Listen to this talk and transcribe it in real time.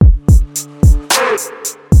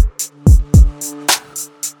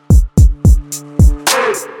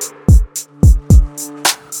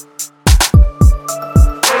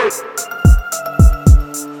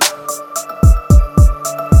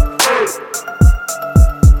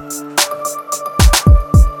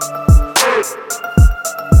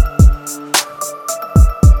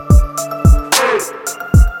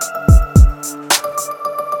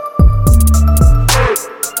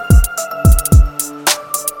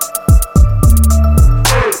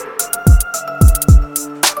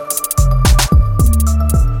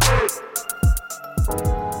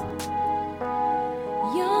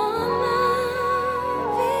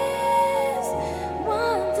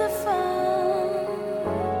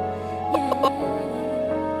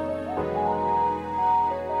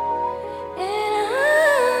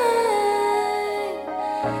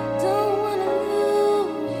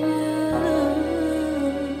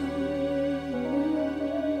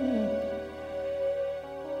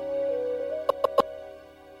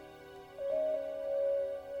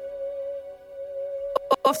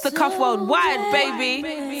Off the cuff worldwide,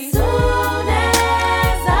 baby. Soon as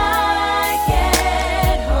I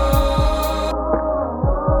get home,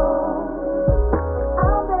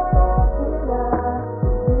 I'll make it up to you.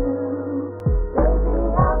 Baby,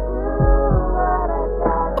 I'll do what I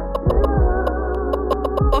gotta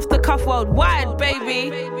do. Off the cuff worldwide,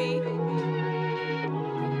 baby.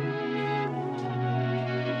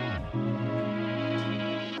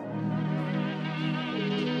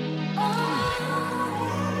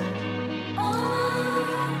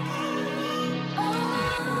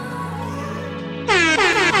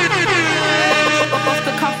 Off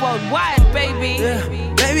the cuff worldwide, baby. Yeah.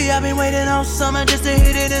 Baby, I've been waiting all summer just to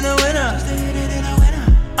hit it in the winter.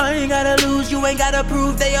 I ain't gotta lose, you ain't gotta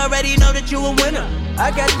prove, they already know that you a winner.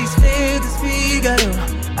 I got these figures figured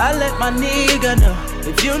out, I let my nigga know.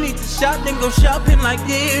 If you need to shop, then go shopping like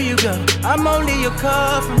there you go. I'm only a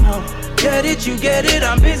call from home. Get it, you get it,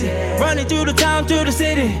 I'm busy. Running through the town, through the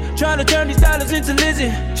city. Trying to turn these dollars into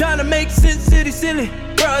Lizzie. Trying to make Sin City silly.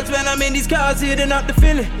 Broads when I'm in these cars, hitting up the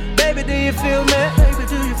Philly. Baby, do you feel me? Baby,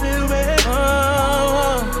 do you feel me?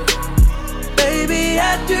 Oh, baby,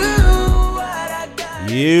 I do what I got.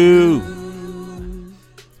 You.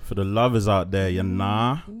 For the lovers out there, you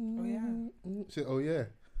nah. Shit, oh yeah.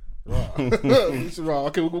 Right. This is right.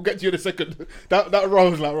 Okay, we'll get to you in a second. That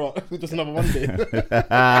row was like, right, just another Monday.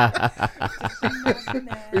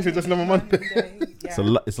 This is just another Monday.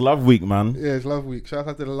 It's love week, man. Yeah, it's love week. Shout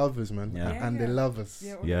out to the lovers, man. Yeah. And the lovers.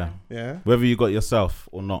 Yeah. Yeah. Whether you got yourself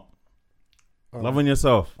or not. Loving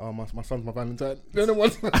yourself. Oh, my son's my Valentine. No, no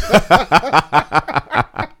one.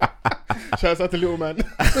 Shout out to little man.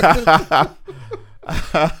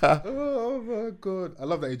 Oh my god, I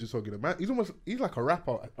love that Angel talking. Man, he's like a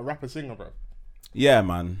rapper singer, bro. Yeah,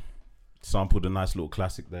 man. Sampled a nice little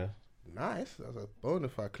classic there. Nice, that's a bona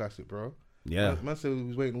fide classic, bro. Yeah. Man said he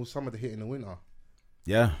was waiting all summer to hit in the winter.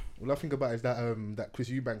 Yeah. All I think about is that Chris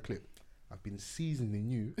Eubank clip. I've been seasoning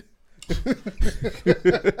you.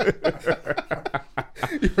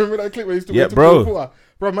 You remember that clip where he's still waiting bro. for water?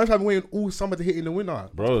 Bro, man's been waiting all summer to hit in the winter.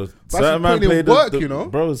 Bro, But certain man putting in played work, the you know?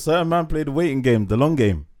 Bro, certain man played the waiting game, the long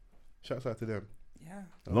game. Shouts out to them. Yeah.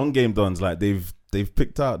 Long game dons, like they've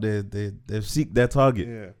picked out they've seeked their target.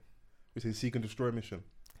 Yeah. It's a seek and destroy mission.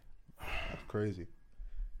 That's crazy.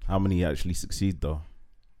 How many actually succeed though?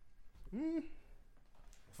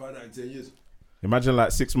 Find out in 10 years. Imagine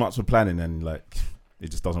like 6 months of planning and like it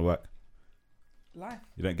just doesn't work. Life.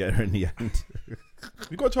 You don't get her in the end.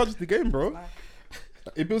 You gotta charge us the game, bro. Life.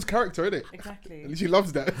 It builds character, innit? Exactly. And she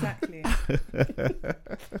loves that. Exactly.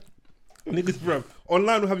 Niggas, bro.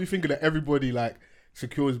 Online will have you thinking that everybody like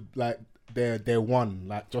secures like their one,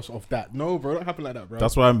 like just off that. No, bro, don't happen like that, bro.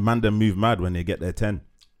 That's why man them move mad when they get their 10.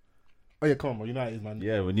 Oh yeah, come on, United, man.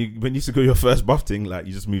 Yeah, when you secure your first buff thing, like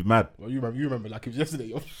you just move mad. Well, you remember like it was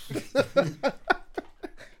yesterday.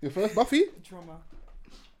 Your first Buffy? Drama.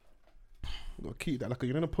 You gotta keep that. Like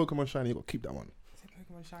you know the Pokemon shiny, you gotta keep that one.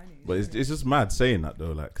 Pokemon shiny. But it's just mad saying that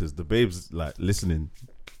though, like because the babes like listening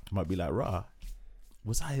might be like, rah,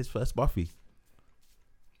 was that his first Buffy?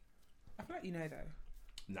 I feel like you know though.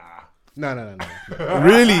 No.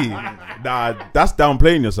 Really? Nah, that's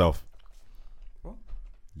downplaying yourself. What?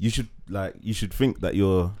 You should think that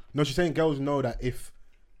you're. No, she's saying girls know that if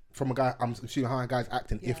from a guy, I'm seeing how a guy's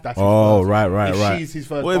acting. Yeah. If that's his Oh, first, right. if she's his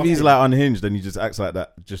first. What if he's Buffy, like unhinged and he just acts like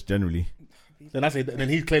that just generally? then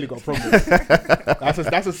he's clearly got a problem.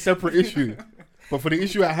 that's a separate issue. But for the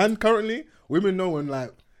issue at hand currently, women know when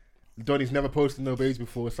like Donnie's never posted no babes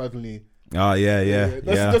before. Suddenly, Oh yeah.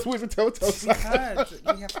 That's what it's a telltale We sign.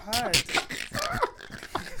 have heard.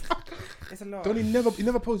 It's a lot. Donnie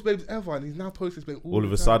never posts babes ever, and he's now posted babes All of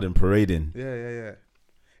the a time. sudden parading. Yeah.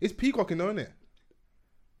 It's peacocking, though, isn't it?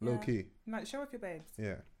 Low key. Like, show off your babes.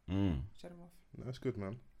 Yeah, Show them off. that's good,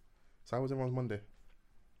 man. So how was everyone's Monday?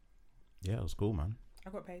 Yeah, it was cool, man.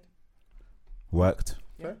 I got paid. Worked.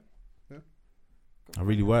 Fair. I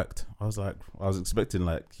really worked. I was expecting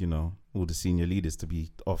like, you know, all the senior leaders to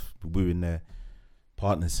be off wooing their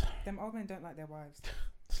partners. Them old men don't like their wives.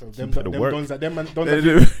 So You them better work. dons that them man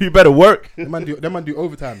You better work. do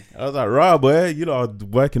overtime. I was like, rah, boy, you know,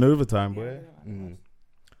 working overtime, boy. Yeah, they don't like their wives.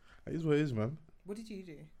 It is what it is, man. What did you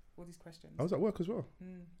do? All these questions. I was at work as well.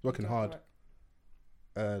 Working What did you do hard.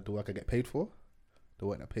 after work? The work I get paid for, the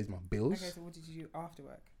work that pays my bills. Okay, so what did you do after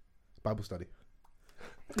work? Bible study.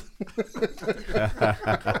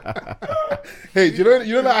 Hey, do you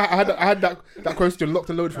know that I had that question locked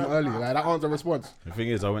and loaded from earlier, like that answer response. The thing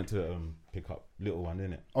is, I went to pick up little one,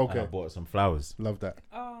 innit? Okay. And I bought her some flowers. Love that.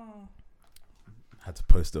 Oh. Had to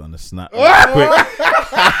post it on the snap quick.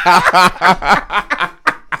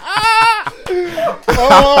 Oh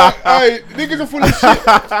Hey, niggas are full of shit.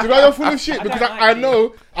 You know you're full of shit because don't I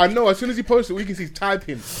like know. As soon as he posts it, we can see he's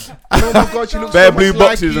typing. Oh my god, she looks Bare so blue much like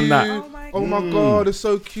boxes you. and that. Oh my Oh my god, it's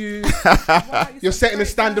so cute. God, You're setting the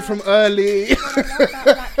standard from early.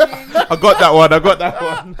 I got that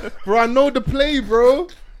one. Bro, I know the play, bro.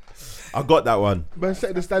 I got that one. Man,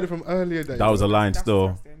 setting the standard from earlier days. That was a line That's still.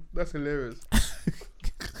 disgusting. That's hilarious.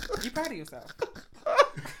 You proud of yourself?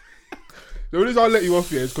 The only reason I'll let you off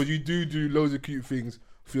here is because you do loads of cute things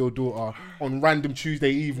for your daughter on random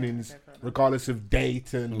Tuesday evenings, regardless of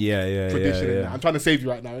date and Yeah. tradition. And that. I'm trying to save you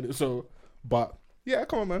right now, innit? So, but yeah,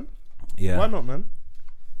 come on, man. Yeah. Why not, man?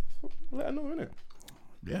 Let her know, innit?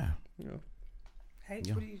 Yeah. You know. H,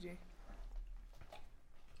 Yeah. what do you do?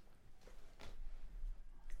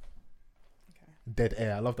 Dead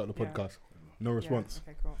air. I love that on the Yeah. podcast. No response.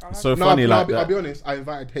 Yeah, okay, cool. I'll So have- funny, like I'll that. be honest. I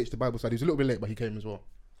invited H to Bible study. He was a little bit late, but he came as well.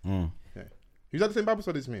 Mm. He was at the same Bible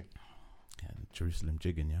study as me. Yeah, Jerusalem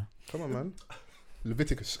jigging, yeah. Come on, man.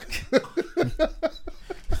 Leviticus. Look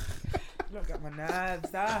at my nerves.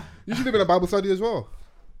 Ah. You should have been a Bible study as well.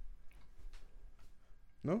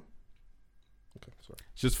 No? Okay, sorry.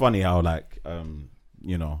 It's just funny how like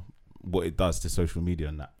you know what it does to social media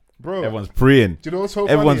and that. Bro, Everyone's preying. do you know what's so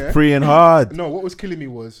Everyone's funny? preying hard. No, what was killing me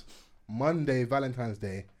was Monday, Valentine's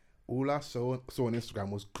Day, all I saw on Instagram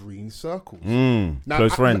was green circles.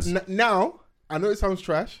 Close friends. Now, I know it sounds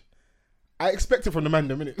trash. I expect it from the man,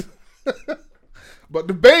 the minute. But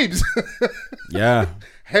the babes, Yeah.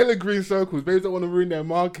 hella green circles. Babes don't want to ruin their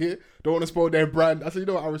market, don't want to spoil their brand. I said, you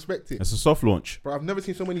know what, I respect it. It's a soft launch. But I've never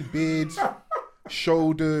seen so many beards,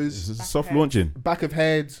 shoulders, It's a soft Okay. launching. back of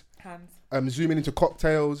heads, Hands. zooming into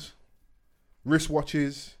cocktails,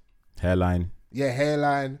 wristwatches, Hairline. yeah,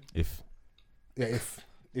 hairline. If Yeah, if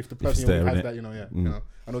the it's person there, has innit? that, you know, yeah. Mm. You know,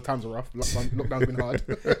 I know times are rough. Lockdown's been hard.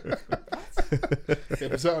 Yeah,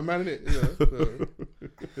 for certain man, innit? You know,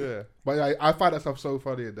 so, yeah. But yeah, I find that stuff so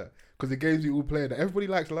funny in that because the games you all play, that everybody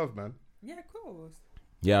likes love, man. Yeah, of course.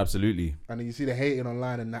 yeah, absolutely. And then you see the hating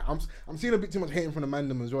online and that. I'm seeing a bit too much hating from the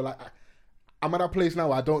mandem as well. Like I'm at that place now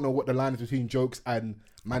where I don't know what the line is between jokes and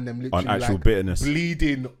mandem literally On actual like bitterness.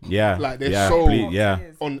 bleeding Yeah. like their yeah, soul yeah.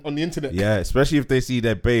 on the internet. Yeah, especially if they see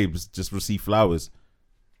their babes just receive flowers.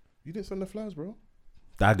 You didn't send the flowers, bro.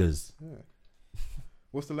 Daggers. Yeah.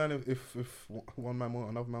 What's the line of if one man will,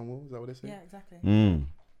 another man will? Is that what they say? Yeah, exactly. Mm.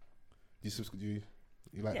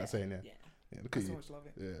 You like that saying? Yeah. Yeah. Yeah. Look I at so you. much love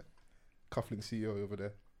it. Yeah. Cufflink CEO over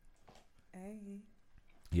there. Hey.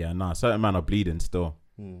 Yeah, nah, certain men are bleeding still.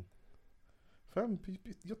 Fam,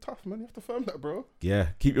 you're tough, man. You have to firm that, bro. Yeah,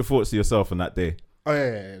 keep your thoughts to yourself on that day. Oh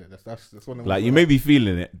yeah. That's one of Like you may be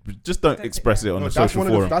feeling it, but just don't Don't express take it on No, the that's social one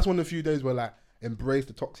of the, forum. that's one of the few days where like embrace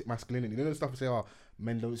the toxic masculinity. You know the stuff we say, oh,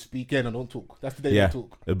 men don't speak in and don't talk. That's the day Yeah. they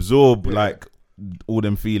talk. Absorb Yeah. like all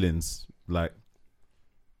them feelings, like,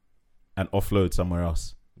 and offload somewhere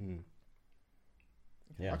else.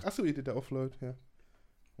 Yeah. I see what you did that offload. Yeah.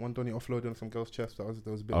 One Donny offloaded on some girl's chest. That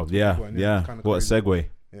was a bit. Oh of yeah, talk, and it yeah. was kinda What a crazy. segue.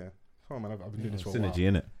 Yeah. Come on, man. I've been doing this for a while. Synergy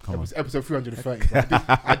in it. Come on. Episode 330. Bro.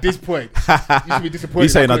 At this point, you should be disappointed. You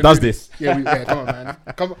saying I I couldn't does do this? Yeah, come on, man.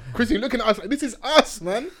 Come on, Chris, you're looking at us like this is us,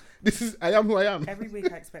 man. This is I am who I am. Every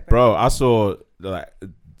week I expect. Bro, I saw like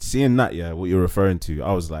seeing that. Yeah, what you're referring to.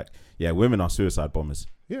 I was like, yeah, women are suicide bombers.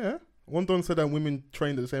 Yeah. One Don said that women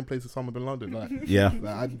trained at the same place as Osama bin Laden. Like, Yeah.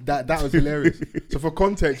 that was hilarious. So for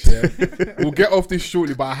context, yeah, we'll get off this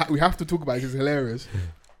shortly, but we have to talk about it. It's hilarious.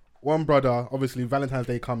 One brother, obviously Valentine's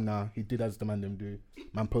Day come now. He did as the man them do.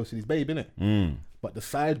 Man posted his babe, innit? But the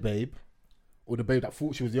side babe, or the babe that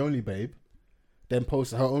thought she was the only babe, then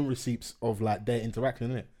posted her own receipts of like their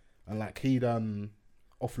interaction, innit? And like he'd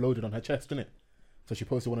offloaded on her chest, innit? So she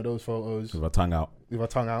posted one of those photos With her tongue out. with her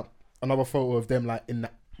tongue out. Another photo of them like in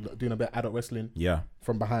that doing a bit of adult wrestling Yeah.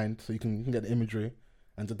 from behind, so you can get the imagery.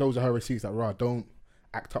 And so those are her receipts. That rah, don't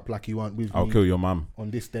act up like you weren't with I'll me kill your mum.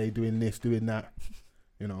 on this day, doing this, doing that.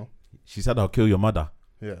 You know, She said I'll kill your mother.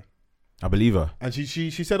 yeah. I believe her. And she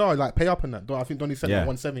said, oh, like pay up on that. I think Donnie sent Yeah. her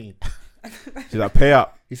 170. She's like, pay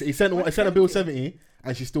up. He sent a bill 70,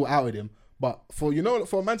 and she still outed him. But for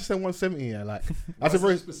a man to send 170, yeah, like that's a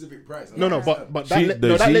very specific price. no, but that She-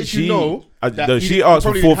 that lets you know. that no, he she didn't- asked for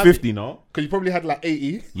probably didn't have- 450, no? Because you probably had like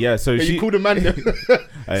 80. Yeah, so Then she you called a man,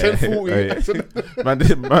 sent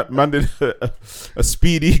 40. man did a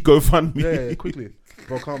speedy GoFundMe. Yeah, quickly.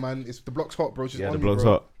 Bro, come on, man. It's the block's hot, bro. She's Yeah, on the you, block's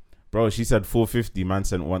bro. hot. Bro, she said 450, man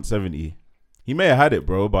sent 170. He may have had it,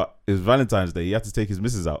 bro, but it was Valentine's Day. He had to take his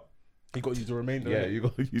missus out. He got to use the remainder. Yeah, innit? you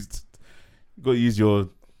got to use your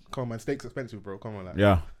Come on, man. Steak's expensive, bro. Come on, like.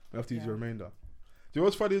 yeah. You have to use Yeah. your remainder. Do you know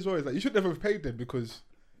what's funny as well? Is like you should never have paid them because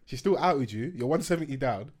she still outed you. You're 170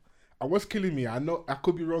 down. And what's killing me, I know I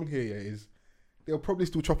could be wrong here, yeah, is they'll probably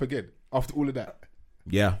still chop again after all of that.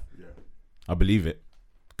 Yeah. I believe it.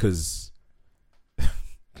 Because,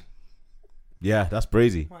 yeah, that's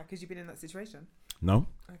crazy. Why? Because you've been in that situation. No?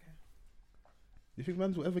 Okay. You think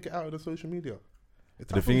Vans will ever get out of the social media?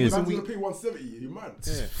 It's The thing is- Man's gonna pay 170. You mad?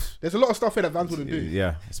 Yeah. There's a lot of stuff here that Vans wouldn't do.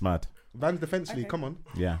 Yeah, it's mad. Vans Defence League, Okay. come on.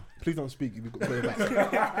 Yeah. Please don't speak. You've got to play it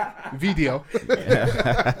back. Video.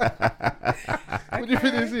 What do you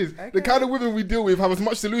think this is? The kind of women we deal with have as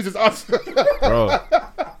much to lose as us. Bro,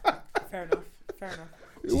 Fair enough. Fair enough.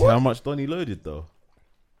 see how much Donny loaded, though?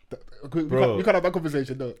 Bro. We can't have that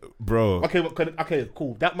conversation, no. Bro, Okay, okay,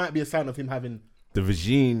 cool. That might be a sign of him having. the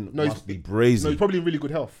vagine No, must be No, brazy. he's probably in really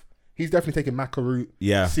good health. He's definitely taking macaroot,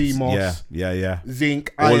 Yeah. sea moss, Yeah.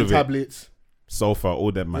 zinc, All iron of it. tablets. Sulfur,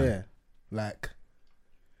 all that, man. Yeah, like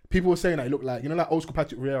people were saying that it looked like, you know, like old school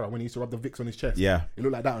Patrick Vieira when he used to rub the Vicks on his chest. Yeah. It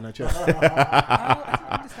looked like that on her chest. Oh,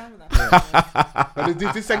 I understand with that. Now,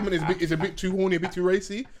 this segment is a bit too horny, a bit too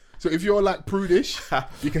racy. So if you're like prudish,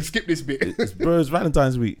 you can skip this bit. It's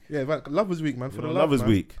Valentine's week. Yeah, like, Lovers Week, man. For You the know, love, Lovers man.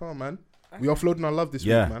 Week. Come on, man. We offloading our love this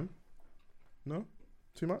Yeah. week, man. No,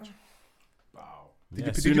 too much. Wow. Yeah, you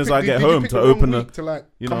as pick- soon you as pick- I get did you home pick to the wrong open week the, to like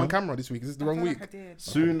you come know. on camera this week. Is this the I wrong feel week? like I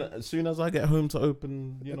did. soon as I get home to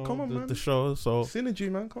open, you know, come on, man. the show. So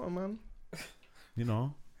Synergy, man. Come on, man. you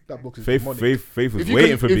know, That box is Faith demonic. was If you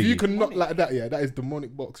waiting can, for if Biggie. you can knock like that, yeah, that is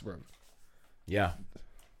demonic box, bro. Yeah,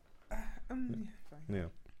 Yeah, fine. Yeah.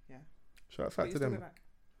 Yeah. Shout Wait, out you to still them. go back?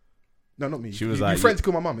 No, not me. She was you like, threatened to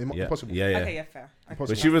kill my mum. yeah, Impossible. yeah. Okay, yeah, fair. Okay. Impossible.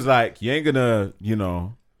 But she was like, you ain't gonna, you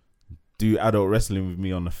know, do adult wrestling with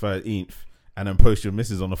me on the 13th and then post your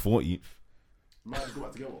missus on the 14th. Man, go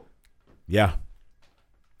back together. Yeah.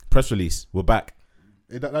 Press release. We're back.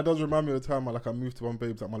 That does remind me of the time I moved to one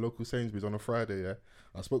babes at my local Sainsbury's on a Friday, yeah.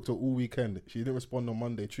 I spoke to her all weekend. She didn't respond on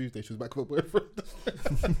Monday. Tuesday, she was back with her boyfriend.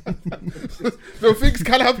 So things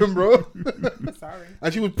can happen, bro. Sorry.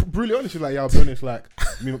 And she was brutally honest. She was like, yeah, I'll be honest, like,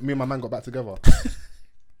 me and my man got back together.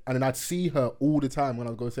 And then I'd see her all the time when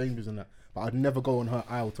I'd go to Sainsbury's and that. But I'd never go on her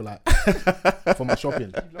aisle to like, for my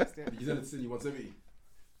shopping. You lost it. You said it's you 170.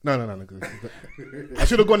 No. I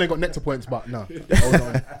should have gone and got nectar points, but no.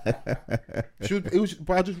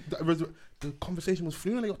 The conversation was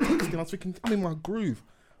fluent. I got texting. I was thinking, I'm in my groove.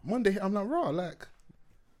 Monday, I'm like, raw, like.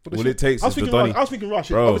 but the All shit- it takes I was is the thinking, Donny. I was thinking, raw.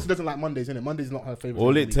 She Bro. obviously doesn't like Mondays, innit? Monday's not her favorite.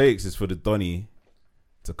 All day it of the takes is for the Donny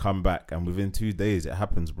to come back, and within 2 days it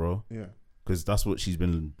happens, bro. week. Yeah. Because that's what she's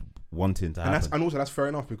been wanting to And happen. also that's fair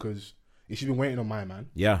enough because she's been waiting on my man.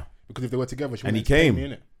 Yeah. Because if they were together, she And wouldn't he came. entertain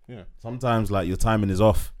me, innit? Yeah. Sometimes like your timing is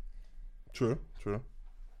off. True.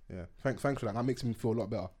 Yeah. Thanks for that. That makes me feel a lot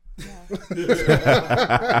better. Yeah.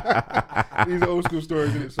 These are old school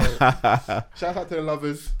stories, innit? So shout out to the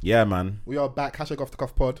lovers. Yeah, man. We are back. # off the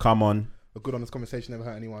cuff pod. Come on. A good honest conversation never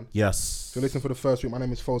hurt anyone. Yes. So listen for the first week. My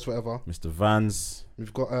name is False Forever. Mr. Vans.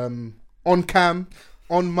 We've got on cam,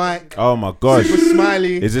 on mic, Oh my gosh. Super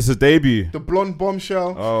Smiley, Is this a debut? the blonde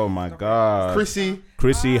bombshell, Oh my god. Chrissy.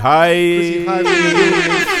 Chrissy, hi. Chrissy, hi.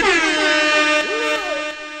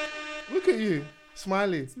 Look at you,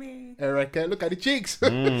 Smiley. It's me. Erica, look at the cheeks.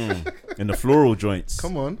 In the floral joints.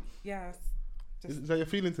 Come on. Yes. Is that your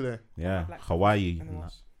feeling today? Yeah. Black- Hawaii. And the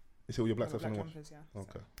wash. Is it all your black Black stuff in the wash? jumpers, yeah.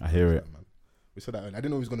 Okay. I hear it. Man. We said that earlier. I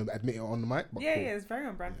didn't know he was going to admit it on the mic. But Yeah, cool. yeah, it's very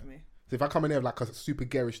on brand for me. So if I come in there with like a super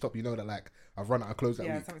garish top, you know that like I've run out of clothes that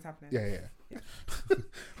Yeah, week. something's happening.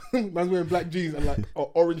 Yeah. Man's wearing black jeans and like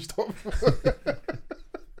orange top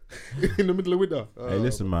in the middle of winter. Hey,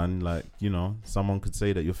 listen, man. Like, you know, someone could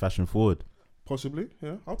say that you're fashion forward. Possibly,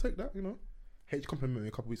 yeah. I'll take that. You know, H complimented me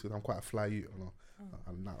a couple weeks ago. I'm quite a fly youth, you know.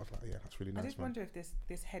 And now I was like, yeah, that's really I nice, just man. wonder if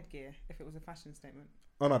this headgear, if it was a fashion statement.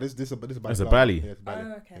 Oh no, this is a It's a bally. bally. Yeah, it's a bally.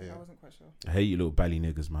 Oh, okay. Yeah. I wasn't quite sure. I hate you little bally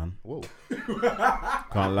niggas, man. Whoa.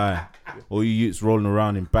 Can't lie. All you youths rolling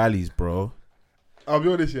around in ballies, bro. I'll be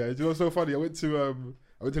honest, yeah. You know what's so funny? I went to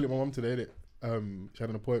tell my mum today, innit? She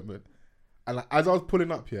had an appointment, and like as I was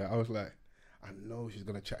pulling up here, I was like, I know she's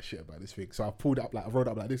gonna chat shit about this thing. So I pulled up, like I rode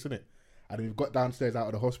up like this, innit? And then we got downstairs out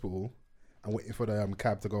of the hospital and waiting for the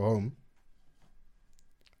cab to go home.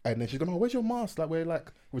 And then she's going, oh, where's your mask? Like, we're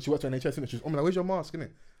like, when she works for NHS, innit? She's like, where's your mask, innit?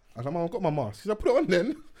 I was like, Mum, I've got my mask. She's like, put it on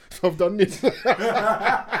then. So I've done this.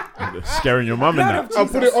 Scaring your mum and that. I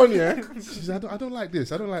put it on, yeah. She's like, I don't like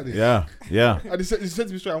this. I don't like this. Yeah, yeah. And he said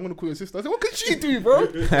to me straight, I'm going to call your sister. I said, what can she do,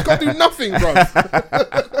 bro? She can't do nothing, bro.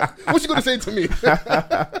 What's she going to say to me?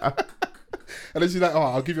 And then she's like, oh,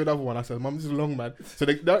 I'll give you another one. I said, Mum, this is long, man. So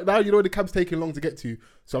now you know the cab's taking long to get to.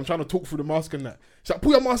 So I'm trying to talk through the mask and that. She's like,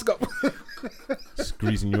 pull your mask up.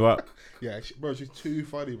 Squeezing you up. Yeah, bro, she's too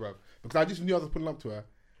funny, bro. Because I just knew I was pulling up to her.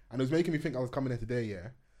 And it was making me think I was coming there today, yeah?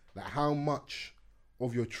 Like, how much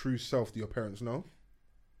of your true self do your parents know? Yeah. And I was like, where's your mask? Like, where's your mask, innit? I said, Mum, this is long, man. So now you know the cab's taking long to get to. So I'm trying to talk through the mask and that. She's like, pull your mask up. Yeah, she's very funny, bro. Because I just knew I was coming there today, yeah?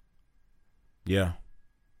 Like, how much of your true self do your parents know? Yeah.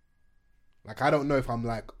 Like, I don't know if I'm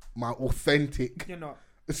like my authentic You're not.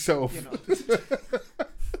 self You're not.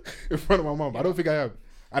 in front of my mum. I don't think I am.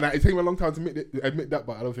 And it took me a long time to admit that,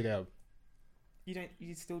 but I don't think I am. You don't.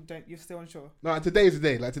 You still don't. You're still unsure. No, today's the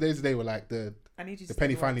day. Like, today's the day where like the I need you to The say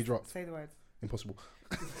penny the finally words. dropped. Say the words. impossible.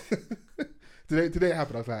 Today it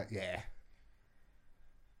happened. I was like, yeah.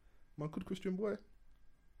 My good Christian boy.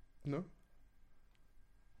 No,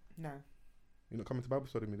 No. you're not coming to Bible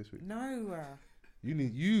study with me this week. No. You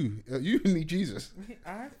need Jesus.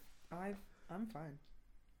 I'm fine.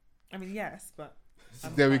 I mean, yes, but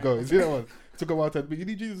I'm There we fine. go. You see that one? Took a while to admit you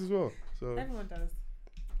need Jesus as well. So Everyone does.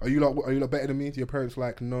 are you lot better than me? Do your parents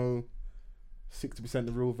like no 60%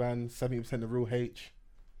 the real Van, 70% the real H?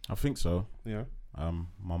 I think so. Yeah.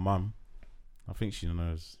 My mum, I think she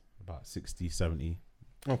knows about 60, 70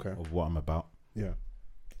 Okay. of what I'm about. Yeah.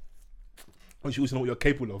 Oh, she also know what you're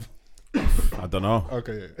capable of. I don't know.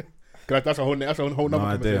 Okay. Yeah. 'Cause that's a whole nother No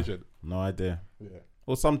idea. conversation. No idea. Yeah.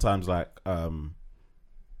 Or sometimes like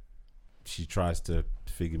she tries to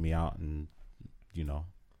figure me out, and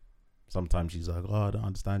sometimes she's like, "Oh, I don't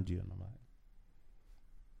understand you," and I'm like,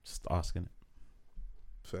 just asking it.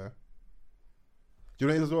 Fair. Do you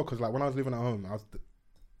know what it is as well? Because like when I was living at home,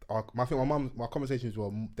 I think my conversations were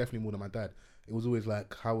definitely more than my dad. It was always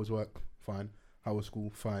like, how was work? Fine. How was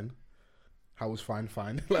school? Fine. How was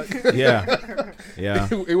fine? Like, Yeah, yeah,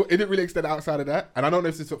 it didn't really extend outside of that. And I don't know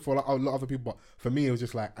if this is for like, a lot of other people, but for me, it was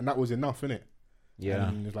just like, and that was enough, innit? yeah.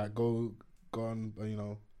 And it's like, go on,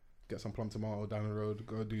 get some plum tomato down the road,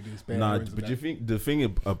 go do these. Nah, but do you think the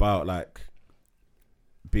thing about like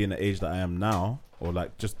being the age that I am now, or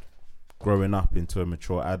like just growing up into a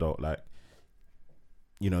mature adult, like,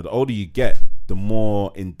 the older you get, the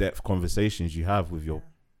more in-depth conversations you have with your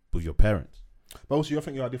parents. But also, I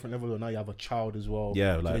think you're at a different level. Now you have a child as well.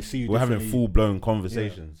 Yeah, so they like see you we're having differently. full-blown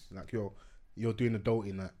conversations. Yeah. Like you're doing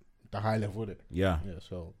adulting at the high level, with it. Yeah. Yeah,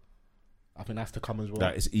 so I think that's to come as well.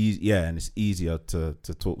 That it's easy, yeah, and it's easier to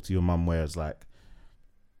talk to your mum. Whereas, like,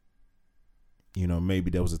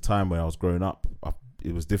 maybe there was a time when I was growing up,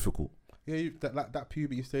 it was difficult. Yeah, that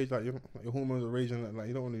puberty stage, like your hormones are raging. Like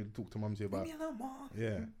you don't want to talk to mumsy about. Leave me alone, Mom.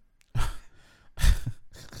 Yeah.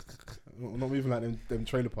 Not even like them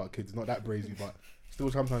trailer park kids, not that brazy, but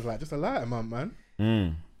still sometimes like just a lighter man.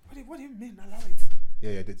 Mm. What do you mean? I love it.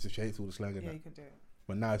 Yeah, she hates all the slang and Yeah, that. you can do it.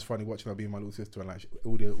 But now it's funny watching her being my little sister and like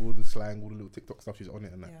all the slang, all the little TikTok stuff she's on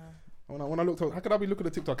it and that. Yeah. When I looked, how could I be looking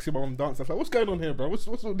at TikTok, see my mum dance? I was like, what's going on here, bro? What's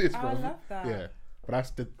all this, bro? I love that. Yeah, but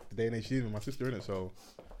that's the day and age she's in, my sister in it, so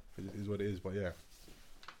it is what it is. But yeah,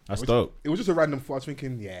 That's dope. it was just a random thought. I was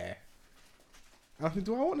thinking, yeah. And I think,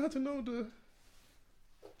 do I want her to know the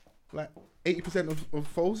like 80% of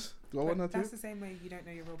foes? Do I want her But to? that's the same way you don't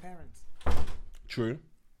know your real parents. True,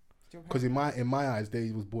 Your because parents- in my eyes,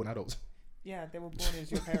 they was born adults. yeah, they were born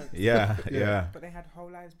as your parents. Yeah, Yeah. yeah. But they had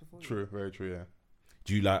whole lives before you. True, very true. Yeah.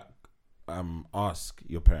 Do you like ask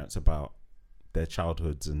your parents about their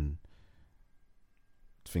childhoods and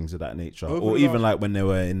things of that nature, Over or the even last- like when they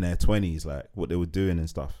were in their 20s, like what they were doing and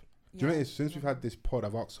stuff? Do you know, since we've had this pod,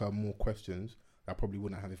 I've asked her more questions that I probably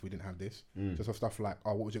wouldn't have if we didn't have this. Mm. Just of stuff like,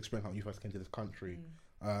 what was your experience when you first came to this country?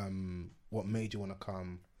 What made you want to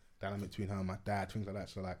come? Dynamic between her and my dad, things like that.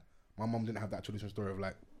 So like, my mum didn't have that traditional story of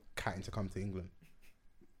like catting to come to England.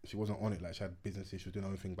 She wasn't on it. Like she had businesses, she was doing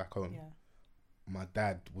her own thing back home. Yeah. My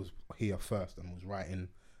dad was here first and was writing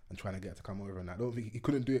and trying to get her to come over and that. I don't think he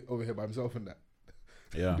couldn't do it over here by himself and that.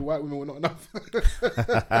 Yeah. The white women were not enough.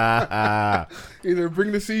 Either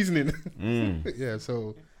bring the seasoning. Mm. Yeah,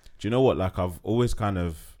 so Do you know what? Like I've always kind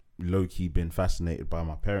of low key been fascinated by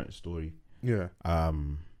my parents' story. yeah.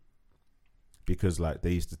 Because like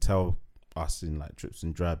they used to tell us in like drips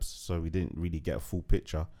and drabs, so we didn't really get a full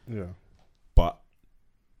picture. Yeah. But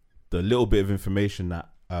the little bit of information that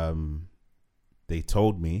they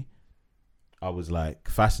told me, I was like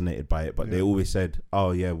fascinated by it. But they Yeah. always said,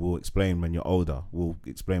 "Oh yeah, we'll explain when you're older. We'll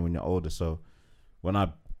explain when you're older." So when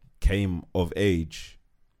I came of age,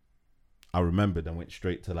 I remembered and went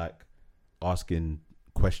straight to like asking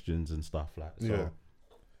questions and stuff like. So Yeah.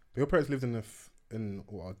 But your parents lived in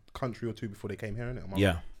a country or two before they came here, innit?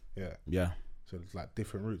 yeah, Yeah. yeah. So it's like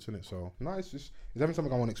different routes, innit? So no, it's definitely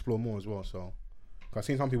something I want to explore more as well. So 'cause I've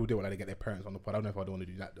seen some people do it, like they get their parents on the pod. I don't know if I don't want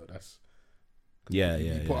to do that though. That's Yeah, you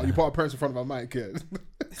yeah, put, yeah. you put our parents in front of a mic, yeah.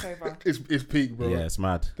 It's over. it's peak, bro. Yeah, it's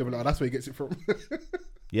mad. They'll be like, that's where he gets it from.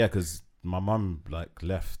 Yeah, because my mum like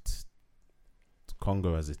left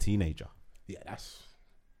Congo as a teenager, Yeah, that's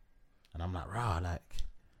and I'm like, rah,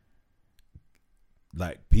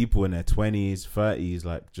 like people in their 20s, 30s,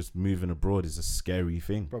 like just moving abroad is a scary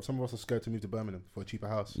thing. bro. Some of us are scared to move to Birmingham for a cheaper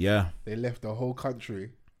house. Yeah, They left the whole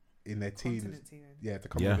country in their teens, Continent even. yeah, to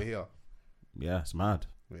come Yeah. over here. Yeah, it's mad.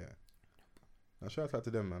 Yeah. Now shout out to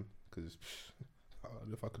them, man, because I don't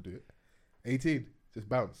know if I could do it. 18, just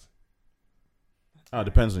bounce. Oh, it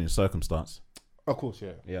depends on your circumstance. Of course,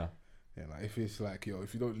 yeah. Yeah. Yeah, like if it's like, yo,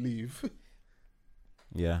 if you don't leave,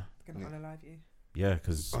 Yeah. Gonna Yeah. unalive you. Yeah,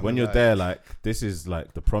 because I'm when you're like- there, like, this is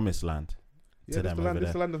like the promised land. yeah, To this them the land, over this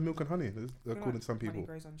there. the land of milk and honey, Feel according to some honey people.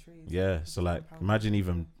 grows on trees. Yeah, so like, imagine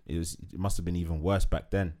even it must have been even worse back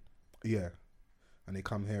then Yeah, and they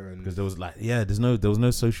come here and because there was like, there was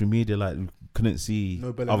no social media, like you couldn't see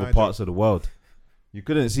No Bella other Nigel. parts of the world. You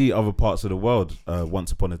couldn't see other parts of the world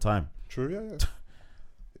once upon a time. true, yeah.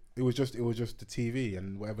 It was just the TV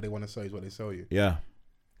and whatever they want to sell is what they sell you. Yeah.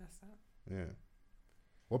 That's that. Yeah.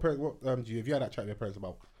 What parents? What have you had that chat with your parents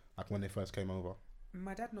about like when they first came over?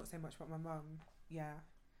 My dad not so much, but my mum, yeah.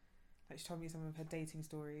 Like she told me some of her dating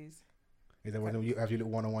stories. Is that when you have your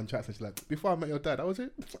little one-on-one chats and she's like, before I met your dad, I was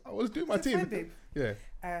doing my It's fine, team. babe.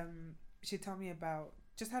 Yeah, She told me about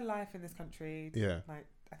just her life in this country. yeah. Like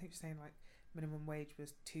I think she's saying like minimum wage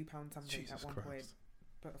was £2 something Jesus at one Christ. point,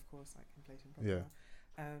 but of course like inflation. Yeah.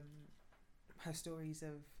 Her stories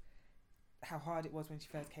of how hard it was when she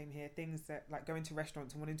first came here. Things that like going to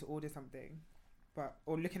restaurants and wanting to order something,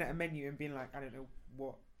 or looking at a menu and being like, I don't know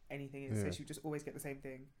what anything is. Yeah. So she would just always get the same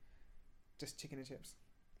thing, just chicken and chips,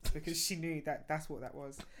 because she knew that that's what that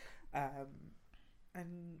was.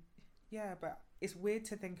 And yeah, but it's weird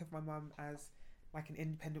to think of my mum as like an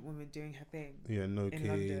independent woman doing her thing. Yeah, no In kids,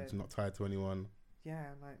 London. not tied to anyone. Yeah,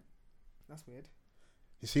 like that's weird.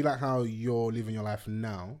 You see, like how you're living your life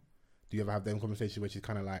now. Do you ever have them conversations where she's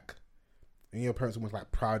kind of like, and your parents are almost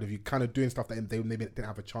like proud of you, kind of doing stuff that they maybe didn't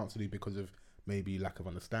have a chance to do because of maybe lack of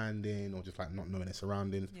understanding or just like not knowing their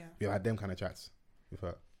surroundings? Yeah, Have you ever had them kind of chats with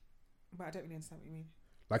her? but I don't really understand what you mean.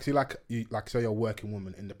 Like, see, like say you're a working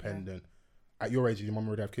woman, independent. At your age, did your mum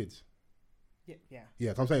already have kids? Yeah. Yeah,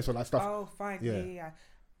 that's what I'm saying. So like stuff. Oh, fine. Yeah.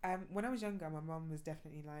 Yeah. When I was younger, my mum was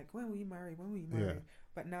definitely like, "When will you marry? When will you marry?" Yeah.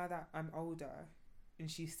 But now that I'm older, and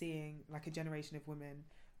she's seeing like a generation of women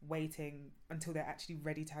waiting until they're actually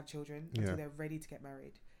ready to have children, Yeah. until they're ready to get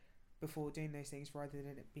married, before doing those things, rather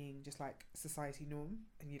than it being just like society norm,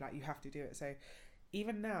 and you have to do it. So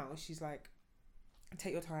even now, she's like,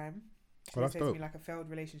 "Take your time." She Oh, that's says to dope. me like, "A failed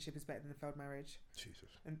relationship is better than a failed marriage," Jesus.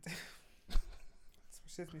 and she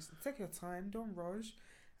says to me, "Take your time, don't rush."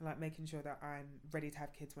 And like making sure that I'm ready to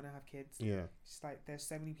have kids when I have kids. Yeah. Just like there's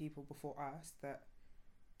so many people before us that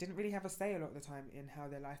didn't really have a say a lot of the time in how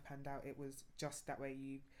their life panned out. It was just that way.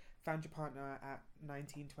 You found your partner at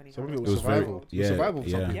 19, 20. Some of it It was was very, survival. It was survival for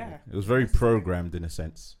some people. Yeah. It was very That's the thing. programmed in a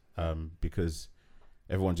sense, because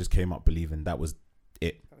everyone just came up believing that was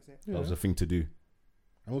it. That was it. Yeah. That was the thing to do.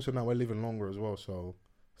 And also now we're living longer as well, so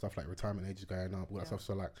stuff like retirement age is going up, all that Yeah. stuff.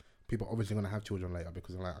 So like people are obviously gonna have children later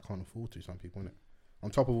because they're like, I can't afford to. Some people, innit? On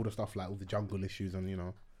top of all the stuff like all the jungle issues and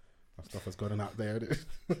that stuff that's going on out there.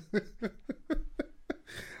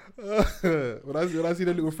 when I see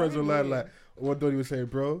the little friends online, like what Donnie was saying,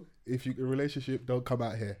 bro, if you in a relationship, don't come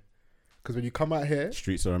out here, because when you come out here,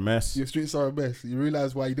 Streets are a mess. your streets are a mess. You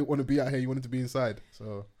realize why you didn't want to be out here. You wanted to be inside.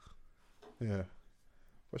 So yeah.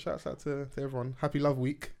 But shouts out to everyone. Happy Love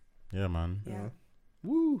Week. Yeah, man. Yeah.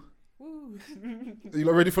 Woo. Woo. Are you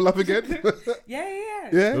not ready for love again? yeah.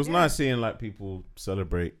 Yeah. It was nice seeing like people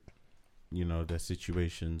celebrate, their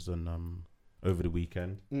situations and over the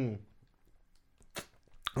weekend. Mm.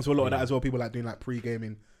 And so a lot of that as well. People like doing like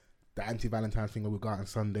pre-gaming, the anti-Valentine's thing where we go out on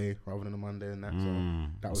Sunday rather than a Monday and that.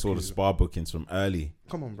 So that I was saw the cute. spa bookings from early.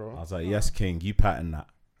 come on, bro. I was like, yes, King, you pattern that.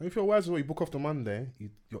 And if you're wise as well, you book off the Monday,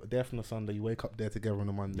 you're there from the Sunday, you wake up there together on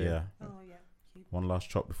the Monday. Yeah. Oh yeah. Cute. One last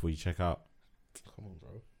chop before you check out. Come on,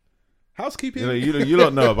 bro. Housekeeping. You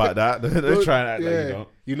don't know about that. They're trying to act like you don't.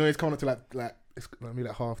 You know it's coming up to like it's like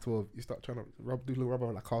 12:30. You start trying to do a little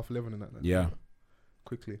rubber like 11:30 and that. Yeah.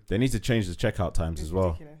 Quickly. They need to change the checkout times It's as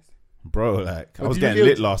well. ridiculous. Bro, like, I But was do you getting really-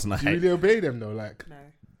 lit last night. Do you really obey them though? Like,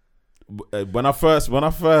 No. When I first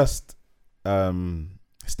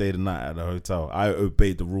stayed the night at the hotel, I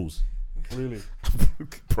obeyed the rules. really?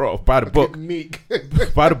 Bro, by the book. Meek.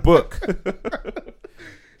 By the book.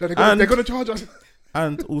 They're And- gonna charge us.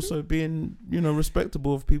 And also being,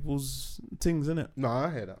 respectable of people's things, innit? No, I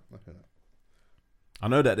hear that. I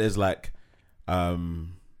know that there's like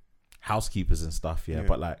housekeepers and stuff, yeah, Yeah.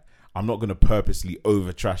 but like I'm not gonna purposely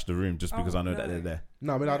over trash the room just because Oh, I know that no. they're there.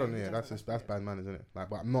 No, I mean I No, don't. it Yeah, that's doesn't. that's bad manners, isn't it? Like,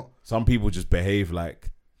 but I'm not. Some people just behave like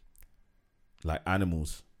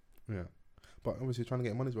animals. Yeah, but obviously trying to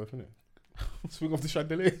get money's worth, isn't it? Swing off the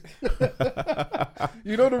chandelier.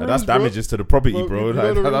 You know the rules, That's bro. damages to the property, bro. You know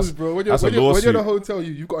Like, the that's rules, bro. When you're that's a in the lawsuit. hotel,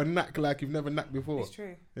 you've got a knack like you've never knacked before. It's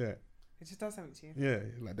true. Yeah, It just does something to you. Yeah,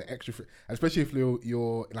 like the extra, especially if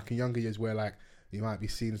you're like in younger years where like you might be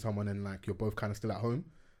seeing someone and like you're both kind of still at home,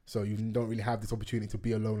 so you don't really have this opportunity to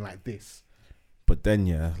be alone like this. But then,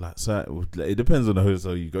 yeah, like, so it depends on the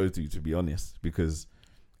hotel you go to be honest. Because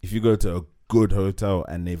if you go to a good hotel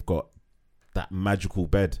and they've got that magical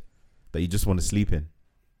bed that you just want to sleep in,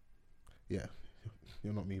 Yeah,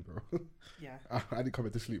 you're not me, bro. Yeah. I didn't come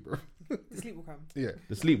here to sleep, bro. The sleep will come. Yeah,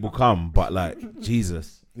 the sleep will come. But like,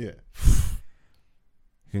 Jesus, yeah.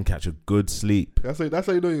 you can catch a good sleep. That's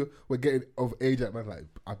how you know we're getting of age at man.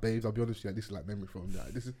 Like, babes, I'll be honest with you, like, this is like memory foam.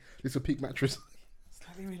 Like, this is a peak mattress.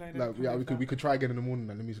 Slightly reloaded. Like, yeah, we could try again in the morning.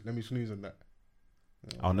 And let me snooze on that.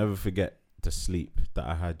 I'll never forget the sleep that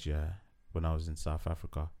I had, when I was in South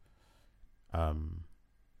Africa.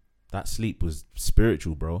 That sleep was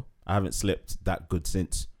spiritual, bro. I haven't slept that good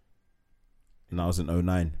since. And I was in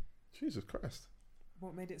 09. Jesus Christ.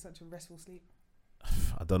 What made it such a restful sleep?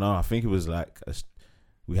 I don't know. I think it was like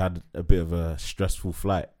we had a bit of a stressful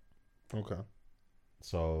flight. Okay.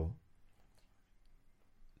 So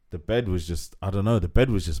the bed was just, I don't know, the bed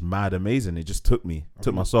was just mad amazing. It just took my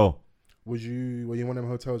soul. Were you in one of them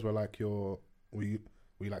hotels where like were you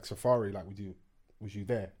like safari? Like was you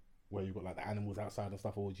there where you got like the animals outside and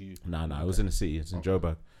stuff, or was you? Nah, it was in the city. It's in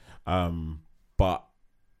Joburg. But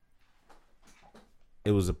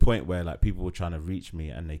it was a point where like people were trying to reach me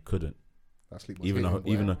and they couldn't. That sleep was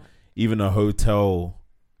Even a hotel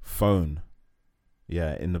phone,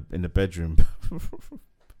 in the bedroom,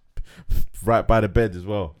 right by the bed as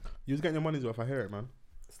well, You was getting your money's worth. I hear it, man.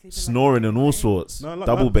 Sleeping snoring like and all sorts. No,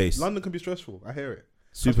 Double bass, London can be stressful. I hear it.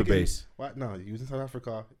 super Again, bass. Right now, you was in South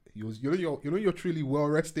Africa. You know you're truly well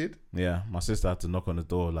rested. Yeah, my sister had to knock on the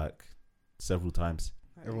door like several times.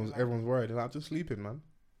 Everyone's worried. They're like, I'm just sleeping, man.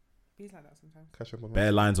 He's like that sometimes. Catch up on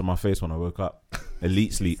Bare lines on my face when I woke up.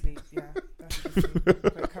 Elite sleep. Yeah. That's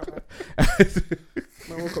wake up, like,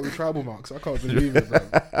 Man, I woke up with tribal marks. I can't believe it,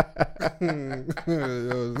 man.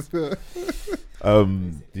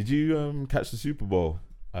 Did you catch the Super Bowl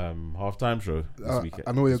halftime show this weekend?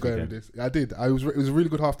 I know where you're this going weekend? with this. I did. It was a really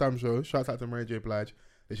good halftime show. Shout out to Mary J. Blige.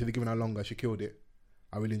 They should have given her longer. She killed it.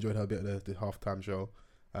 I really enjoyed her bit of the halftime show.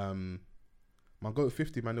 My goat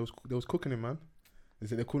 50, man. They was cooking him, man.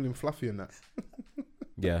 They're calling him Fluffy and that.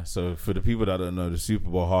 Yeah, so for the people that don't know, the Super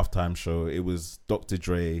Bowl halftime show, it was Dr.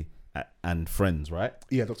 Dre and friends, right?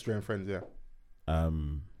 Yeah, Dr. Dre and friends. Yeah.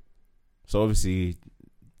 So obviously,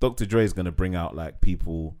 Dr. Dre is gonna bring out like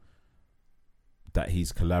people that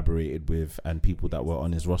he's collaborated with and people that were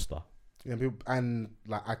on his roster. Yeah, and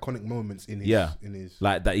like iconic moments in his. Yeah. In his.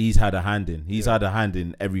 Like that he's had a hand in. He's had a hand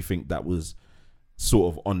in everything that was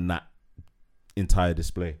sort of on that entire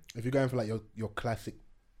display. If you're going for like your classic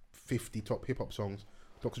 50 top hip hop songs,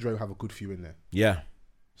 Dr. Dre will have a good few in there. Yeah.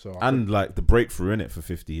 So And like the breakthrough in it for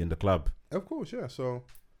 50 in the club. of course, yeah. So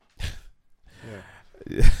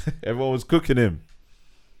yeah. Everyone was cooking him.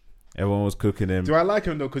 Do I like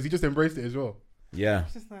him though? Because he just embraced it as well. Yeah.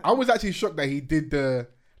 it's just like, I was actually shocked that he did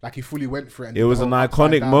he fully went for it. And It did was the an whole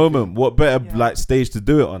upside iconic down moment. thing. What better Yeah. like stage to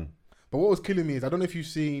do it on? But what was killing me is I don't know if you've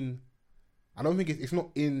seen. I don't think it's not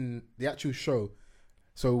in the actual show.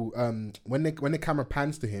 So when the camera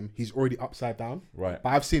pans to him, he's already upside down. Right. But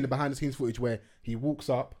I've seen the behind the scenes footage where he walks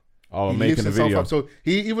up. Oh, he making lifts a himself video. up. So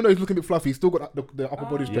he, even though he's looking a bit fluffy, he's still got the upper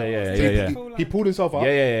body strength. Yeah, So yeah. He pulled himself up.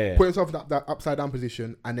 Yeah. Put himself in that upside down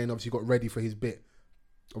position, and then obviously got ready for his bit.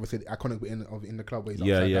 Obviously, the iconic bit in the club where he's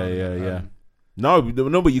upside down. Yeah. No,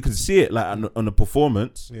 but you can see it like on the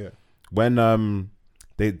performance Yeah. when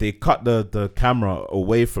they cut the camera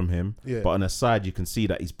away from him, Yeah. but on the side you can see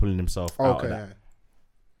that he's pulling himself out Okay. of that. Yeah.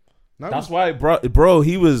 No, That's why, bro,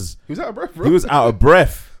 he was he was out of breath, bro. he was out of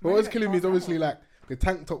breath. What was killing me is obviously like the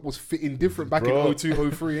tank top was fitting different back Bro. in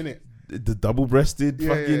 02, 03, innit? The double-breasted Yeah,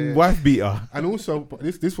 fucking yeah. wife beater. And also, but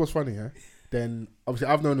this was funny, yeah. Then obviously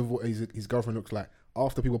I've known of what his girlfriend looks like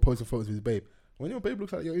after people posting photos of his babe. When your babe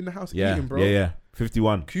looks like you're in the house Yeah, eating, bro. yeah.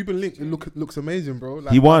 51. Cuban link looks amazing, bro.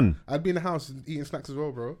 Like, He won. I'd be in the house eating snacks as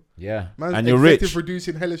well, bro. Yeah, Man's and you're executive rich.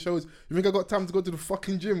 producing hella shows. You think I got time to go to the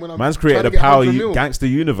fucking gym when I'm Man's trying created to a get power 100 mil? gangster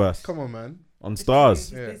universe Come on, man. on it's stars.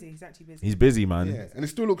 true, Yeah. He's busy. He's actually busy. He's busy, man. Yeah, and it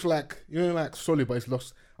still looks like like solid, but it's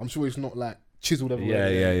lost. I'm sure it's not like chiseled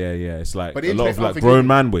everywhere. Yeah. It's like But a the lot of internet's like grown unforgiving.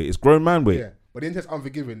 man weight. It's grown man weight. Yeah, but the internet's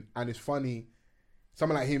unforgiving, and it's funny.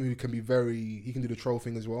 Someone like him who can be he can do the troll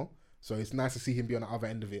thing as well. So it's nice to see him be on the other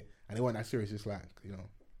end of it, and it wasn't that serious. It's like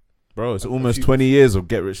Bro, it's A almost few- 20 years of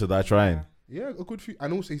Get Rich or Die Trying. yeah, a good few.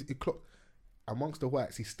 And also, amongst the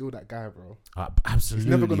whites, he's still that guy, bro. Absolutely, He's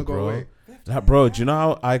never gonna go bro. away. Like, bro, do you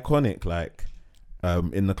know how iconic like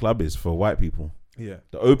in the club is for white people? Yeah,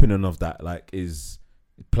 The opening of that like is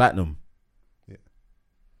platinum. Yeah.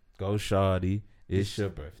 Go shawty, it's your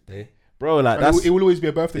birthday, bro. Like And that's it will always be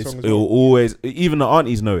a birthday it's, song as it'll well. always, even the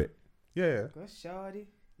aunties know it. Yeah. Go shawty,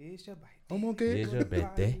 it's your birthday. I'm okay. It's your Go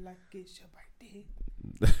birthday. party like it's your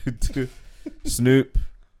birthday. Snoop,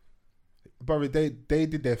 Bro, they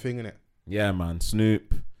did their thing in it. yeah, man.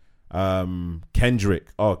 Snoop, Kendrick.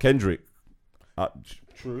 Oh, Kendrick.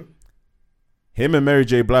 True. Him and Mary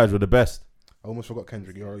J. Blige were the best. I almost forgot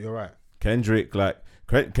Kendrick. You're right. Kendrick, like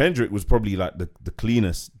Kendrick was probably like the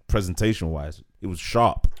cleanest presentation wise. It was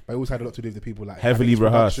sharp. But it always had a lot to do with the people like Heavily his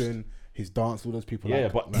rehearsed. production, his dance, all those people. Yeah,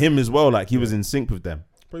 like, but like, him as well. Like he was in sync with them.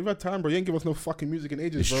 Bro, you've had time, bro. You ain't give us no fucking music in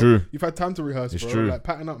ages, It's bro. true. You've had time to rehearse, It's bro. true. Like,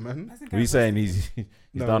 pattern up, man. That's What are you saying? He's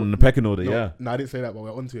No, down in the pecking order. No, Yeah. no, I didn't say that, but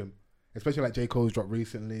we're onto him. Especially like J. Cole's dropped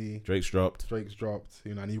recently. Drake's dropped. Drake's dropped,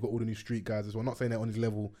 you know, and you've got all the new street guys as well. Not saying they're on his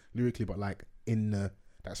level lyrically, but like in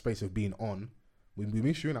that space of being on. We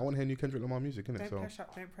miss you, and I want to hear new Kendrick Lamar music, innit? Don't So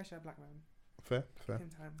pressure a black man. fair. Give him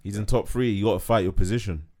time. He's in top 3. You got to fight your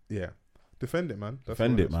position. Yeah. Defend it, man.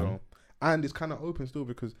 Defend all it, man. And it's kind of open still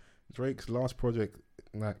because Drake's last project,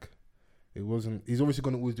 like, it wasn't. He's obviously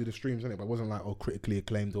going to always do the streams, innit? But it wasn't like, oh, critically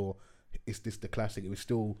acclaimed or is this the classic? It was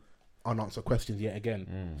still unanswered questions yet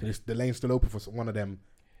again. So the lane's still open for one of them,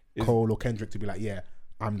 Is- Cole or Kendrick, to be like, yeah,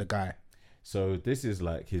 I'm the guy. So this is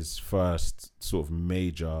like his first sort of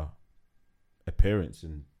major appearance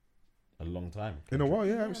in a long time. In a while,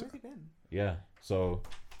 yeah. Where's he been? Yeah. So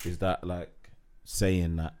is that like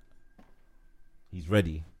saying that he's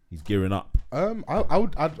ready? He's gearing up.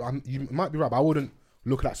 You might be right, but I wouldn't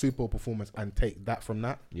look at that Super Bowl performance and take that from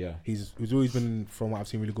that. Yeah. He's always been, from what I've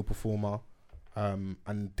seen, really good performer,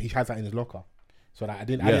 and he has that in his locker. So that I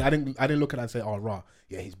didn't look at that and say, oh, rah,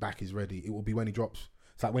 yeah, he's back, he's ready. It will be when he drops.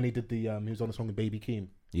 It's like when he did he was on the song with Baby Keem.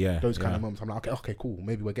 Yeah. Those kind yeah. of moments. I'm like, okay, cool.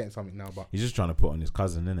 Maybe we're getting something now. But He's just trying to put on his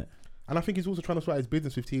cousin, innit? and I think he's also trying to start his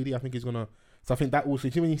business with TD. I think he's gonna. So I think that also,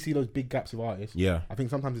 when you see those big gaps of artists, Yeah. I think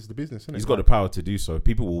sometimes it's the business, isn't it? He's got the power to do so.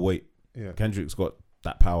 People will wait. Yeah. Kendrick's got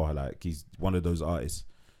that power. Like he's one of those artists.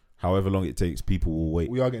 However long it takes, people will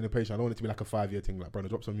wait. We are getting impatient. I don't want it to be like a 5-year thing. Like, bro,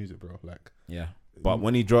 drop some music, bro. Like, Yeah. But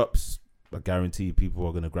when he drops, I guarantee people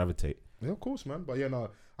are gonna gravitate. yeah, of course, man. But yeah, no,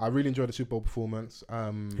 I really enjoyed the Super Bowl performance.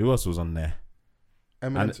 Who else was on there?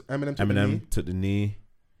 Eminem took the knee, Eminem took the knee.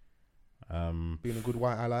 being a good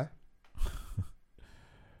white ally.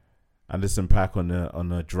 Anderson .Paak on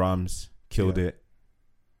the drums killed Yeah. it.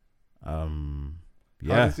 How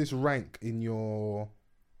Yeah. does this rank in your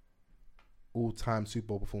all-time Super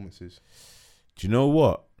Bowl performances? Do you know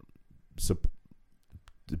what? So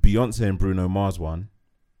the Beyonce and Bruno Mars one.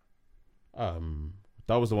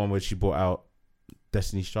 That was the one where she brought out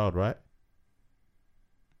Destiny's Child, right?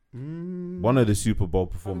 One of the Super Bowl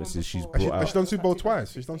performances she's before. brought Has she out. done Super Bowl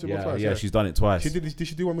twice? She's done Super Bowl Yeah, twice. yeah, she's done it twice. Did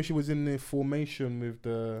she do one when she was in the formation with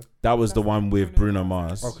the? That was the That's one with Bruno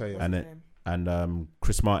Mars. Okay, yeah. and What's it, his name? and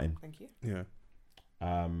Chris Martin. Thank you. Yeah,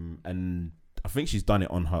 And I think she's done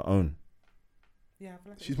it on her own. Yeah, I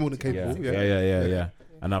feel like She's it's more than too. capable. Yeah, Yeah. yeah.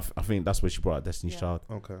 And I think that's where she brought out Destiny's Yeah. Child.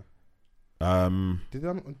 Okay.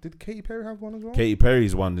 Did Katy Perry have one as well? Katy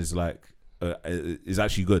Perry's one is like is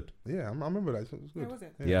actually good. Yeah, I remember that. It was Yeah, good. was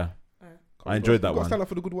it? Yeah, Oh. I enjoyed that Got to one. stand up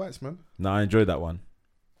for the good whites, man. No, I enjoyed that one.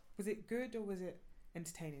 Was it good or was it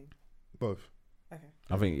entertaining? Both. Okay.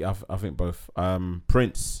 I think both.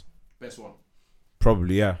 Prince Best one.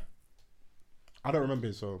 probably, yeah. I don't remember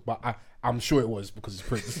it, so, but I'm sure it was because it's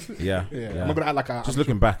Prince. Yeah. yeah. yeah. I'm not gonna act like Just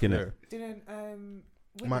looking back in it. Didn't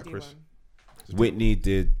Whitney Mike do Chris. one? Whitney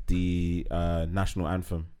did the national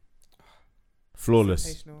anthem. Flawless,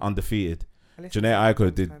 Sensational. undefeated. I listened Janae to it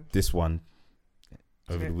Aiko did one time. this one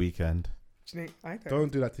over Janae- the weekend. Janae Aiko.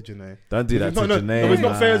 Don't do that to Janae. Don't do that to no, Janae. No, it's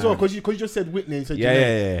not fair as well man. because you just said Whitney and said Yeah, Janae.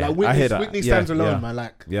 yeah, yeah. Like I hear that. Whitney stands Yeah, alone, yeah. man.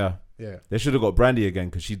 Like, Yeah, yeah, they should have got Brandy again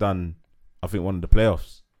because she done, I think, one of the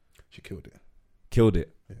playoffs. she killed it. Killed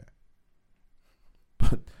it. Yeah.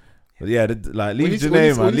 But yeah, like leave When you Janae,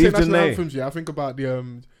 man. say Leave national Janae. anthems, yeah, I think about the. Do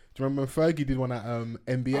you remember when Fergie did one at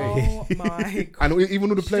NBA? Oh my god. And even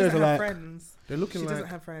all the She players are doesn't have like, friends. they're looking She like, doesn't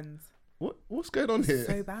have friends. what's going on here?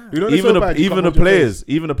 So bad. You know, they're Even so bad, you even can't the hold your players,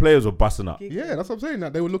 even the players were busting up. Gig- Yeah, that's what I'm saying.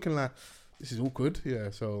 That they were looking like, this is awkward. Yeah,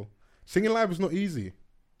 so singing live is not easy.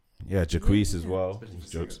 Yeah, Jacquees as well. Especially for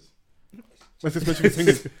Jokes. singers. Especially for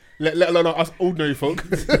singers. let alone us ordinary folk.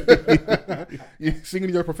 Singing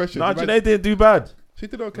is your profession. Nah, Man, Janae didn't do bad. she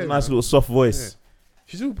did okay. Nice man. little soft voice.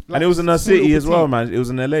 She's all, And it was in her small city little as well, petite. man. It was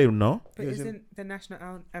in LA, no? But Yeah, isn't the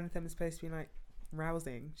national anthem supposed to be like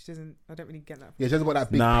rousing? She doesn't. I don't really get that. Yeah, she hasn't got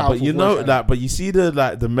that big. Nah, but powerful you know voice, that. But you see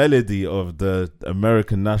the melody of the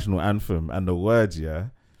American national anthem and the words, yeah,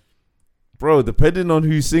 bro. Depending on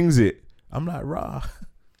who sings it, I'm like, rah.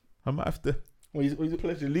 I might have to. Well, he's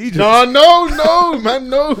Pledge of Allegiance. no, man,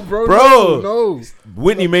 no, bro. Bro. No.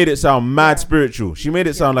 Whitney made it sound mad spiritual. She made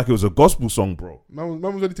it sound like it was a gospel song, bro. Man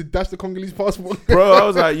was ready to dash the Congolese passport. Bro, I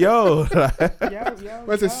was like, yo.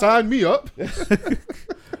 Man said, sign me up.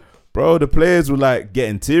 Bro, the players were like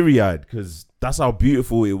getting teary-eyed because that's how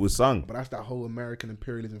beautiful it was sung. But that's that whole American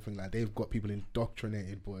imperialism thing. Like, they've got people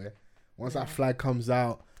indoctrinated, boy. Once that flag comes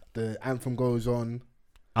out, the anthem goes on.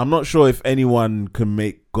 I'm not sure if anyone can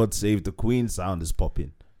make God Save the Queen sound as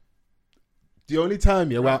popping. The only time,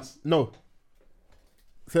 no.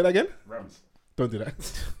 Say that again? Rams. Don't do that.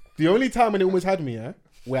 The only time when it almost had me,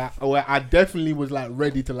 where I definitely was like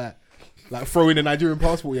ready to like throw in the Nigerian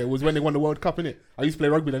passport, was when they won the World Cup, innit? I used to play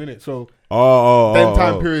rugby then, innit? So them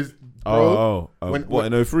time periods, bro. What,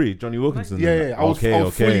 in 03? Johnny Wilkinson? Yeah. I was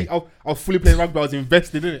fully playing rugby. I was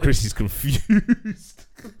invested in it. Chris is confused.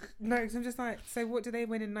 No, because I'm just like, so what did they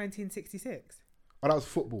win in 1966? Oh, that was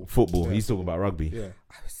football. Football. Yeah. He's talking about rugby. Yeah.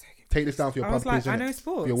 I was so confused. Take this down for your I pub was like, quiz, I innit? know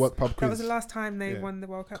sports. For your work pub That quiz. was the last time they Yeah. won the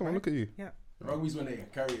World Cup. Come on, right? look at you. Yeah. Rugby's when they can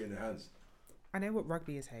carry it in their hands. I know what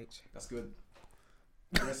rugby is, H. That's good.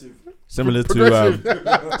 Aggressive. Similar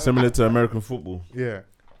to American football. Yeah.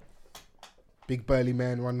 Big burly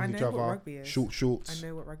men running I each know what other. rugby is. Short shorts. I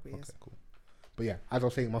know what rugby is. Okay, cool. But yeah, as I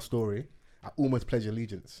was saying in my story, I almost pledged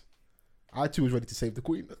allegiance. I too was ready to save the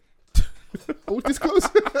Queen. I was this close.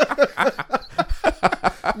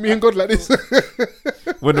 Me and God like this.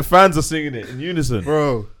 When the fans are singing it in unison.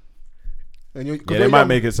 Bro. And Yeah, they might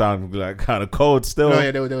make it sound like kind of cold still. No,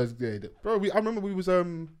 yeah, there was bro, I remember we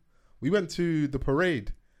went to the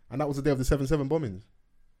parade and that was the day of the 7/7 bombings.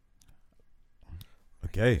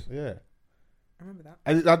 Okay. Yeah. I remember that.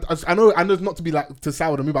 And I know it's not to be like to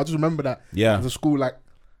sour the mood, but I just remember that Yeah. as a school, like,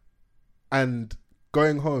 and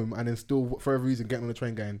going home and then still for every reason getting on the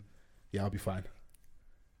train going, yeah, I'll be fine.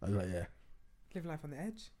 I was like, yeah. Live life on the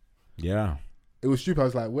edge. Yeah. It was stupid. I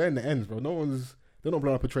was like, we're in the ends, bro. They're not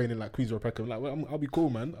blowing up a train in like Queens or Peckham. Like, well, I'll be cool,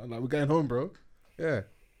 man. I'm like, we're going home, bro. Yeah.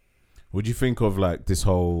 What do you think of like this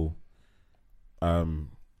whole,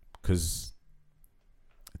 because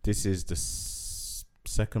this is the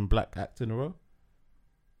second black act in a row?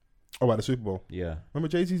 Oh, about the Super Bowl. Yeah. Remember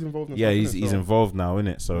Jay-Z's involved in Yeah, stuff, he's innit? involved now,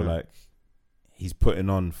 innit? So Yeah. like, he's putting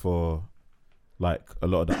on for like a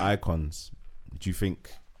lot of the icons. Do you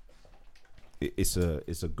think it's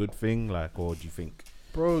a good thing, like, or do you think?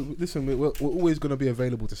 Bro, listen, we're always gonna be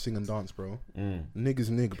available to sing and dance, bro. Niggas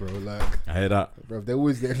nig, bro. Like, I hear that. bro, they're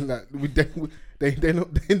always there. Like, they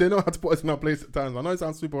know how to put us in our place at times. I know it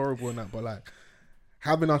sounds super horrible and that, but like,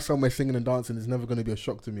 having us somewhere singing and dancing is never gonna be a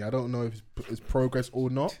shock to me. I don't know if it's progress or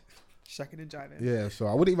not. Shacking and jiving. Yeah, so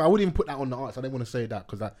I wouldn't even put that on the arts. I didn't want to say that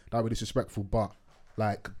because that would be disrespectful. But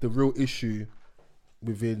like, the real issue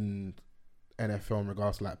within NFL in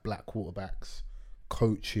regards to like black quarterbacks,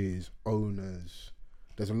 coaches, owners,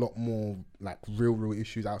 there's a lot more like real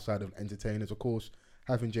issues outside of entertainers. Of course,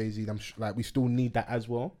 having Jay-Z, like we still need that as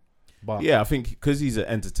well. But Yeah, I think because he's an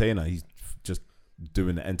entertainer, he's just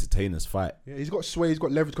doing the entertainer's fight. yeah, he's got sway, he's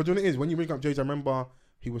got leverage. Because you know what it is, when you bring up Jay-Z, I remember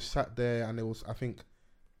he was sat there and there was, I think,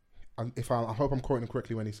 I hope I'm quoting him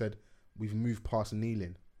correctly when he said, we've moved past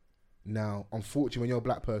kneeling. Now, unfortunately, when you're a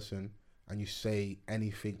black person and you say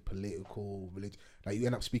anything political, religious, like you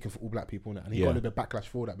end up speaking for all black people, innit? And he got a little bit of backlash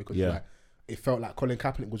for that because like, it felt like Colin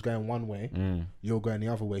Kaepernick was going one way, you're going the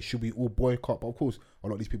other way. Should we all boycott? But of course, a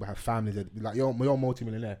lot of these people have families. That, like you're a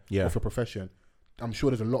multi-millionaire of a profession. I'm sure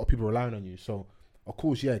there's a lot of people relying on you. So, of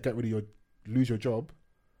course, yeah, lose your job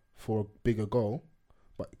for a bigger goal.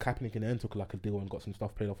 But Kaepernick in the end took like a deal and got some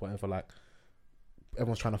stuff paid off, whatever. Like,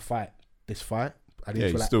 everyone's trying to fight this fight. I didn't Yeah,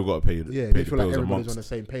 feel you like, still got to pay. yeah, pay they the feel like bills everybody's amongst. on the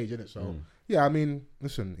same page, innit? So, yeah, I mean,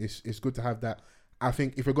 listen, it's good to have that. I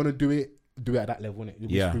think if we're gonna do it at that level, innit?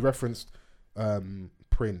 Yeah. We referenced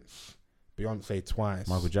Prince, Beyonce twice.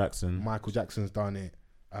 Michael Jackson's done it.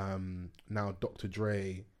 Now Dr.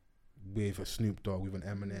 Dre with a Snoop Dogg, with an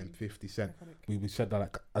Eminem, 50 Cent. We said that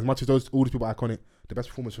like as much as all these people are iconic, the best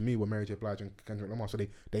performance for me were Mary J. Blige and Kendrick Lamar. So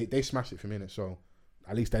they smashed it for me, innit? So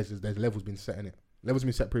at least there's levels been set in it. Levels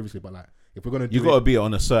been set previously, but like if we're gonna do You got to be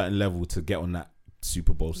on a certain level to get on that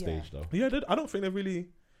Super Bowl stage, though. yeah, I don't think they've really.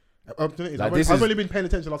 Like, I've only been paying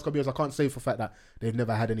attention the last couple of years. I can't say for a fact that they've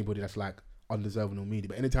never had anybody that's like undeserving or media.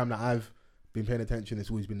 But anytime that I've been paying attention,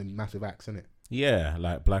 it's always been the massive acts, innit? Yeah,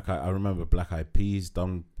 like I remember Black Eyed Peas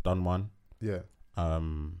done one. Yeah.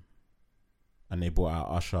 And they brought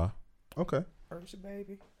out Usher. Okay. Urge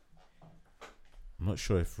baby. I'm not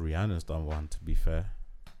sure if Rihanna's done one, to be fair.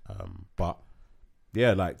 But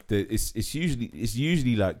yeah, like it's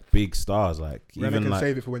usually like big stars, like Rihanna even can like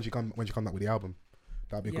save it for when she come back with the album.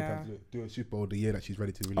 That'd be a good time to do it. Do a Super Bowl the year that she's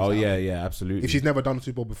ready to release. Oh the yeah, album. yeah, absolutely. If she's never done a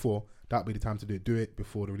Super Bowl before, that'd be the time to do it. Do it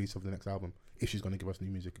before the release of the next album. If she's gonna give us new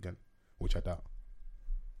music again, which I doubt.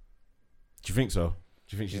 Do you think so?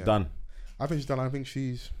 Do you think she's Yeah. done? I think she's done. I think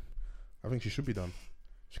she should be done.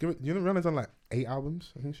 You know, Rihanna's done like 8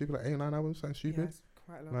 albums. I think she'd be like 8 or 9 albums. Something Yeah, stupid. it's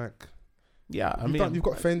quite a lot. Like, Yeah, I You've mean, done- you've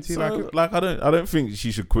got Fenty, So, like- I don't think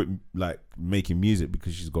she should quit like making music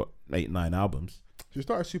because she's got 8, 9 albums. she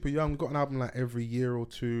started super young. We got an album like every year or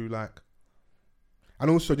two. Like, and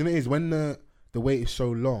also, you know, what it is when the wait is so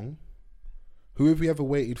long. Who have we ever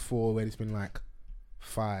waited for when it's been like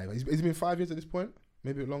 5? Has it been 5 years at this point?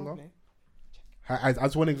 Maybe a bit longer. Probably.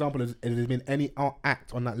 As one example, has there been any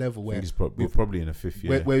act on that level I where think we're probably in a 5th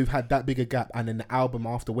year. where we've had that big a gap, and then the album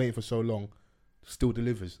after waiting for so long still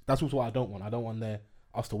delivers? That's also what I don't want. I don't want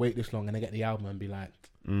us to wait this long and they get the album and be like,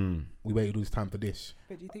 we waited all this time for this.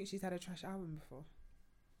 But do you think she's had a trash album before?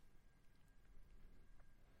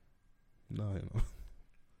 No, you know.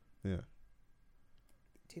 Yeah.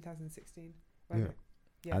 2016. Yeah.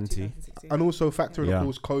 Yeah, Anti. 2016. And also factor in, Yeah. of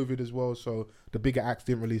course, COVID as well. So the bigger acts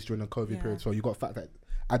didn't release during the COVID Yeah. period. So you got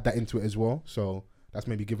add that into it as well. So that's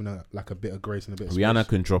maybe giving her like a bit of grace and a bit of Rihanna space.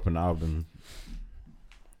 can drop an album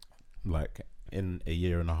like in a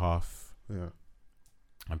year and a half, Yeah.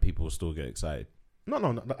 and people will still get excited. No,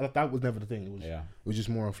 that was never the thing. It Yeah, was just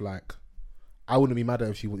more of like, I wouldn't be mad at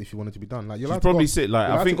her if she wanted to be done. Like, you're she's allowed probably to sit go, like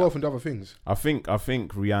you're allowed I think to go off into other things. I think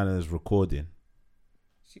Rihanna's recording.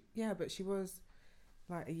 Yeah, but she was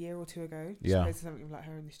like a year or two ago. Yeah. She posted something of like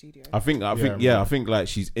her in the studio. I think right. I think like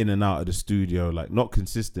she's in and out of the studio, like not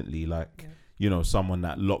consistently, like Yeah. you know, someone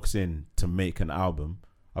that locks in to make an album.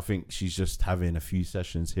 I think she's just having a few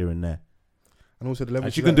sessions here and there, And also the level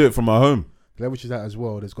and she can do it from her home. The level she's at as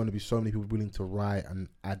well. There's going to be so many people willing to write and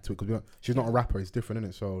add to it because she's not a rapper. It's different,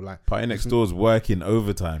 isn't it? So like, Party Next Door's working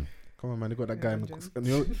overtime. come on, man, they got that Yeah, guy. Dungeons. You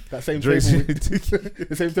know, that same Drake's- table.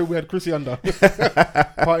 The same table we had Chrissy under.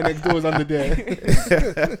 Party Next Door's under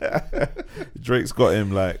there. Drake's got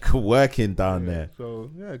him like working down Yeah. there. So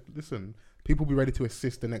yeah, listen, people be ready to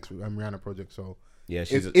assist the next Rihanna project. So Yeah, If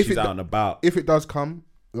she's it out do- and about. if it does come,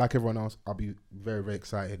 like everyone else, I'll be very, very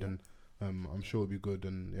excited, and I'm sure it'll be good.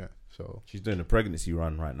 And yeah, so She's doing a pregnancy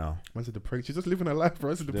run right now. once the she's just living her life,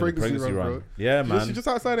 bro. This is the Doing a pregnancy run, bro. Yeah, man. She's just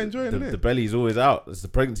outside enjoying the it, belly's always out. It's the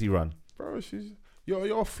pregnancy run. bro.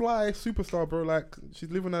 You're a fly superstar, bro. Like,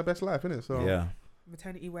 she's living her best life, innit? So Yeah,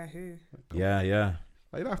 Maternity wear who? yeah.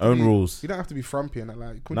 like, you don't have to Own be, rules. You don't have to be frumpy and that.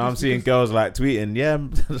 Like, Now I'm seeing girls like tweeting, yeah,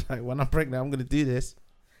 like when I'm pregnant, I'm gonna do this.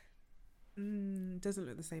 Doesn't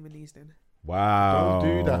look the same in Easton. Wow.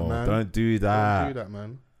 Don't do that, man. Don't do that. Don't do that,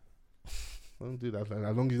 man. Don't do that. Like,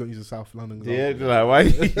 as long as you don't use the South London. Yeah, example. like why?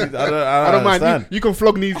 I don't mind. understand. You can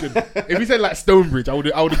flog Neeson. If you said like Stonebridge, I would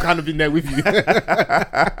have kind of been there with you.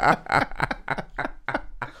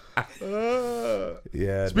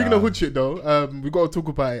 Yeah. Speaking of hood shit though, we got to talk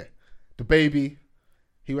about it. The baby,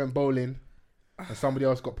 he went bowling, and somebody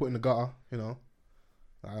else got put in the gutter. You know,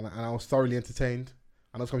 and I was thoroughly entertained.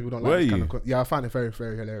 I know some people don't like Were this you? kind of. Yeah, I found it very,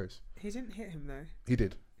 very hilarious. He didn't hit him though. He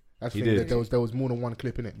did. That's He the thing. did. There was more than one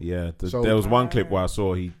clip in it. Yeah, So- there was one clip where I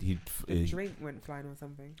saw he The drink went flying or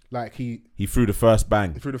something. Like he threw the first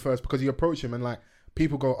bang. through the first because he approached him and like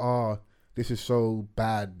people go, "Oh, this is so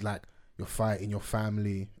bad. Like you're fighting your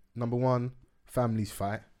family. Number one, families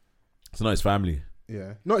fight. It's not his family,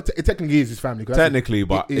 Yeah, no, it technically is his family. 'cause that's- technically,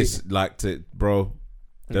 but it- it's like bro.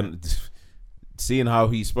 Then seeing how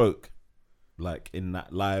he spoke, like in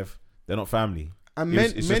that live, they're not family. And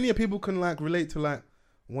It's just- many people can like relate to like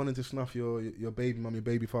wanting to snuff your baby mum, your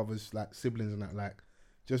baby father's like siblings and that. Like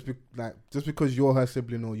just because you're her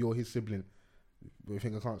sibling or you're his sibling, you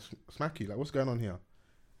think I can't smack you? Like what's going on here?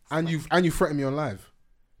 And you threaten me on live.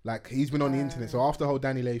 Like he's been on the internet. So after the whole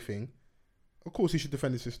Danny Lay thing, of course he should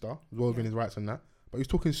defend his sister, well within his rights and that. But he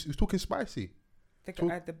was talking spicy.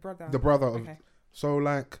 The brother. The brother of. Okay. So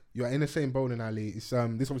like you're in the same bowling alley. It's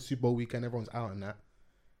this was Super Bowl weekend. Everyone's out and that.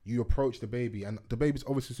 You approach the baby, and the baby's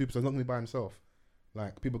obviously super. So he's not gonna be by himself.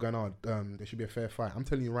 Like people going, "Oh, there should be a fair fight." I'm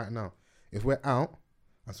telling you right now, if we're out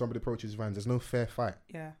and somebody approaches Vans, there's no fair fight.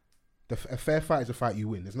 Yeah. A fair fight is a fight you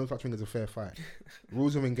win. There's no such thing as a fair fight.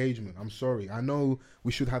 Rules of engagement. I'm sorry. I know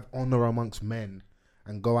we should have honor amongst men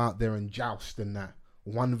and go out there and joust and that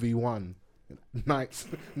 1v1 knights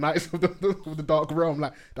of the dark realm.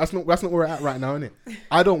 Like that's not where we're at right now, innit?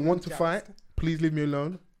 I don't want to Joust. fight. Please leave me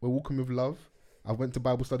alone. We're walking with love. I went to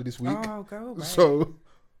Bible study this week. Oh, go away. So,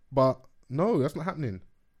 but no, that's not happening.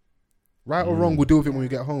 Right or wrong, we'll deal with it when we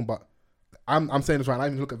get home. But I'm saying this right now. I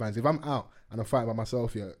even look at Vans. If I'm out and I'm fighting by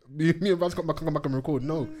myself, yeah, me and Vans come back and record.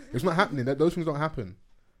 No, it's not happening. Those things don't happen.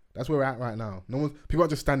 That's where we're at right now. No one, people are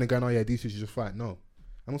just standing going, "Oh yeah, these two should just fight." No,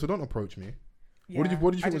 and also don't approach me. Yeah, What do you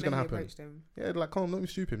I think didn't was gonna know he happen? approached him. Yeah, like, come on, don't be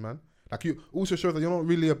stupid, man. Like, you also show that you're not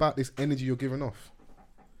really about this energy you're giving off.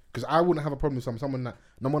 Because I wouldn't have a problem with someone that,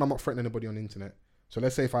 number one, I'm not threatening anybody on the internet. So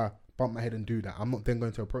let's say if I bump my head and do that, I'm not then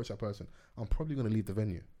going to approach that person. I'm probably going to leave the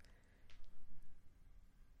venue.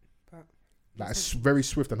 But Like, it's very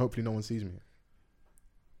swift and hopefully no one sees me.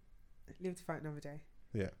 live to fight another day.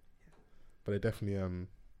 Yeah. But it definitely,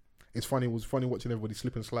 it's funny. It was funny watching everybody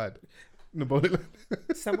slip and slide in the bowling.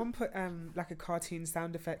 Someone put like a cartoon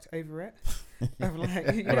sound effect over it. Of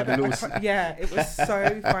like, you Like know, the little yeah, it was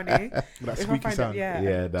so funny. That If I squeaky find sound. it, yeah, Yeah,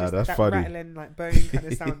 and nah, just that's that funny. rattling like bone kind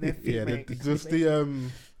of sound their feet Yeah, make. just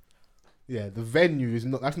the venue is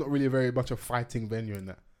not. That's not really very much a fighting venue in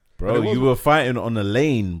that. Bro, But it was- you were fighting on a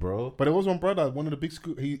lane, bro. But it was one brother, one of the big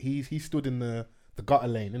school. He stood in the gutter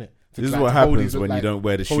lane, innit? This is what happens when you don't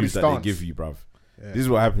wear the hold shoes his that they stance. give you, bruv. Yeah. This is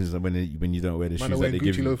what happens when you don't wear the Man, shoes are that wearing they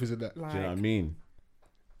give Gucci you. loafers and that. Like, Do you know what I mean?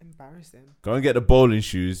 embarrassing. Go and get the bowling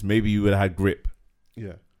shoes. Maybe you would have had grip.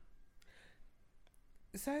 Yeah.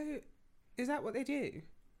 So, is that what they do?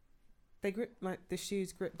 They grip like the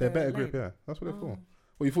shoes grip. They're the better lane? grip, yeah. That's what they're for. Oh.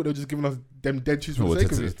 Well, you thought they were just giving us them dead shoes for Or the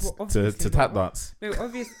sake of it. Well, to obviously tap not. dance. No,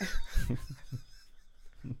 obviously.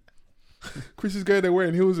 Chris is going there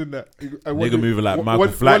wearing heels in that. Nigga moving like Michael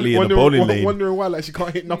Flatley in the bowling lane. Wondering why, like, she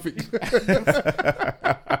can't hit nothing.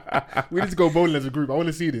 We need to go bowling as a group. I want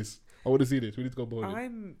to see this. We need to go bowling.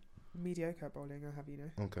 I'm mediocre at bowling. I'll have you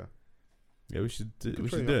know. Okay. Yeah, we should do, Good we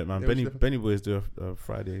for should you, do it, man. yeah, we should Benny boys do a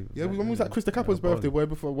Friday. Yeah, when was that Chris de Capo's birthday, boy?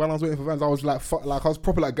 Before, when I was waiting for Vans, I was like, fuck, like I was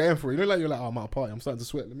proper like going for it. You know, like you're like, oh, I'm at a party. I'm starting to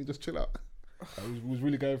sweat. Let me just chill out. I was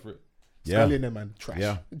really going for it. Yeah. Scully in there, man. Trash.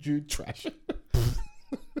 Yeah. Jude, trash.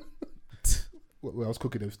 Well, I was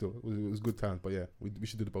cooking them still. It was good times, but yeah, we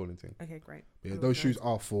should do the bowling thing. Okay, great. But yeah, I will those go. shoes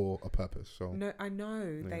are for a purpose. So No, I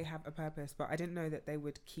know they Yeah. have a purpose, but I didn't know that they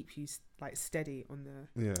would keep you like steady on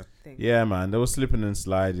the yeah, thing. Yeah, man. They were slipping and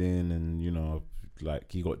sliding, and you know,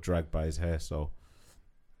 like he got dragged by his hair. So,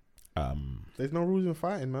 there's no rules in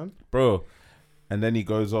fighting, man. bro, and then he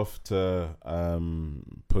goes off to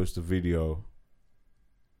post a video,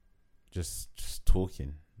 just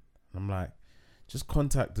talking. I'm like, just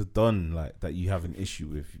contact the Don like that you have an issue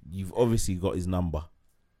with. You've obviously got his number.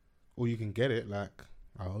 Or you can get it. Like,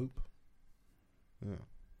 I hope. Yeah.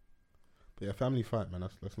 But yeah, family fight, man.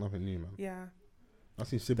 That's nothing new, man. Yeah. I've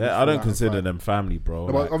seen siblings. I fall don't out and consider fight. them family, bro.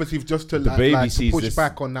 No, but Like, obviously, just to, the like, baby to sees push this-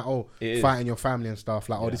 back on that, it is. fighting your family and stuff.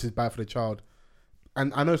 Like, oh, Yeah. this is bad for the child.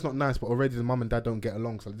 And I know it's not nice, but already the mum and dad don't get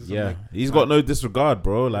along. So this yeah, make, he's like- got no disregard,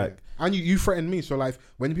 bro. Like, yeah. And you threaten me. So like,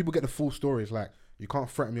 when people get the full story, it's like you can't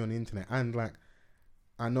threaten me on the internet. And like,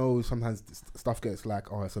 I know sometimes stuff gets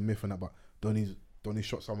like, oh, it's a myth and that, but Donnie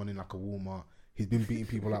shot someone in like a Walmart. He's been beating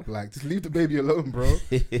people up. Like, just leave the baby alone, bro.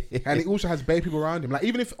 And he also has bare people around him. Like,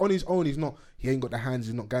 even if on his own he ain't got the hands,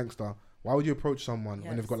 he's not gangster. Why would you approach someone Yeah,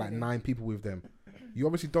 when they've got like silly. 9 people with them? You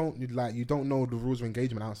obviously don't you don't know the rules of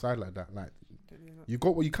engagement outside like that. Like, you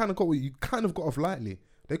kind of got off lightly.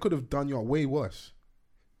 They could have done you way worse.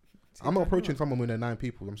 I'm not approaching someone when they're 9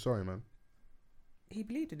 people. I'm sorry, man. He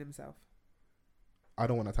believed in himself. I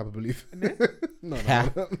don't want that type of belief. No? No.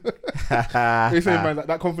 You're saying, man,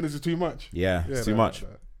 that confidence is too much. yeah, it's too no, much. no.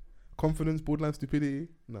 Confidence, borderline stupidity.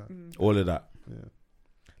 No. Mm. All of that. Yeah.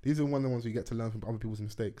 These are one of the ones you get to learn from other people's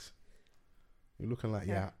mistakes. You're looking like,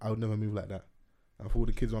 Yeah. I would never move like that. And for all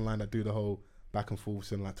the kids online that do the whole back and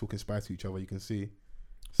forth and like talking spice to each other, you can see.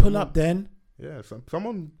 Pull someone- up, then. Yeah,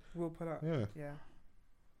 someone. We'll put up. Yeah. Yeah.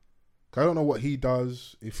 'Cause I don't know what he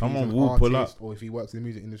does, if Someone he's an will pull artist or if he works in the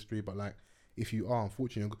music industry, but like, if you are,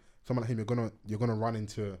 unfortunately, someone like him, you're gonna run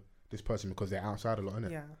into this person because they're outside a lot,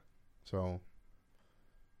 innit? Yeah. So,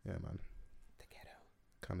 yeah, man, The ghetto.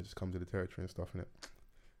 kind of just comes to the territory and stuff, innit?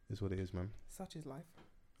 Is what it is, man. Such is life.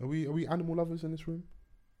 Are we animal lovers in this room?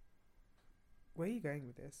 Where are you going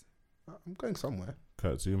with this? I'm going somewhere.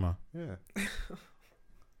 Kurt Zuma. Yeah.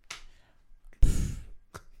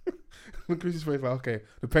 Look at Chris's face, like, okay,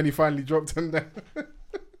 the penny finally dropped and then.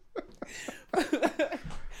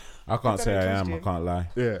 I can't say I trust am. you. I can't lie.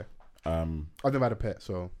 Yeah. Um, I've never had a pet,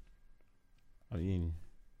 so. I mean,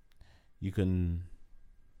 you can.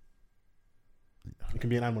 You can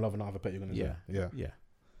be an animal lover and not have a pet, you're gonna Yeah. say. Yeah. Yeah.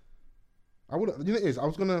 I would. You know, it is. I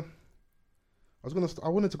wanted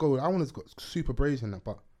to go super brazen that,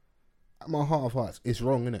 but at my heart of hearts, it's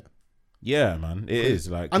wrong, innit? Yeah, man. It is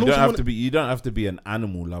like And you don't also have when- to be. You don't have to be an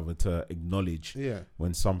animal lover to acknowledge Yeah.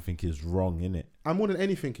 when something is wrong, innit? And more than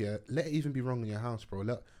anything, yeah, let it even be wrong in your house, bro.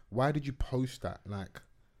 Why did you post that? Like,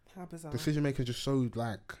 How bizarre. decision making just so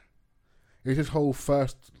like, it's this whole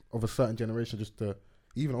first of a certain generation just to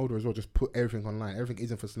even older as well, just put everything online. Everything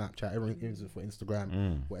isn't for Snapchat. Everything isn't for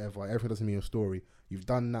Instagram. Whatever. Everything doesn't mean your story. You've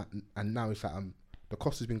done that, and now it's like the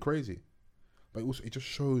cost has been crazy. But also, it just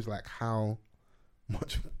shows like how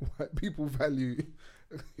much white people value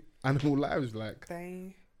animal lives. Like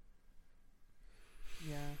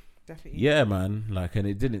Definitely. Yeah, man. Like, and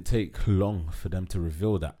it didn't take long for them to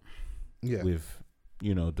reveal that. Yeah. With,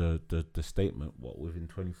 you know, the statement. Within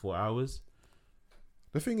 24 hours.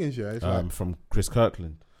 The thing is, yeah, it's like, from Chris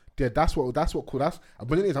Kirkland. yeah, that's what cool. But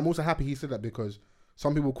the thing is, I'm also happy he said that because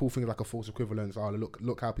some people call things like a false equivalence. Oh,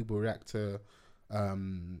 look how people react to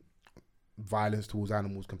violence towards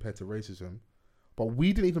animals compared to racism. But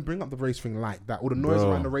we didn't even bring up the race thing like that. Or the noise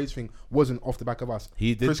around the race thing wasn't off the back of us.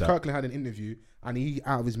 He did Chris that. Kirkland had an interview and he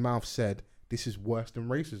out of his mouth said, this is worse than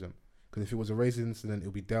racism. Because if it was a racist incident, it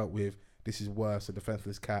would be dealt with. This is worse, a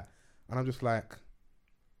defenseless cat. And I'm just like,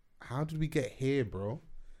 how did we get here, bro?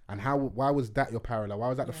 And why was that your parallel? Why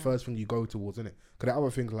was that the first thing you go towards, innit? Because there are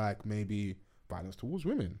other things like maybe violence towards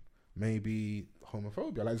women, maybe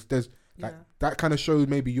homophobia. Like there's like that kind of shows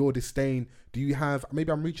maybe your disdain. Do you have,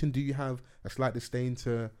 maybe I'm reaching, do you have a slight disdain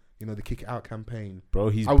to, you know, the Kick It Out campaign? Bro,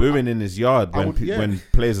 he's booing in his yard when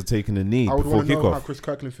players are taking the knee I would before want to know how kickoff. Chris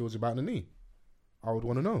Kirkland feels about the knee. I would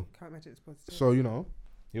want to know. Can't imagine it's positive. So, you know.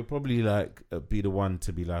 He'll probably like be the one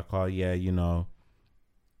to be like, oh yeah, you know,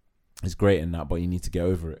 it's great in that, but you need to get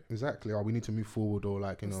over it. Exactly. Or we need to move forward, or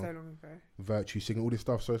like, you It's know, so long ago. virtue signaling, all this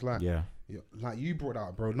stuff. So it's like, Yeah. like you brought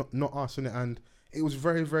out, bro, not us, innit? And it was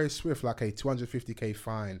very, very swift, like a 250k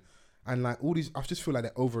fine. And like all these, I just feel like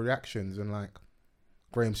they're overreactions. And like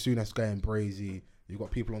Graham Souness going brazy. You've got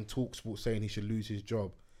people on TalkSport saying he should lose his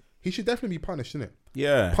job. He should definitely be punished, innit?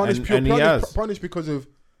 Yeah. Punished, and he has. punished because of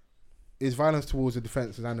his violence towards a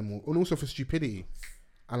defenseless animal, and also for stupidity.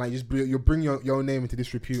 And like, you bring your own name into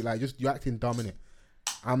disrepute. Like, you're acting dumb,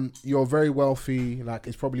 innit? You're very wealthy. Like,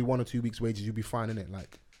 it's probably 1 or 2 weeks' wages. You'll be fine, innit?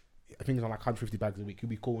 Like, I think it's on like 150 bags a week. You'll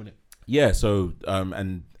be cool, innit? Yeah. So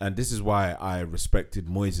and this is why I respected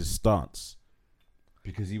Moyes' stance,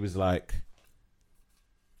 because he was like,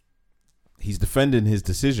 he's defending his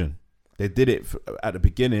decision. They did it at the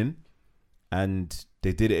beginning, and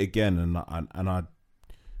they did it again. And I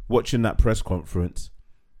watching that press conference,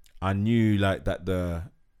 I knew like that the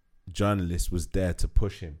journalist was there to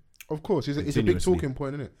push him. Of course, it's a big Continuously. talking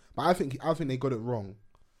point, isn't it? But I think they got it wrong.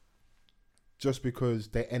 Just because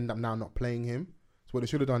they end up now not playing him. So what they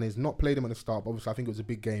should have done is not played him at the start. But obviously, I think it was a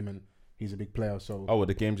big game and he's a big player. So Oh, well,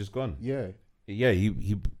 the game just gone. yeah,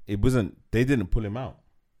 It wasn't. They didn't pull him out.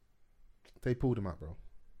 they pulled him out, bro.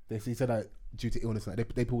 He said that due to illness,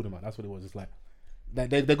 like, they pulled him out. That's what it was. It's like they're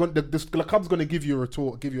going. The club's going to give you a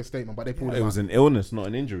retort, give you a statement, but they pulled him It out. was an illness, not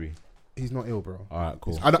an injury. He's not ill, bro. All right,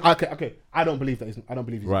 cool. Okay. I don't believe that. I don't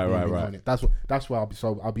believe he's Right. on it. That's why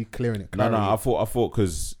I'll be clearing it. No. I thought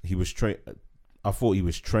because he was I thought he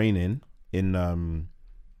was training in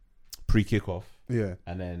pre-kickoff, Yeah.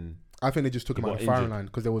 and then I think they just took him He out of the got firing injured. line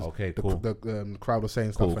because there was Okay, the, cool. the crowd was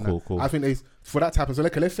saying stuff. Cool. I think for that to happen. So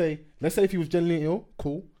let's say if he was genuinely ill,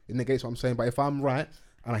 cool. It negates what I'm saying. But if I'm right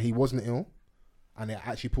and he wasn't ill, and they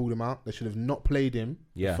actually pulled him out, they should have not played him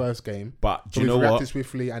the first game. But So do you we've know reacted what?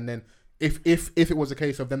 swiftly, and then if it was a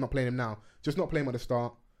case of them not playing him now, just not play him at the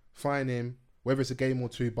start, fine him, whether it's a game or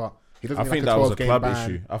two. But he doesn't. I get think like that was a 12-game club ban.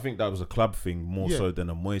 issue. I think that was a club thing more Yeah. so than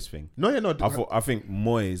a Moyes thing. No. I think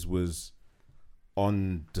Moyes was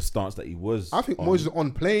on the stance that he was. I think on. Moyes is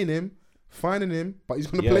on playing him, finding him, but he's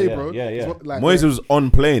gonna play, bro. Yeah. He's not, like, Moyes was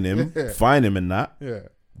on playing him, Yeah. fine him in that, yeah.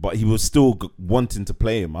 but he was still wanting to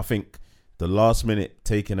play him. I think the last minute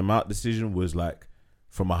taking him out decision was like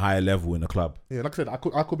from a higher level in the club. Yeah, like I said, I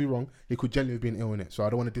could be wrong. He could genuinely have been ill in it, so I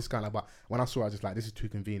don't want to discount that. But when I saw it, I was just like, this is too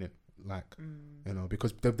convenient. Like, you know,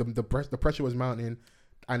 because the pressure was mounting,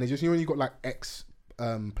 and it's just, you know, when you got like ex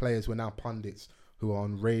players who are now pundits who are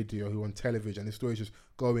on radio, who are on television, the story's just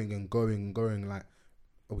going and going and going. Like,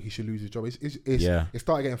 oh, he should lose his job. It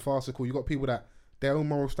started getting farcical. You got people that their own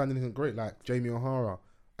moral standing isn't great, like Jamie O'Hara,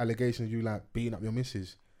 allegations of you like beating up your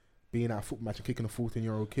missus, being at a football match and kicking a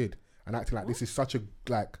 14-year-old kid, and acting like this is such a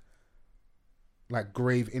like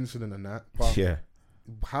grave incident and that. But Yeah,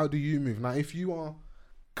 how do you move now? If you are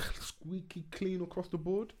squeaky clean across the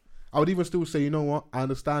board, I would even still say, you know what, I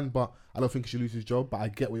understand, but I don't think he should lose his job. But I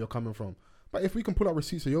get where you're coming from. But if we can pull out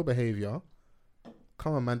receipts of your behavior,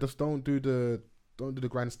 come on, man, just don't do the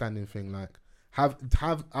grandstanding thing. Like, have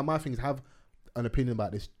my things have an opinion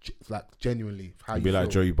about this, like genuinely. How he'd you be like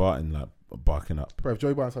feel. Joey Barton, like barking up. Bro, if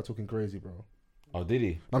Joey Barton started talking crazy, bro. Oh, did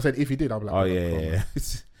he? I'm saying if he did, I'd be like, Oh bro, yeah, come on, yeah. man.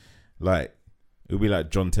 Like it would be like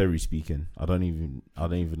John Terry speaking. I don't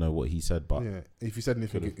even know what he said, but Yeah, if you said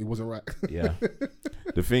anything, Could've. it wasn't right. yeah.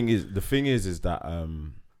 the thing is that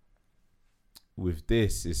with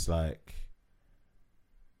this, it's like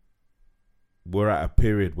we're at a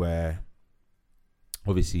period where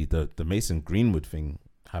obviously the Mason Greenwood thing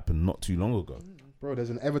happened not too long ago. Bro, there's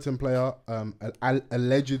an Everton player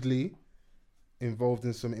allegedly involved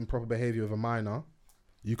in some improper behaviour with a minor.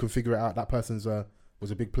 You can figure it out. That person's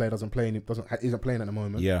was a big player, isn't playing at the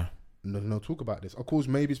moment. Yeah, No talk about this. Of course,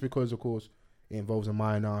 maybe it's because, of course, it involves a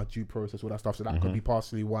minor, due process, all that stuff. So that could be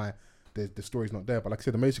partially why the story's not there. But like I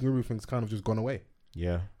said, the Mason Greenwood thing's kind of just gone away.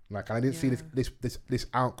 yeah. Like, and I didn't see this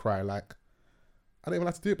outcry. Like, I don't even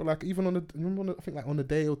have to do it, but like even I think like on the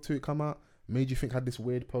day or two it come out, Made You Think had this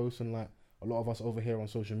weird post, and like a lot of us over here on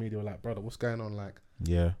social media were like, brother, what's going on? Like,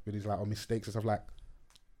 Yeah. with these like mistakes and stuff. Like,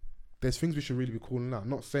 there's things we should really be calling out.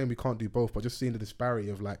 Not saying we can't do both, but just seeing the disparity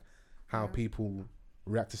of like how people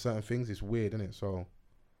react to certain things is weird, isn't it? So,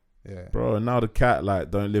 yeah. Bro, and now the cat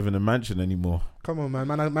like don't live in a mansion anymore. Come on, man.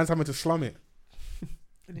 Man's having to slum it.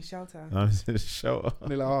 In a shelter. I was in a shelter. And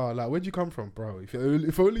they're like, oh, like, where'd you come from, bro?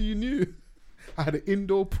 If only you knew. I had an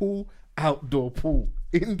indoor pool, outdoor pool,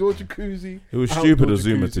 indoor jacuzzi. It was outdoor stupid of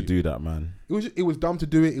Zuma jacuzzi. to do that, man. It was dumb to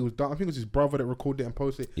do it. It was dumb. I think it was his brother that recorded it and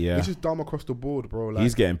posted it. Yeah. It's just dumb across the board, bro. Like,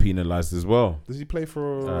 He's getting penalised as well. does he play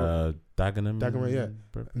for Dagenham? Dagenham, yeah.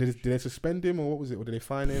 Did they suspend him or what was it? Or did they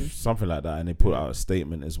fine him? Something like that. And they put out a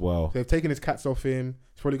statement as well. So they've taken his cats off him.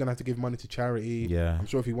 He's probably going to have to give money to charity. Yeah. I'm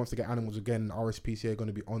sure if he wants to get animals again, RSPCA are going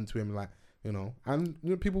to be onto him, like, you know. And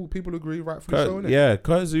you know, people agree, rightfully so, innit? Yeah,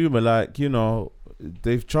 Kurt Zuma, like, you know,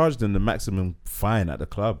 they've charged him the maximum fine at the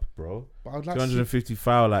club, bro. But I'd like to see- 250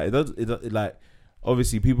 foul. Like, it like,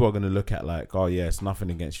 obviously people are going to look at like, oh yeah, it's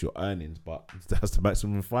nothing against your earnings, but that's the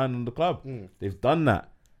maximum fine on the club. They've done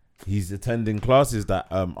that. He's attending classes that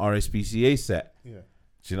RSPCA set. Yeah.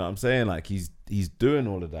 Do you know what I'm saying? Like, he's doing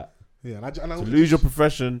all of that. Yeah. To lose your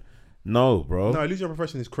profession, no, bro. No, losing your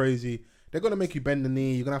profession is crazy. They're gonna make you bend the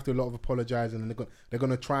knee. You're gonna have to do a lot of apologizing, and they're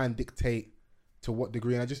gonna try and dictate to what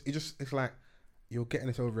degree. And it's like you're getting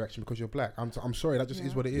this overreaction because you're black. I'm sorry, that just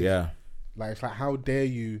is what it is. Yeah. Like, it's like, how dare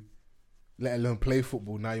you, let alone play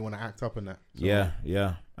football, now you want to act up in that. So,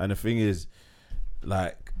 Yeah. And the thing is,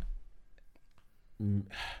 like, do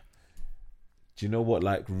you know what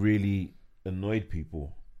like really annoyed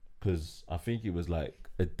people? Because I think it was like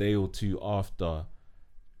a day or two after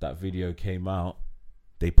that video came out,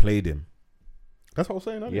 they played him. That's what I'm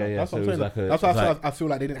saying. Yeah. That's So what it I'm was saying. like That's why I feel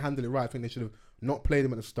like they didn't handle it right. I think they should have not played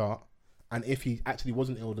him at the start. And if he actually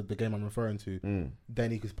wasn't ill, the game I'm referring to,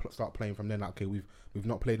 then he could start playing from then. Like, okay, we've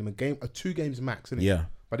not played him a game, 2 games max, isn't it? Yeah.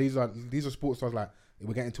 But these are sports stars, like,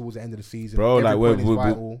 we're getting towards the end of the season, Bro, every like point is we're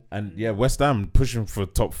vital. and yeah, West Ham pushing for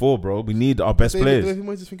top 4, bro. We need our best players. David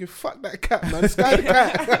Moyes is thinking, fuck that cat, man. Sky the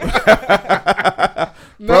cat.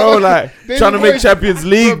 Bro, like, trying to make Champions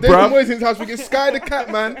League, David bro. Moyes in his house thinking, Sky the cat,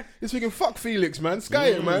 man. He's thinking, fuck Felix, man. Sky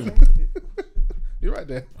it, man. You're right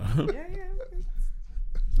there.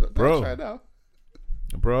 Bro. Try it now.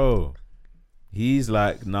 Bro, he's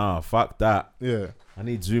like, nah, fuck that. Yeah. I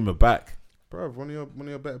need Zuma back. Bro, one of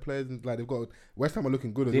your better players, like, they've got West Ham are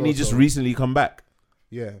looking good as Didn't well. he just so- recently come back?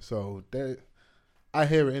 Yeah, so I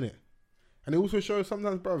hear it, innit? And it also shows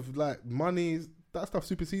sometimes, bro, like, money, that stuff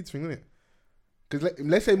supersedes things, innit? Because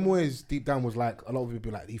let's say Moyes deep down was like, a lot of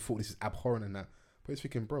people be like, he thought this is abhorrent and that. But he's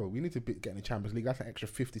thinking, bro, we need to get in the Champions League. That's an extra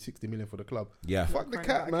 50, 60 million for the club. Yeah. Fuck the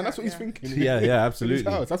cat, man. That's what he's thinking. Yeah, In absolutely.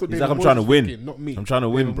 his house. That's what He's David like, I'm Moyes trying to is win. thinking, not me. I'm trying to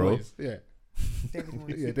win, David bro. Moyes. Yeah. David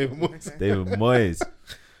Moyes. Yeah, David Moyes. Okay. David Moyes.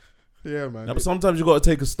 Yeah, man. No, but sometimes you got to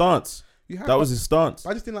take a stance. You have, That was his stance.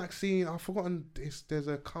 I just didn't like seeing. I've forgotten. There's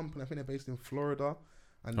a company. I think they're based in Florida.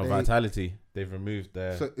 And Oh, Vitality. They've removed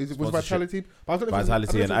their So was sponsorship. Vitality? But I don't know if it was-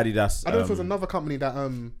 Vitality I and don't know if it- Adidas. I don't know if it was another company that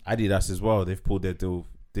Adidas as well. They've pulled their deal.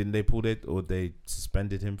 Didn't they pull it, or they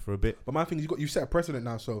suspended him for a bit? But my thing is, you set a precedent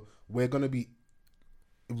now, so we're gonna be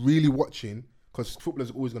really watching, because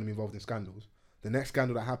footballers are always gonna be involved in scandals. The next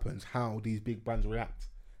scandal that happens, how these big brands react,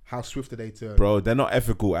 how swift are they to? Bro, they're not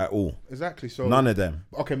ethical at all. Exactly. So None of them.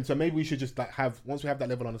 Okay, so maybe we should just like have, once we have that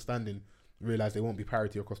level of understanding, realize there won't be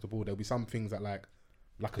parity across the board. There'll be some things that like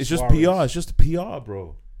a It's just Suarez. PR. It's just PR,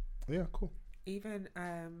 bro. Yeah, cool. Even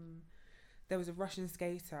there was a Russian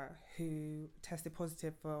skater who tested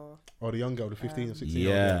positive for. Or the young girl, the 15 or 16.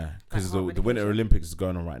 Yeah, because Like the Winter medication. Olympics is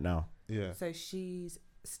going on right now. Yeah. So she's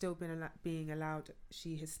still being allowed.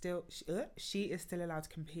 She is still allowed to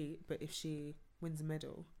compete, but if she wins a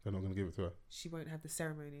medal, They're not gonna give it to her. she won't have the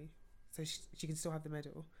ceremony. So she can still have the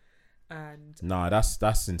medal. And Nah,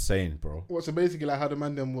 that's insane, bro. Well, so basically, like how the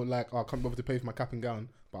man them were like, oh, I can't bother to pay for my cap and gown,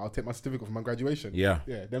 but I'll take my certificate for my graduation. Yeah.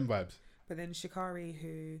 Yeah, them vibes. but then Shikari,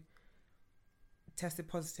 who tested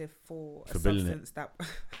positive for a For billing it. substance that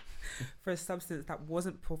for a substance that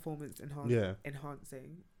wasn't performance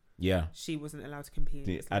enhancing, Yeah. she wasn't allowed to compete.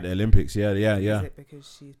 It's At like, the Olympics, yeah. Is it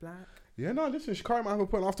because she's black? Yeah, no, listen, Shikari might have a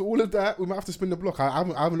point. After all of that, we might have to spin the block. I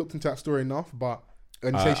haven't looked into that story enough, but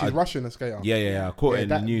and say she's Russian, a skater. Yeah. I caught it in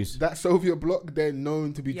that, the news. That Soviet bloc, they're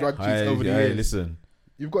known to be drug cheats Hey, over the hey, years. listen.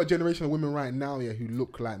 You've got a generation of women right now, who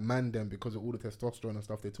look like man them because of all the testosterone and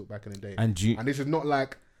stuff they took back in the day. And this is not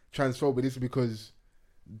like transphobic. This is because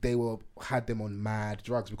they had them on mad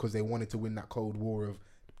drugs because they wanted to win that Cold War of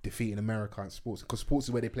defeating America in sports. Because sports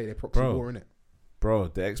is where they play their proxy war, innit? Bro,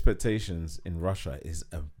 the expectations in Russia is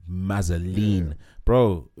a mazzoline.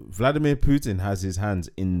 Bro, Vladimir Putin has his hands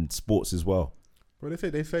in sports as well. Bro, they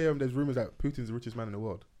say there's rumors that Putin's the richest man in the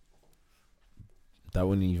world. That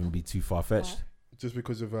wouldn't even be too far fetched. Just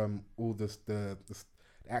because of all the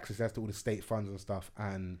access has to all the state funds and stuff,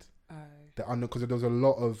 and because there was a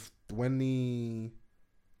lot of when the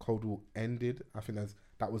Cold War ended. I think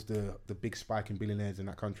that was the big spike in billionaires in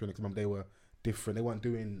that country. And remember, they were different. They weren't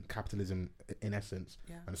doing capitalism in essence.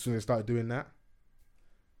 Yeah. And as soon as they started doing that,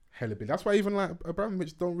 hella big. That's why even like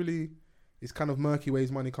Abramovich don't really. It's kind of murky where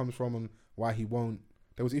his money comes from and why he won't.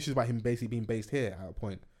 There was issues about him basically being based here at a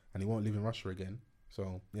point, and he won't live in Russia again.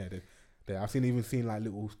 So yeah, I've even seen like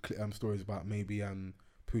little stories about maybe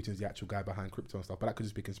Putin's the actual guy behind crypto and stuff, but that could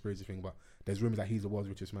just be a conspiracy thing. But there's rumors that he's the world's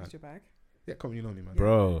richest man. What's your bag? Yeah, come on, you know me, man.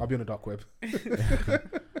 Bro. I'll be on the dark web.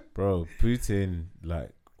 Bro, Putin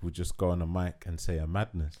would just go on a mic and say a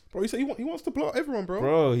madness. Bro, he said he wants to blow up everyone, bro.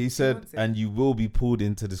 Bro, he said, and you will be pulled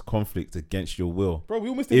into this conflict against your will. Bro,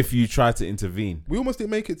 if you try to intervene. We almost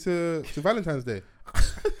didn't make it to Valentine's Day.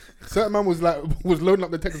 Certain man was loading up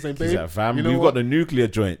the text and saying, babe, fam, we've got the nuclear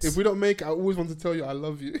joints. If we don't make it, I always want to tell you I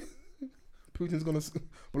love you. Putin's going to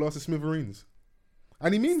blow us to smithereens.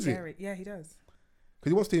 And he means it. Yeah, he does.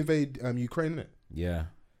 Because he wants to invade Ukraine, innit? Yeah.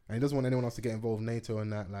 And he doesn't want anyone else to get involved in NATO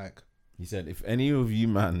and that, like. He said, if any of you,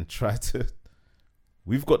 man, try to...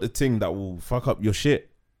 We've got the thing that will fuck up your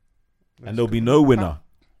shit. And there'll be no winner.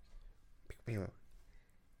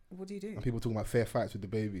 What do you do? And people talking about fair fights with the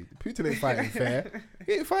baby. Putin ain't fighting fair.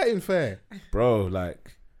 He ain't fighting fair. Bro,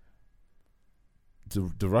 like...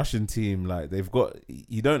 The Russian team, like, they've got...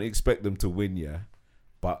 You don't expect them to win, yeah?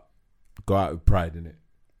 But go out with pride, innit?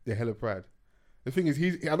 Yeah, hella pride. The thing is,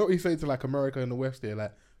 I know what he's saying to, like, America and the West here,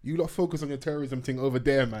 like, you lot focus on your terrorism thing over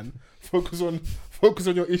there, man. Focus on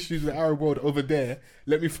your issues with the Arab world over there.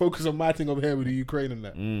 Let me focus on my thing over here with the Ukraine and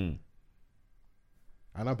that. And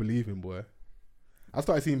I believe him, boy. I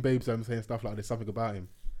started seeing babes saying stuff like there's something about him.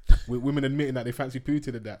 With women admitting that they fancy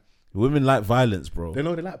Putin and that. Women like violence, bro. They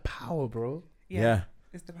know they like power, bro. Yeah.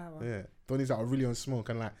 It's the power. Yeah. Donnies that are really on smoke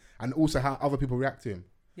and also how other people react to him.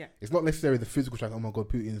 Yeah. It's not necessarily the physical track, oh my god,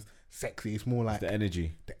 Putin's sexy. It's more like the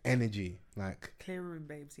energy. Like clear room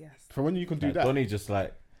babes, yes. For when you can do that. Donnie just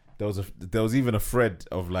like there was even a thread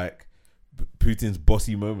of like Putin's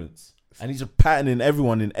bossy moments. And he's just patterning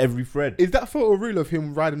everyone in every thread. Is that photo real of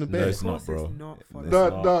him riding the bear? No, it's not, bro. It's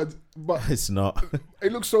not. But it's not.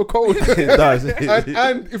 It looks so cold. It does.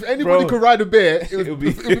 and if anybody could ride a bear, it would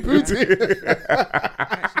be Putin.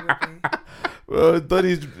 Actually would be. Bro,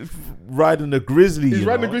 Donnie's riding a grizzly. He's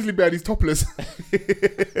riding a grizzly bear and he's topless.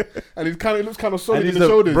 And it looks kind of solid in the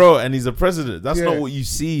shoulders. Bro, and he's a president. That's not what you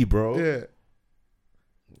see, bro. Yeah.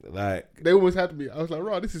 Like they almost had me. I was like,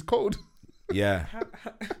 right, this is cold. Yeah.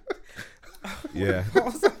 Yeah.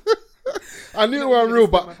 I knew it was real,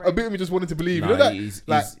 but a bit of me just wanted to believe. Nah, you know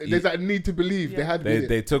that? There's that need to believe. Yeah.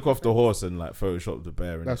 They took off the horse and like photoshopped the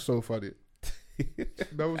bear. That's so funny.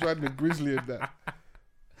 That was riding a grizzly and that.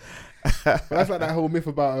 But that's like that whole myth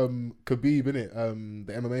about Khabib, innit?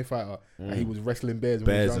 The MMA fighter. That he was wrestling bears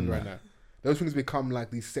when he was younger and that. Those things become like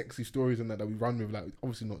these sexy stories and that we run with. Like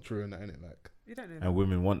obviously not true and that, innit? Like you don't know. And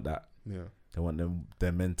women want that. Yeah. They want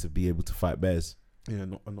their men to be able to fight bears. Yeah,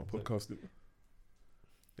 not podcasting.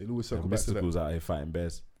 They'll always circle back back to that. Out here fighting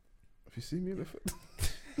bears. Have you seen me?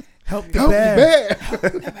 Help the bear. Help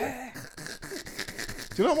the bear.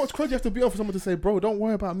 Do you know how much credit you have to be on for someone to say, bro, don't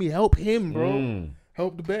worry about me. Help him, bro.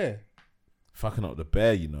 Help the bear. Fucking up the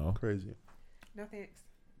bear, you know. Crazy. No thanks.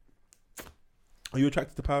 Are you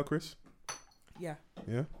attracted to power, Chris? Yeah.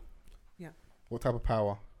 Yeah? Yeah. What type of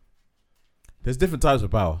power? There's different types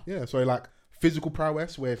of power. Yeah, so like physical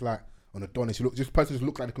prowess, where it's like on Adonis, this person just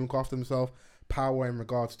looks like they can look after themselves. Power in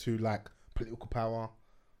regards to like political power.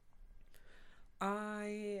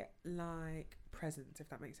 I like presence, if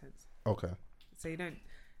that makes sense. Okay. So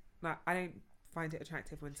I don't find it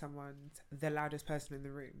attractive when someone's the loudest person in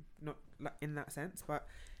the room. Not like in that sense, but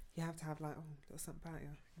you have to have like, there's something about you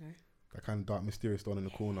know? That kind of dark, mysterious one in the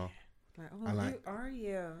corner. Like, and who are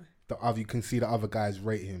you? You can see the other guys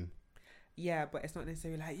rate him. Yeah, but it's not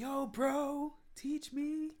necessarily like, yo, bro, teach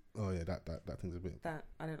me. Oh yeah, that thing's a bit. That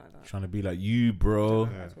I don't like that. Trying to be like you, bro. I don't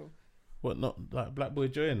like that at all. What? Not like Black Boy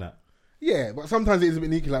Joy in that. Yeah, but sometimes it is a bit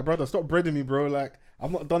sneaky. Like, brother, stop breading me, bro. Like,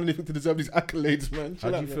 I've not done anything to deserve these accolades, man. How Chill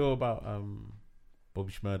do out, you man. feel about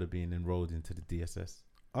Bobby Shmurda being enrolled into the DSS?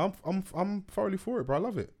 I'm thoroughly for it, bro. I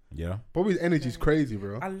love it. Yeah, Bobby's energy's crazy,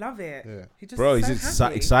 bro. I love it. Yeah, He just bro, so he's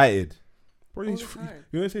happy. excited. bro, All he's the free. time.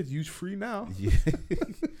 You know what I said? He's free now. Yeah.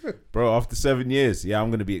 Bro, after 7 years, yeah,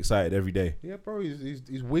 I'm gonna be excited every day. Yeah, bro,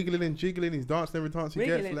 he's wiggling and jiggling. He's dancing every chance he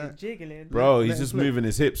Wiggling gets. Like, and jiggling. Bro, Let he's him just flip. moving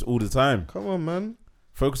his hips all the time. come on, man.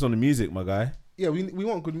 Focus on the music, my guy. Yeah, we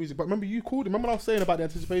want good music, but remember you called him. Remember what I was saying about the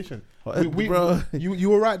anticipation. Bro, You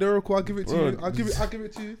were right there, Oracle. I'll give it to Bro, you. I'll give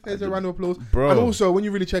it to you. There's a round of applause. bro. And also, when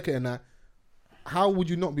you really check it in that, how would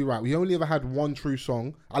you not be right? We only ever had one true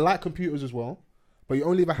song. I like Computers as well, but you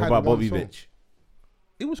only ever what had about one Bobby song. Bitch?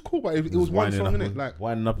 It was cool, but it was one song, innit? Like,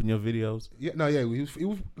 winding up in your videos. yeah, no, yeah, he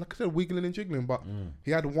was like I said, wiggling and jiggling, but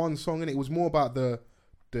he had one song in it. It was more about the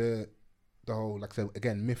whole, like I said,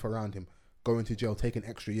 again, myth around him going to jail, taking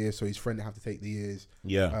extra years, so his friend didn't have to take the years.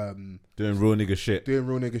 Yeah, doing real nigga shit. Doing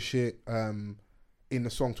real nigga shit. In the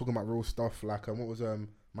song talking about real stuff, like what was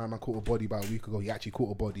my man caught a body about a week ago. He actually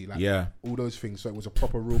caught a body, like Yeah, all those things. So it was a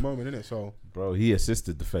proper real moment, innit? So bro, he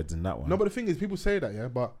assisted the feds in that one. no, but the thing is, people say that, yeah,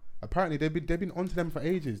 but apparently they've been onto them for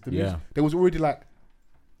ages. The Yeah. music, there was already like,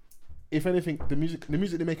 if anything, the music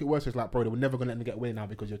they make it worse. It's like, bro, they were never gonna let them get away now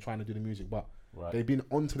because you're trying to do the music, but right. they've been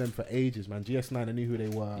onto them for ages, man. GS9, I knew who they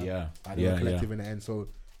were. Yeah, Like, they were a collective in the end, so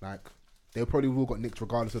like they probably all got nicked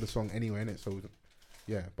regardless of the song anyway, innit? So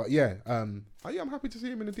yeah, but yeah, I'm happy to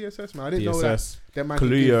see him in the DSS, man. I didn't know that. DSS, That man could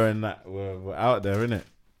give- Kaluuya and that were out there, innit?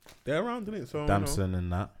 they're around, innit? So you know. Damson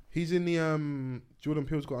and that. He's in the Jordan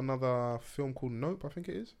Peele's got another film called Nope, I think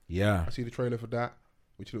it is. Yeah, I see the trailer for that,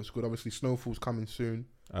 which looks good. Obviously, Snowfall's coming soon.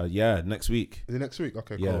 yeah, next week. Is it next week?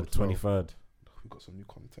 Okay, Yeah, cool. 23rd. So, we've got some new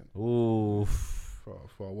content Ooh,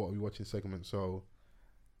 for what are we watching segment. So,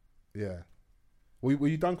 yeah. Were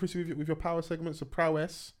you done, Chris, with your power segments? So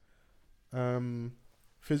prowess,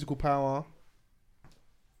 physical power,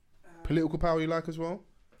 political power you like as well?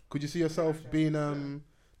 Could you see yourself being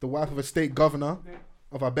the wife of a state governor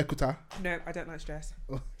of Abeokuta No, I don't like stress.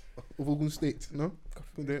 of Ogun State? No?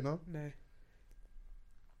 Couldn't do it, no? No.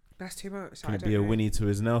 That's too much. can I it don't be a know. Winnie to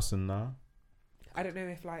his Nelson now? I don't know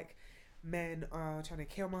if like men are trying to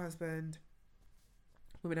kill my husband,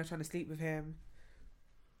 women are trying to sleep with him.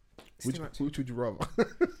 It's too much. Which would you rather?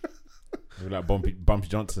 Maybe like Bumpy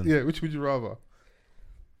Johnson. Yeah, which would you rather?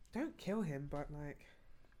 Don't kill him, but like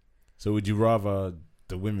So would you rather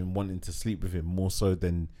the women wanting to sleep with him more so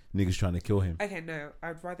than niggas trying to kill him? okay, no,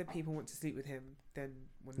 I'd rather people want to sleep with him than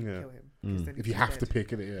want to Yeah. kill him. 'Cause then If he's you have to dead.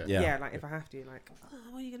 pick it, Yeah. Yeah, like if I have to, like, oh,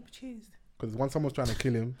 what are you gonna choose? Because once someone's trying to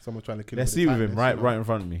kill him, someone's trying to kill him. Let's with see the with him tightness, right you know? right in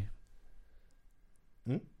front of me.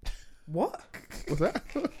 What? What's that?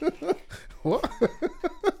 What?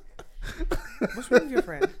 What's wrong with your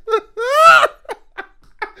friend?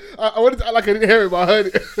 I wanted to act like I didn't hear it, but I heard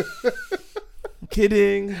it.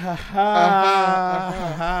 Kidding. Ha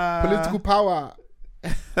ha. Political power.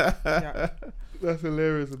 Yeah, That's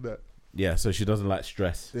hilarious, isn't that? Yeah, so she doesn't like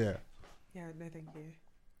stress. Yeah. yeah, no, thank you.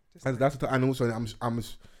 Just And like- and also I'm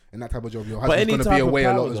in that type of job. Your But husband's any gonna type be of away a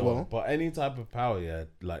power lot as though. well. But any type of power, yeah,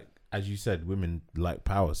 like as you said, women like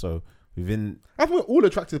power. So within, I think we're all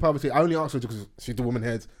attracted to poverty. I only asked her because she's the woman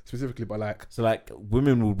head specifically, but like, so like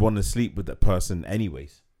women would want to sleep with that person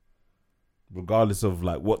anyways, regardless of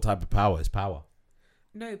like what type of power is power.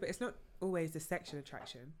 no, but it's not always the sexual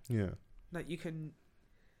attraction. yeah, Like you can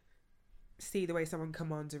see the way someone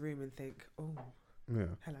commands a room and think, oh, yeah.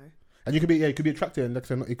 hello. And you could be, yeah, you could be attracted, and like I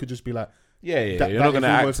said, it could just be like, Yeah, That- you're that not gonna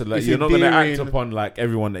is act almost- like it's you're not gonna act endearing. upon like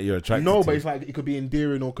everyone that you're attracted no, to. but it's like it could be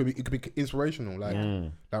endearing or it could be inspirational. Like,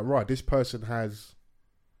 like right, this person has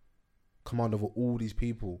command over all these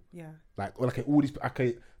people. Yeah, Like, or like all these,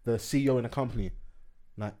 okay, the CEO in a company,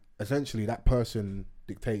 like essentially that person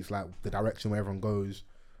dictates like the direction where everyone goes.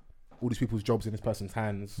 All these people's jobs in this person's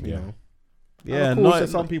hands. You Yeah. know. yeah, And of course, not,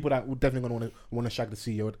 there's some people that would definitely gonna want to shag the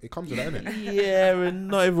CEO. It comes with that, innit? yeah, and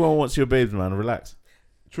not everyone wants your babes, man. Relax.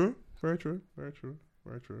 True. Very true. Very true.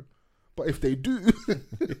 Very true. But if they do,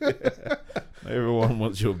 Not everyone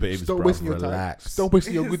wants your babes, stop bruv. wasting your time. Relax. Stop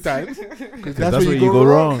wasting your good times. Because 'Cause that's where you go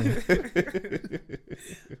wrong.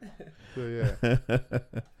 So yeah.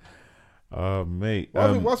 Oh, mate.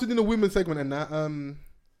 Whilst we did the women's segment and that,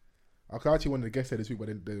 I actually wanted to guest there this week, but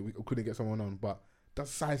then we couldn't get someone on. But does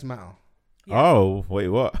size matter? Oh, wait,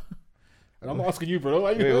 what? And I'm not asking you, bro.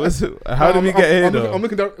 Why you- Wait, how did we get here, though? I'm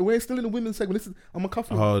looking down. We're still in the women's segment. This is, I'm a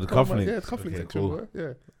cufflink. Oh, the cufflink. Yeah, it's cufflink Okay, section, cool. bro.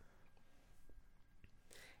 Yeah.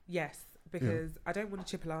 yes, because I don't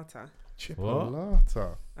want a chipolata.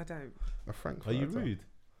 Chipolata. I don't. A Frankfurter. Are you rude?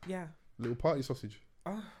 Yeah. Little party sausage.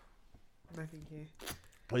 Oh, no, thank you.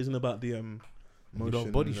 Isn't about the You motion.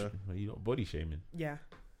 don't body you not body shaming. Yeah.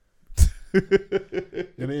 And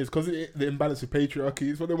it is because the imbalance of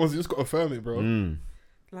patriarchy. It's one of the ones you just got to affirm it, bro. Mm.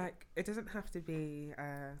 Like, it doesn't have to be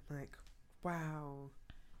like, wow,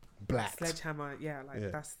 Black. sledgehammer. Yeah, like Yeah.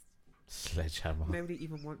 that's Sledgehammer. nobody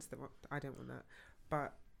even wants that. I don't want that.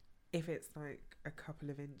 But if it's like a couple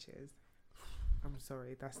of inches, I'm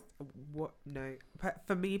sorry. That's what. No,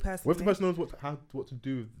 for me personally. What if the person knows what to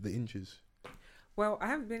do with the inches? Well, I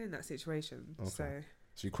haven't been in that situation, Okay. so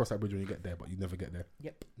So you cross that bridge when you get there, but you never get there.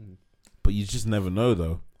 yep. But you just never know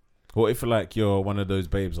though. What if like you're one of those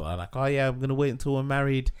babes that are like, oh yeah, I'm gonna wait until we're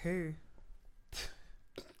married, Who?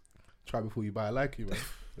 Try before you buy. I like you, man.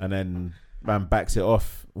 and then man backs it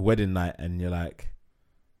off wedding night, and you're like,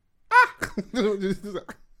 it'd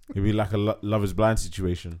be like a Love Is Blind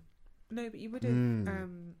situation. No, but you would have.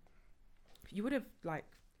 You would have like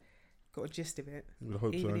got a gist of it, With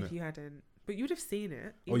hope so, even if innit? you hadn't. But you would have seen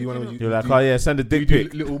it. Or even you if wanna- you're not- You're like, do- oh yeah, send a You dick do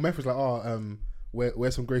pic. little methods like,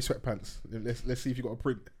 wear some grey sweatpants. Let's see if you got a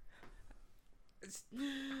print.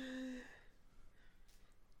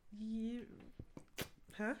 You...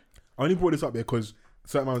 Huh? I only brought this up because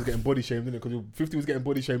certain man was getting body shamed, didn't it? Because 50 was getting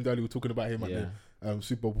body shamed earlier. We were talking about him Yeah. at the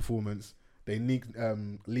Super Bowl performance. They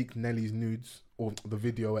leaked Nelly's nudes or the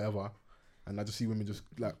video, or whatever. And I just see women just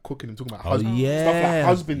like cooking and talking about Oh husband, yeah, stuff like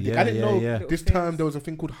husband dick. Yeah, I didn't know yeah. this Little term things. there was a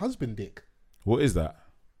thing called husband dick. What is that?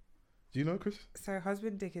 Do you know, Chris? So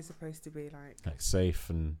husband dick is supposed to be like, Like safe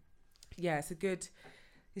and yeah, it's a good.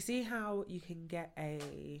 You see how you can get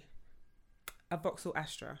a Vauxhall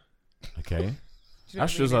Astra. okay. Do you know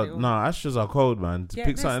what I mean? Astras A are little- Astras are cold, man. Yeah,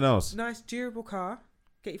 Pick no, something else. Nice durable car,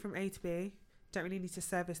 get you from A to B. Don't really need to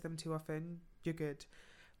service them too often. You're good.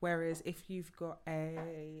 Whereas if you've got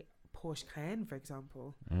a Porsche Cayenne, for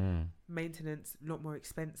example, Mm. maintenance a lot more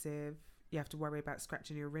expensive. You have to worry about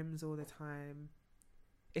scratching your rims all the time.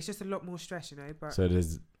 It's just a lot more stress, you know. But So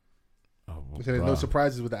there's. Oh, So there's no bruh.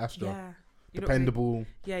 surprises with the Astra. yeah, you're Dependable. Not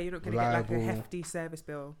gonna, you're not going to get like a reliable. hefty service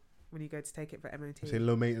bill when you go to take it for MOT. Say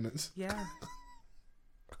low maintenance. Yeah,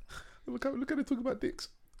 Look at it talk about dicks.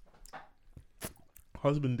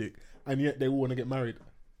 Husband dick. And yet they all want to get married.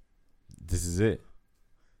 This is it.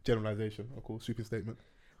 Generalization, of course, super statement.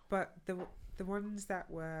 but the ones that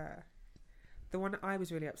were, the one I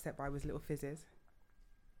was really upset by was Little Fizzes.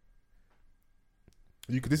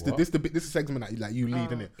 You could this What? this is a segment that like you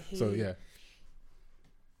lead, Oh, innit? So he- yeah.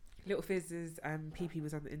 Little Fizz's PP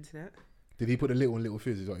was on the internet. Did he put a little on Little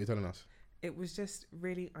Fizz? Is what you're telling us? It was just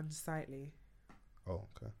really unsightly. Oh,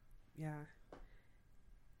 okay. Yeah.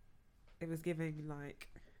 It was giving like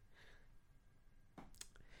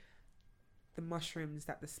the mushrooms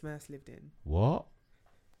that the Smurfs lived in. What?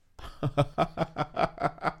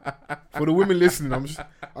 For the women listening,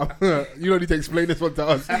 you don't need to explain this one to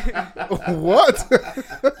us. What?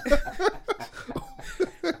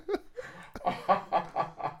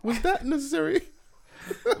 Was that necessary?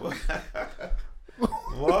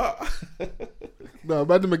 What? No,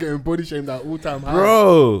 imagine me getting body shamed at all time high.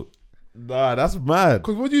 Bro. Nah, that's mad.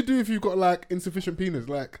 Because what do you do if you've got like insufficient penis?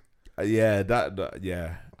 Like, Yeah, that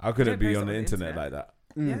yeah. I couldn't Don't be post on it the on the internet internet. like that.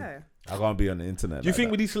 Yeah. I can't be on the internet. do you like think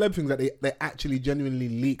that. with these celeb things that they actually genuinely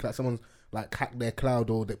leak, like someone's like hacked their cloud,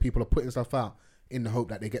 or that people are putting stuff out in the hope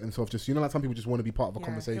that they get themselves just, you know, like some people just want to be part of a Yeah, hit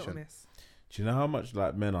or conversation. miss. Do you know how much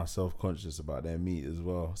like men are self-conscious about their meat as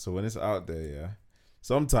well? So when it's out there, yeah,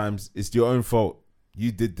 sometimes it's your own fault.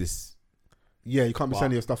 You did this, Yeah, you can't be But-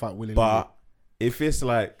 sending your stuff out willingly. but if it's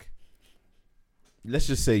like, let's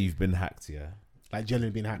just say you've been hacked, yeah, like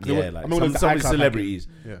genuinely being hacked. yeah, like I remember some the of the iCloud celebrities,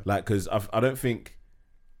 hacking. Yeah. like because I don't think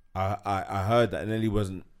I heard that Nelly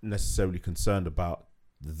wasn't necessarily concerned about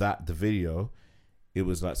the video. It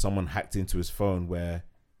was like someone hacked into his phone where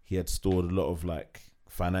he had stored a lot of like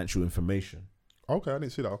financial information. Okay, I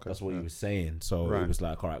didn't see that. Okay, That's what yeah. he was saying. So Right. it was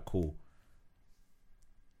like, all right, cool.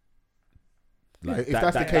 Yeah, Like if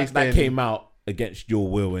that's the case, that then- came out against your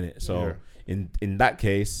will in it. So Yeah. in that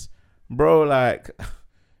case, bro, like,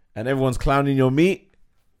 and everyone's clowning your meat.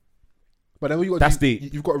 But then That's the-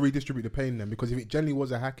 you've got to redistribute the pain then, because if it generally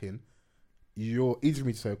was a hacking, you're easy to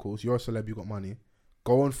reach circles, you're a celeb, you got money.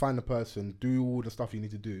 Go and find the person, do all the stuff you need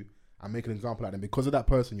to do, and make an example out of them. Because of that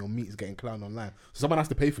person, your meat is getting clowned online. So someone has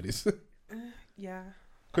to pay for this. Yeah.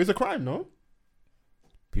 Because it's a crime, no?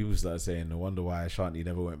 People start saying, no wonder why Ashanti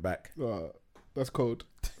never went back. That's cold.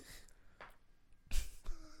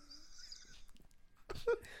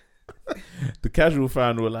 The casual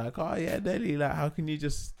fan were like, oh yeah, Nelly, like, how can you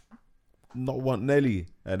just not want Nelly?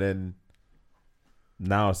 And then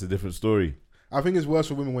Now it's a different story. I think it's worse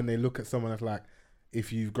for women when they look at someone that's like,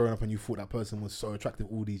 if you've grown up and you thought that person was so attractive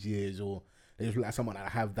all these years, or they just look like someone that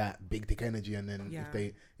have that big dick energy, and then Yeah.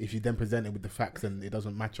 if you then present it with the facts and it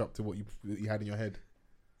doesn't match up to what you had in your head.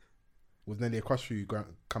 Was Nelly a crush for you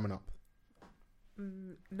coming up?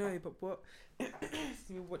 No, but what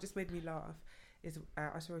just made me laugh is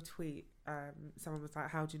I saw a tweet. Someone was like,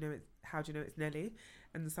 "How do you know it's Nelly?"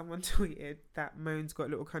 And someone tweeted that Moan's got a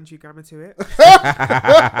little country grammar to it.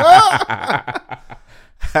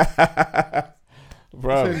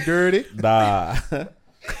 Bro, Saying dirty. nah.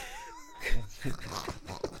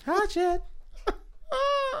 Hatchet.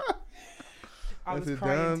 I was That's it,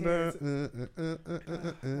 crying down, tears.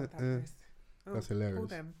 That's Call hilarious.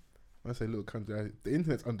 them. I say little country. The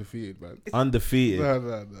internet's undefeated, man. Undefeated.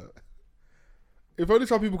 No. If only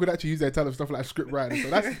some people could actually use their talent for stuff like script writing. So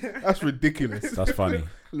that's ridiculous. That's funny.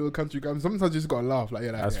 Little country guy. Sometimes you just gotta laugh. Like,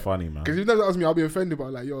 yeah, That's funny, man. Because if you never ask me, I'll be offended.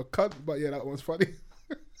 But like, you're a cunt. But yeah, that one's funny.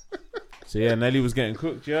 So yeah, Nelly was getting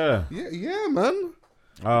cooked. Yeah. Yeah, man.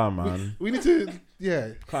 Oh man, We need to. Yeah,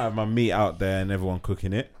 can't have my meat out there and everyone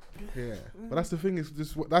cooking it. yeah. But that's the thing.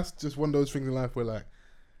 That's just one of those things in life where like,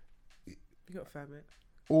 You got to firm it.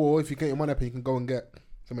 or if you get your money up and you can go and get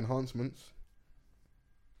some enhancements,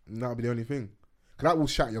 and that'll be the only thing. 'Cause that will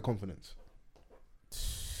shatter your confidence.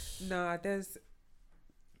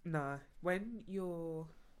 When you're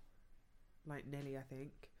like Nelly, I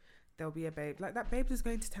think there'll be a babe like that. Babe is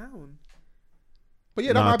going to town. But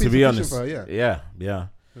yeah, that Nah, might be to be sufficient honest, for her. Yeah. yeah.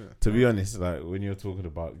 Yeah. To be honest, like when you're talking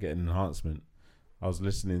about getting enhancement, I was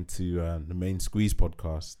listening to the Main Squeeze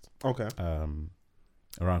podcast Okay.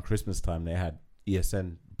 around Christmas time. They had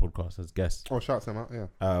ESN podcast as guests. Oh, shout them out.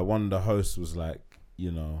 Yeah. One of the hosts was like,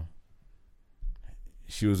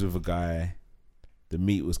 she was with a guy. The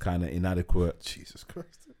meat was kind of inadequate. Jesus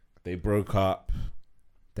Christ. They broke up.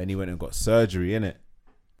 Then he went and got surgery, innit?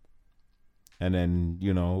 And then,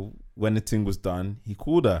 when the thing was done, he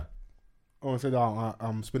called her. Oh, and said,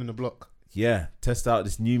 I'm spinning the block. Yeah, test out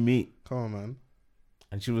this new meat. Come on, man.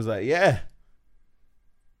 And she was like, yeah,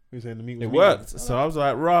 Who's saying the meat was it meat? worked. So I was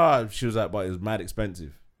like, rah. She was like, but it was mad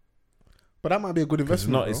expensive. But that might be a good 'Cause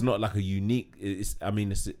investment. it's not like a unique, it's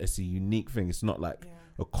a unique thing. It's not like Yeah.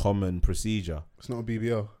 a common procedure. It's not a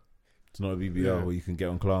BBL It's not a BBL Yeah. where you can get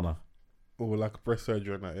on Klarna. or like breast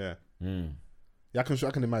surgery and that. Yeah. Mm. Yeah,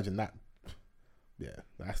 I can imagine that. Yeah,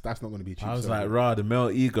 that's not going to be cheap. I was surgery. like, rah, the male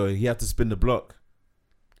ego, he had to spin the block.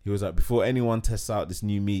 He was like, before anyone tests out this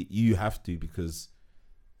new meat, you have to, because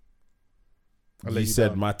I'll let you you said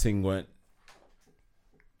down. my thing went.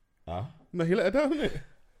 Huh? No, he let her down, didn't it?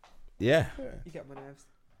 Yeah. You get on my nerves.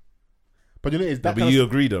 But it's Yeah, that. but kind you of,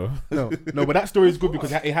 agree though. no, but that story is good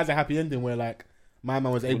because it has a happy ending where like my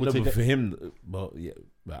man was able No, to but get. for him, well, yeah,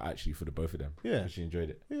 but actually for the both of them, Yeah. she enjoyed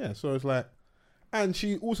it. Yeah, so it's like, and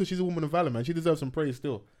she's a woman of valor, man. She deserves some praise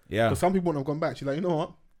still. Yeah, But some people wouldn't have gone back. She's like, you know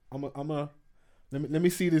what? Let me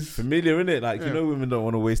see this. familiar, innit? Like Yeah. women don't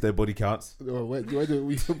want to waste their body counts. Oh, wait, bro,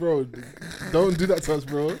 don't do that to us,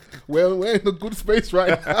 bro. We're in a good space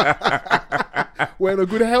right now. We're in a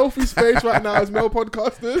good, healthy space right now as male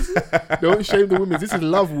podcasters. Don't shame the women. This is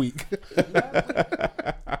Love Week.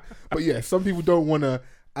 But yeah, some people don't want to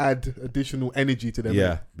add additional energy to them.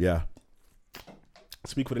 Yeah.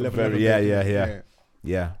 Speak for the level. Very-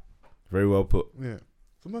 yeah. Very well put. Yeah.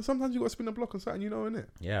 Sometimes you got to spin the block on something, innit?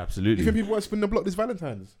 Yeah, You absolutely. think people want to spin the block this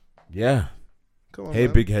Valentine's? Yeah. Come on, Hey,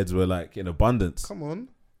 man. big heads were like in abundance. Come on.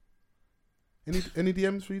 Any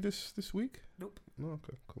DMs for you this week? Nope. No.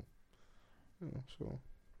 Okay. Cool. Yeah. So,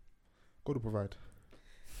 got to provide.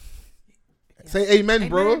 Yeah. Say amen,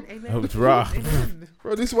 bro. Amen. Oh, it's rough. Amen.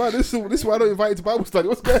 Bro, this is why I don't invite you to Bible study.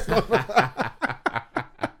 What's going on?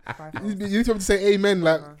 Five you hours. need to be able to say amen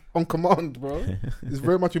like on command, bro. It's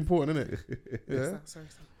very much important, isn't it? Yeah. Sorry.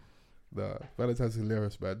 Nah, Valentine's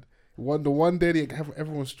hilarious, man. The one day they have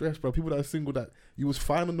everyone stressed, bro. People that are single, that you was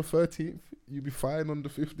fine on the 13th, you be fine on the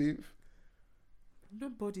 15th.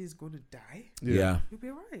 Nobody's gonna die. Yeah. You'll be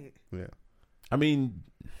alright. Yeah. I mean,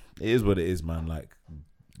 it is what it is, man. Like,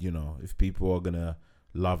 if people are gonna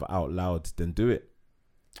love out loud, then do it.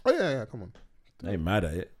 Oh yeah. Come on. I ain't mad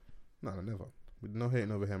at it. No, never. With no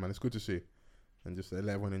hating over here, man. It's good to see, and just let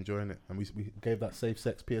everyone enjoying it. And we gave that safe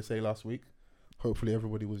sex PSA last week. Hopefully,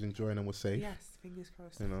 everybody was enjoying and was safe. Yes, fingers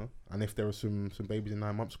crossed. And if there were some babies in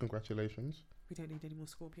 9 months, congratulations. We don't need any more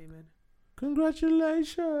Scorpio men.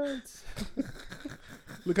 Congratulations.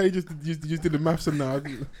 Look how you just did the maths and now.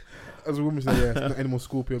 As a woman, say yeah, not any more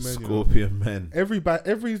Scorpio men. Scorpion men. Every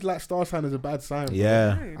like star sign is a bad sign. bro.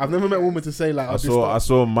 Yeah. No, I've never met a woman to say like, I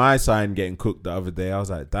saw my sign getting cooked the other day. I was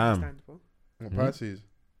like, damn. Understandable. Pisces.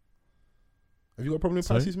 Have you got a problem with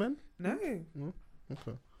Sorry? Pisces, man? No.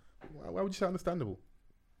 Okay. Why would you say understandable?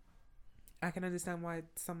 I can understand why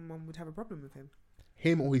someone would have a problem with him.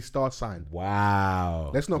 Him or his star sign.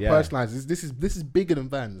 Wow. Let's not Yeah. personalize this. This is bigger than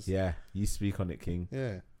Vans. Yeah, you speak on it, King.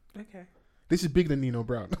 Yeah. Okay. This is bigger than Nino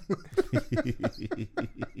Brown.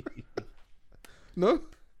 No?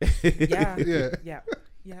 Yeah. Yeah. Yeah.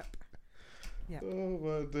 Yep. Oh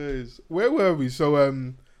my days. Where were we? So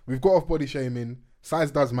we've got off body shaming.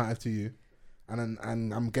 Size does matter to you. And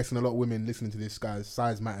I'm guessing a lot of women listening to this, guys,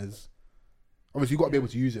 size matters. Obviously, you've got to be able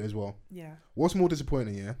to use it as well. Yeah. What's more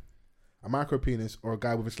disappointing, yeah? A micro penis or a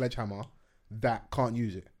guy with a sledgehammer that can't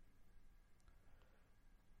use it?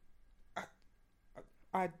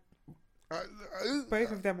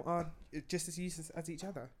 Both of them are just as useless as each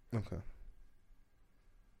other. Okay.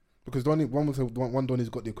 Because one Donny's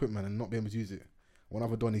got the equipment and not being able to use it. One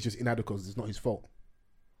other Donny's just inadequate because it's not his fault.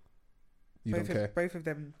 You don't care. Both of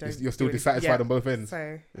them don't. You're still do anything. dissatisfied Yeah. on both ends.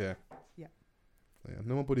 So Yeah. Yeah. Yeah.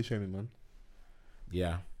 No more body shaming, man.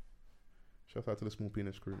 Yeah. Shout out to the small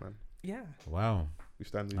penis crew, man. yeah. Wow. We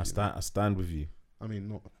stand with I you. stand with you. I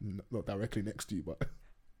mean, not directly next to you, but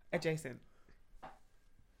Adjacent.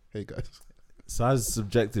 hey, guys. Size is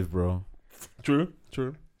subjective, bro. True.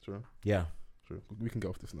 Yeah. We can get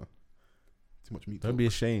off this now. Too much meat. Don't talk. be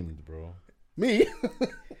ashamed, bro. Me.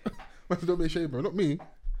 Man, don't be ashamed, bro. Not me.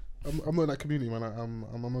 I'm not in that community, man.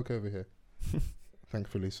 I'm okay over here.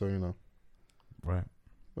 Thankfully, so you know. Right.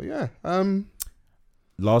 But yeah.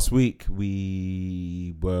 Last week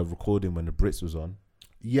we were recording when the Brits was on.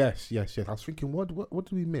 Yes. I was thinking, what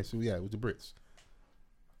did we miss? Yeah, it was the Brits.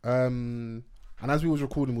 And as we was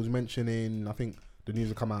recording, we was mentioning, I think the news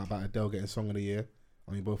had come out about Adele getting Song of the Year.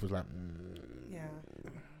 And we both was like, Yeah.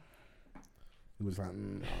 It was like,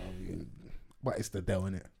 but it's the Adele,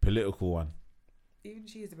 innit? Political one. Even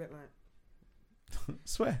she is a bit like.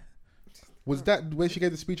 Swear. Was that when she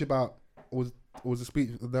gave the speech about? Was the speech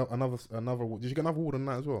another? Did she get another award on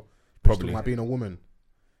that as well? Probably. Like being a woman,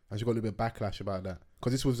 and she got a little bit of backlash about that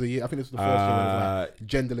because this was the year. I think this was the first year where it was like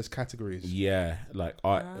genderless categories. Yeah, like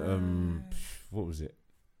what was it?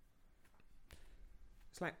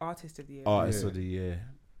 It's like artist of the year. Artist Yeah. of the year.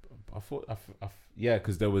 I thought, yeah,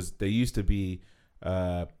 because there used to be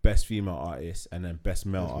best female artist and then best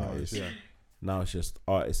male artist. Yeah. Now it's just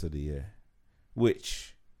artist of the year,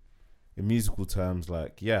 which, in musical terms,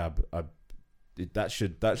 like that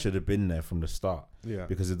should have been there from the start. Yeah.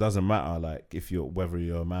 Because it doesn't matter like whether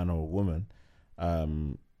you're a man or a woman. I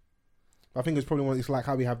think it's probably it's like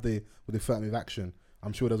how we have with the affirmative action.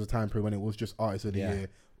 I'm sure there was a time period when it was just artist of the year.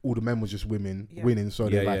 All the men was just women winning, so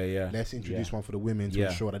they're like, let's introduce one for the women to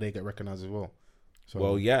ensure that they get recognized as well. So,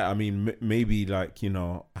 well, yeah, I mean, maybe like, you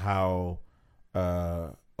know, how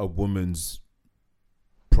a woman's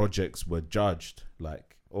projects were judged,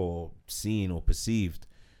 like, or seen or perceived,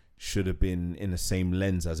 should have been in the same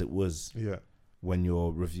lens as it was when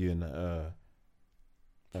you're reviewing a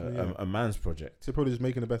man's project. So probably just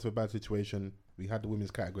making the best of a bad situation. We had the women's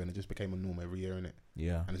category and it just became a norm every year, innit?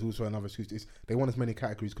 Yeah. And it's also another excuse. They want as many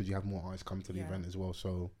categories because you have more artists come to the Yeah. event as well.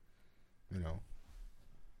 So, you know.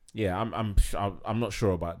 Yeah, I'm not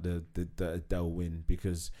sure about the Adele win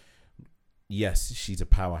because yes, she's a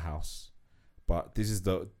powerhouse, but this is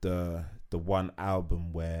the one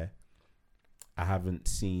album where I haven't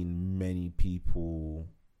seen many people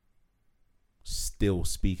still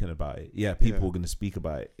speaking about it. Yeah, people are going to speak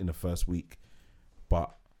about it in the first week,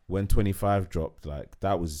 but when 25 dropped, like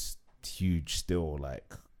that was huge still,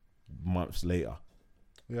 like months later.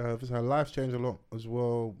 Yeah, her life's changed a lot as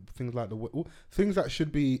well. Things like things that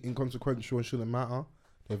should be inconsequential and shouldn't matter,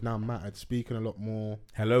 they've now mattered. Speaking a lot more.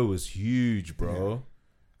 Hello was huge, bro.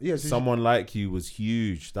 Yeah, so Someone Like You was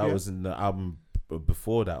huge. That was in the album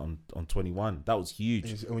before that on 21. That was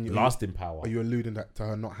huge. Lasting Power. Are you alluding to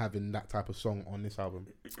her not having that type of song on this album?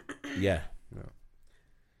 Yeah.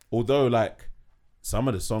 Although, like, some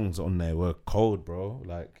of the songs on there were cold, bro.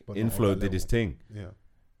 Like, But not on Inflow that did his level. thing. Yeah.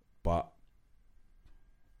 But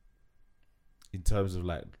in terms of,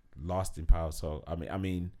 like, lasting power, so, I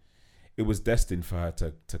mean, it was destined for her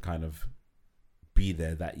to kind of be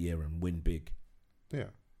there that year and win big. Yeah.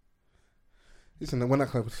 Listen, when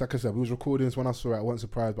like I said, we was recording this when I saw it, I wasn't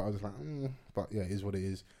surprised, but I was like, but yeah, it is what it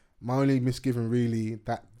is. My only misgiving really,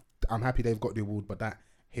 that I'm happy they've got the award, but that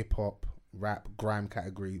hip hop, rap, grime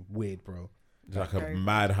category, weird, bro. It's like a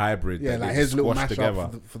mad hybrid. Yeah, that like they here's a little squashed mashup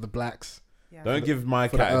together. for the blacks. Yeah. Don't give my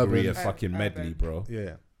for the category a urban. fucking medley, bro.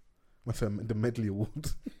 Yeah. What's the medley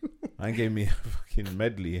award? I gave me a fucking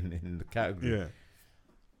medley in the category.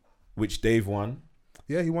 Which Dave won.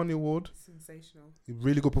 Yeah, he won the award. Sensational.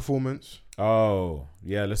 Really good performance. Oh,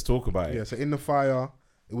 yeah, let's talk about it. Yeah, so In the Fire,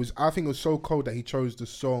 I think it was so cold that he chose the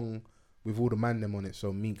song with all the man them on it.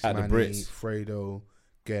 So Meeks, At the Manny, Brits. Fredo,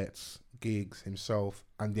 Gets, Gigs, himself,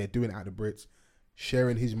 and they're doing it at the Brits,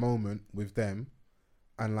 sharing his moment with them,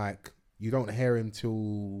 and like you don't hear him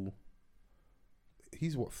till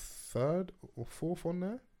he's what, third or fourth on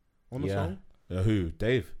there on the Yeah. song. Who?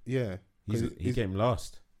 Dave. Yeah, He came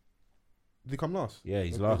last. Did he come last? Yeah,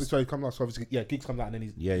 he's last. So he come last. So obviously, yeah, Gigs comes out and then he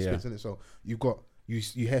spits in it. So you've got you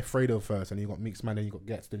hear Fredo first, and you got Meeks, Man, then you got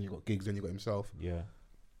Gets, then you got Gigs, then you got himself, Yeah.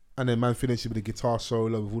 and then man finishes with a guitar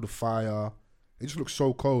solo with all the fire. It just looks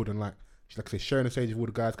so cold and like she's like I say, sharing the stage with all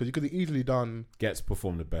the guys because you could have easily done. Gets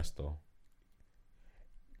performed the best though.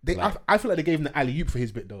 I feel like they gave him the alley oop for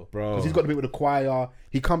his bit though, Bro. because he's got the bit with the choir.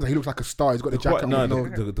 He comes and he looks like a star. He's got the jacket. No, on,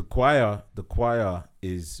 the choir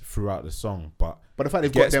is throughout the song, but but the fact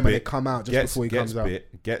they've Gets got them and they bit- come out just before he comes out.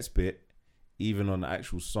 Gets bit. Even on the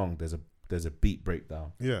actual song, there's a beat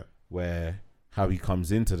breakdown Yeah, where how he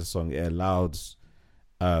comes into the song, it allows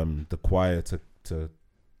the choir to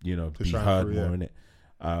be shine heard through, more yeah. in it.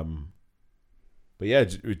 But yeah,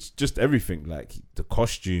 it's just everything, like the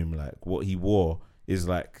costume, like what he wore is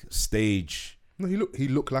like stage. no, he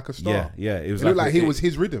looked like a star. Yeah. It was It looked like he was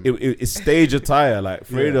his rhythm. It's stage attire. Like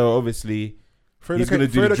Fredo, obviously, Fredo he's gonna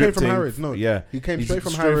do the Fredo drip came from thing. Harrods. No, Yeah, he came he's straight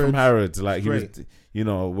from Harrods. Harrods. Like Straight. he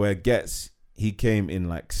was, where Gets, he came in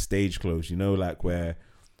like stage clothes. Like where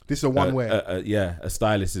This is a one way. a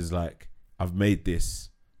stylist is like, I've made this,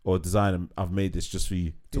 or designer, I've made this just for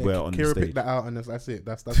you to wear on the Kira stage. picked that out, and that's it.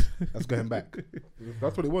 That's going back.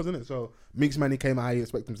 That's what it was, isn't it? So Meeks Manny came out how you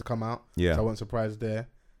expect him to come out. Yeah. So I wasn't surprised there.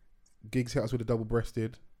 Gigs hit us with a double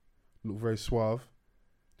breasted, looked very suave,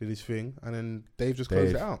 did his thing, and then Dave just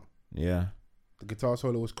closed Dave. it out. Yeah. The guitar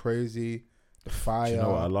solo was crazy. The fire. Do you know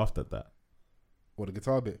what? I laughed at that. Or the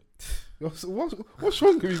guitar bit. What's wrong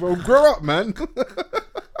with you, bro? Grow up, man.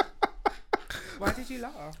 Why did you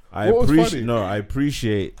laugh? What was funny? I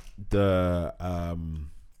appreciate the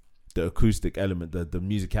acoustic element, the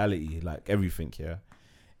musicality, like everything here.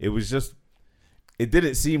 It was just, it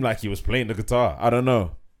didn't seem like he was playing the guitar. I don't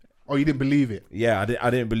know. Oh, you didn't believe it? Yeah, I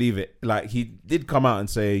didn't believe it. Like he did come out and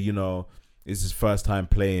say, it's his first time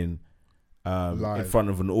playing in Live. front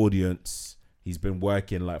of an audience. He's been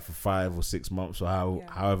working like for 5 or 6 months or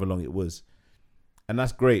however long it was. And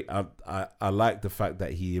that's great. I like the fact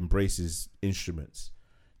that he embraces instruments.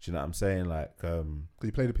 Do you know what I'm saying? Like, 'Cause he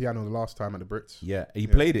played the piano the last time at the Brits. yeah, he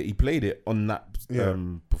played it. He played it on that Yeah.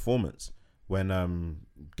 performance when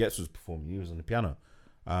Gets was performing. He was on the piano,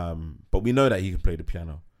 but we know that he can play the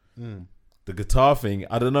piano. The guitar thing,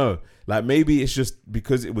 I don't know. Like maybe it's just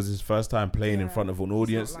because it was his first time playing in Yeah. front of an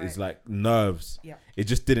audience. not It's like- like nerves. Yeah. It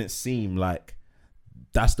just didn't seem like.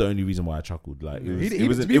 That's the only reason why I chuckled. Like He- it to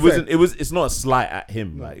wasn't. be It wasn't. fair- It was. It's not a slight at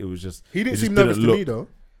him. Like it was just. He didn't it just seem nervous to look- me though.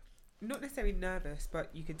 Not necessarily nervous, but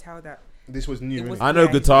you could tell that This was new. It was- innit? I know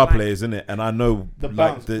Yeah, he's guitar like- players, innit? And I know The like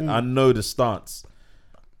bounce, the, mm. I know the stance.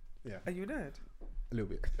 are you a nerd? A little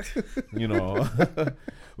bit.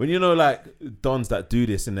 When like dons that do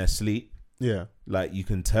this in their sleep, Yeah. like you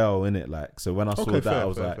can tell, innit? Like so when I saw that, I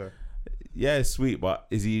was like, fair. yeah, it's sweet, but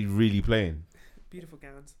is he really playing? Beautiful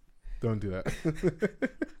gowns. Don't do that.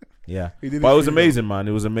 Yeah, He did but it his was thing, amazing, man.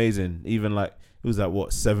 It was amazing. Even like it was like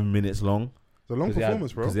what 7 minutes long. It's a long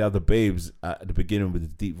performance, bro. Because they had the babes at the beginning with the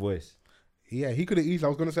deep voice. Yeah, he could have easily. I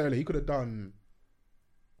was gonna say earlier, he could have done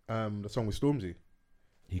the song with Stormzy.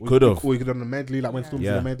 He could have. Or he could have done a medley, like when Yeah. Stormzy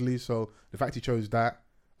Yeah. did a medley. So the fact he chose that,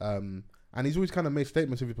 and he's always kind of made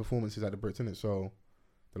statements of his performances at the Brits, innit? So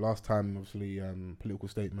the last time, obviously, political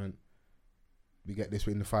statement. We get this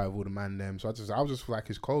in the fire of all the man them. So I was just like,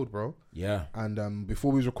 it's cold, bro. Yeah. And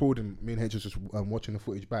before we was recording, me and H was just watching the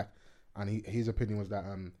footage back, and his opinion was that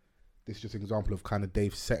this is just an example of kind of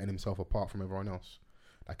Dave setting himself apart from everyone else,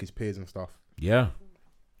 like his peers and stuff. Yeah.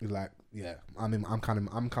 He's like, yeah, I'm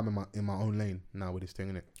coming in my own lane now with this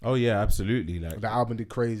thing, innit? Oh yeah, absolutely. Like The album did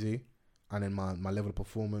crazy, and then my level of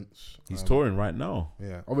performance. he's touring right now.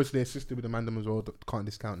 Yeah, obviously assisted with the Mandem as well. Can't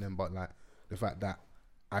discount them, but like the fact that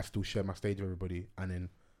I still share my stage with everybody, and then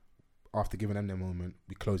after giving them their moment,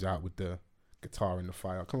 we close out with the guitar and the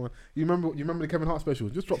fire. Come on, you remember the Kevin Hart special?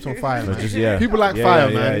 Just drop some fire, So man. just, yeah. People like Yeah, fire,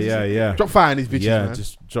 yeah, man. Yeah. Drop fire in these bitches, Yeah, man.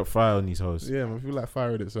 just drop fire on these hoes. Yeah, man. People like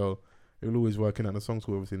fire in it, so it will always work. And the songs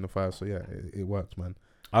were obviously in the fire, so yeah, it worked, man.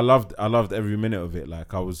 I loved every minute of it.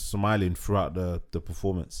 Like I was smiling throughout the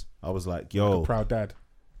performance. I was like, yo, Like a proud dad.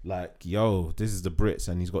 this is the Brits,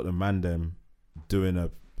 and he's got the Mandem doing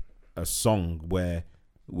a song where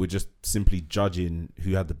we're just simply judging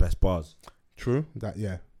who had the best bars. True.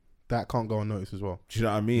 That can't go unnoticed as well. Do you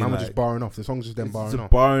know what I mean? Man was Like, just barring off. The song's just them it's barring just off.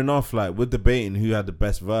 barring off. Like we're debating who had the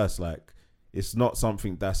best verse. Like it's not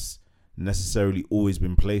something that's necessarily always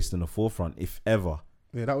been placed in the forefront, if ever.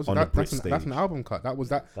 Yeah, that was on the Brit that's an stage. album cut. That was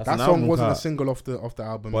that. That's That an song album wasn't a cut. single off the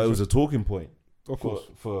album. But it was a talking point of course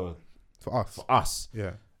for for us. us,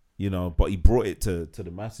 Yeah. you know. But he brought it to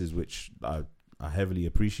the masses, which I heavily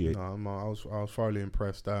appreciate. No, I was thoroughly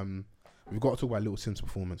impressed. We've got to talk about Little Sim's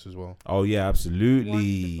performance as well. Oh yeah,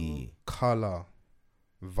 absolutely. Color,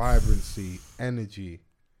 vibrancy, energy,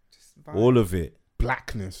 Just vibe. All of it.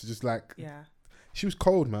 blackness. Just like Yeah. she was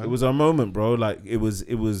cold, man. It was a moment, bro. Like it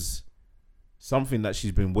was something that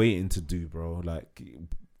she's been waiting to do, bro. Like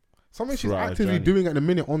something she's throughout her actively journey. doing at the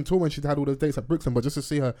minute on tour when she's had all those dates at Brixton. But just to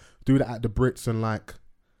see her do that at the Brits and like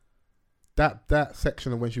that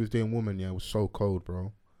section of when she was doing Woman, yeah, was so cold,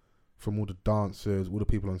 bro. From all the dancers, all the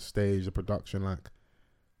people on stage, the production, like,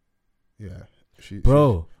 yeah,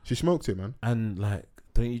 bro. she smoked it, man. And like,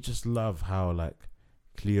 don't you just love how like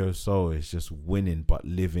Cleo Soul is just winning, but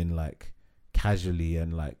living like casually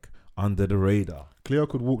and like under the radar? Cleo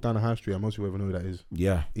could walk down the high street, and most people even know who that is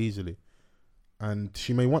Yeah, easily. And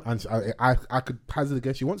she may want, and I could hazard a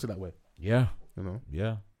guess she wants it that way. yeah, You know,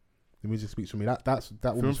 yeah. the music speaks for me. That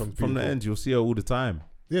woman's From the end, you'll see her all the time.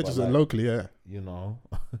 Yeah, but just like- locally, yeah. You know,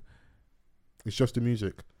 It's just the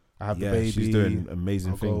music. I have yeah, the baby. she's doing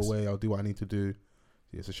amazing I'll things. go away. I'll do what I need to do.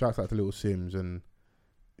 Yeah, so shout out to Little Sims, and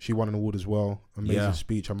she won an award as well. Amazing Yeah.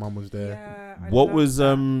 speech. Her mum was there. Yeah. I What love was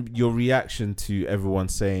that. your reaction to everyone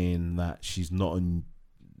saying that she's not on?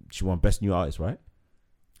 She won Best New Artist, right?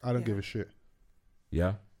 I don't Yeah. give a shit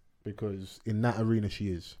Yeah, because in that arena she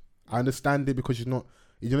is. I understand it because she's not.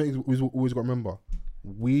 You know, we've always got to remember,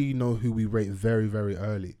 we know who we rate very, very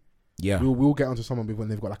early. yeah, We'll get onto someone when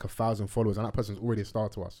they've got like 1,000 followers, and that person's already a star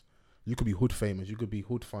to us. You could be hood famous, you could be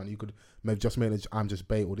hood fun, you could maybe just made a I'm Just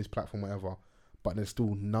Bait or this platform, whatever. But there's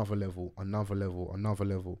still another level,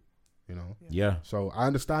 you know. yeah. So I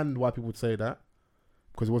understand why people would say that,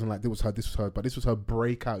 because it wasn't like this was her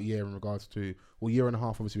breakout year in regards to, well, year and a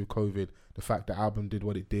half obviously with COVID, the fact the album did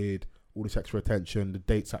what it did, all this extra attention, the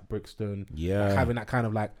dates at Brixton, Yeah. like having that kind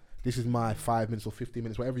of like, this is my 5 minutes or 15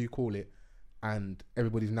 minutes, whatever you call it, and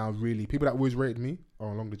everybody's now really, people that always rated me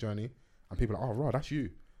are along the journey, and people are like, oh, right, that's you.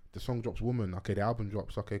 The song drops Woman, okay, the album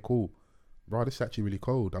drops, okay, cool. Right, this is actually really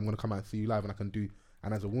cold. I'm going to come out and see you live, and I can do,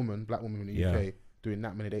 and as a woman, black woman in the Yeah. UK, doing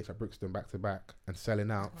that many dates at Brixton back to back and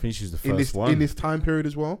selling out I think she's the in first this one. in this time period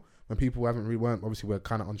as well, when people weren't obviously we're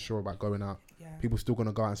kind of unsure about going out. Yeah. People still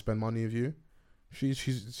gonna go out and spend money with you. She's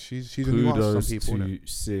a new artist Kudos to some people. to innit?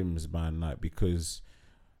 Sims, man, like because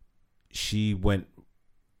she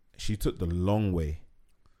took the long way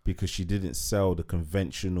because she didn't sell the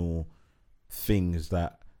conventional things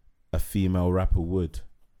that a female rapper would.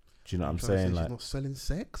 Do you know what I'm Trying to say saying? she's Like not selling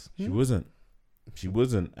sex. she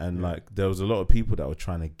wasn't, and Yeah. like there was a lot of people that were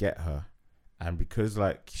trying to get her, and because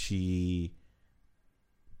like she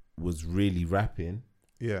was really rapping,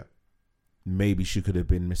 Yeah, maybe she could have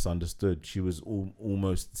been misunderstood. She was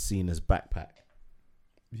almost seen as backpack.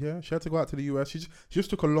 yeah. She had to go out to the US. She just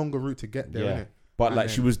took a longer route to get there. Yeah. Innit? But And like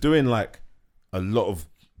she then- was doing like a lot of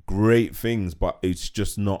great things, but it's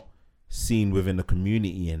just not seen within the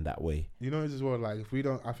community in that way. You know, as well. Like if we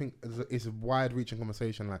don't, I think it's a wide-reaching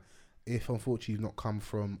conversation. Like if unfortunately you've not come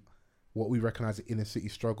from what we recognize as inner city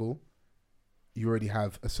struggle, you already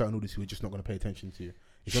have a certain audience who are just not going to pay attention to you.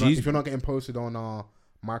 If you're not getting posted on our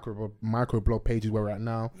micro blog pages where we're at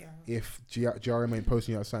now, Yeah. if GRM ain't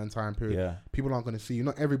posting you at a certain time period, Yeah. people aren't going to see you.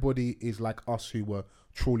 Not everybody is like us who were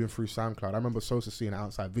trawling through SoundCloud. I remember Sosa seeing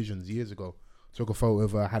Outside Visions years ago. Took a photo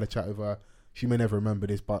of her, had a chat with her. She may never remember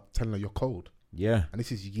this, but telling her you're cold. Yeah. And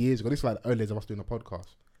this is years ago. This is like the early days of us doing a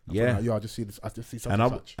podcast. Yeah. Like, yo, I just see this. I just see such And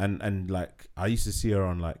and I such. and like I used to see her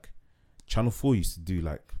on like Channel 4 used to do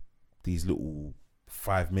like these little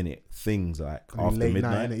 5-minute things like I mean, after late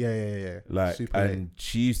midnight. night, innit? Yeah. Like super and late.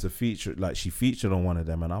 she used to feature she featured on one of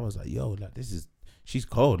them and I was like, yo, like she's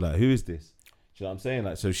cold. Like who is this? Do you know what I'm saying?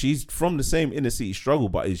 Like so she's from the same inner city struggle,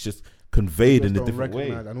 but it's just conveyed in Just a don't different way.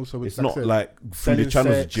 recognise- And also, It's like I not said, like through the selling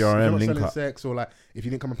channels sex, of if you're GRM not link selling up. sex, or like if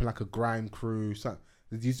you didn't come up in like a grime crew,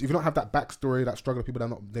 if you don't have that backstory, that struggle,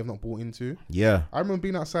 people they've not bought into. Yeah. I remember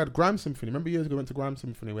being outside Grime Symphony. Remember years ago, I went to Grime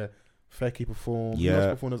Symphony where Fecky performed. Yeah. Who else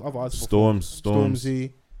performed? There's other artists performed. Storms.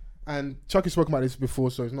 Stormzy. And Chucky spoke about this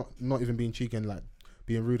before, so it's not even being cheeky and like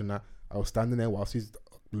being rude and that. I was standing there whilst his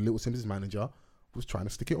Little Sims' manager was trying to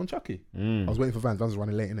stick it on Chucky. I was waiting for Vans. Vans was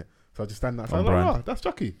running late, innit? So I just standing there. I On was like, brand. "Rah, that's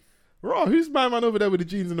Chucky. Rah, who's my man over there with the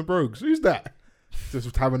jeans and the brogues? Who's that?"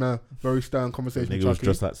 Just having a very stern conversation with Nigga was Chucky.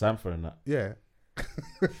 just like Sanford and that. Yeah.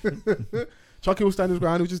 Chucky was standing his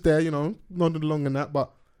ground. He was just there, nodding along and that.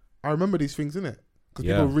 But I remember these things, innit? Because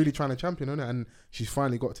Yeah. people were really trying to champion, innit? And she's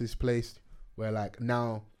finally got to this place where, like,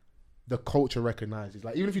 now the culture recognizes.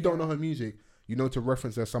 Like, even if you don't know her music, you know to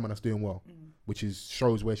reference her as someone that's doing well, which is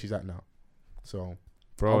shows where she's at now. So,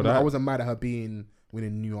 Bro, I wasn't mad at her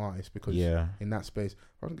winning new artist because yeah. in that space,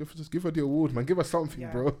 just give her the award, man. Give her something,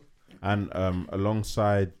 Yeah. bro. And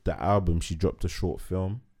alongside the album, she dropped a short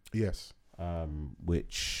film, Yes.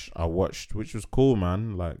 which I watched, which was cool,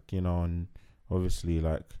 man. Like, you know, and obviously,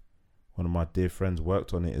 like, one of my dear friends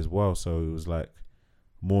worked on it as well, so it was like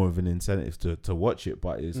more of an incentive to watch it.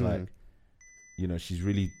 But it's like, you know, she's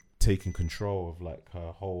really taking control of like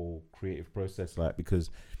her whole creative process, like, because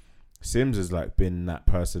Sims has like been that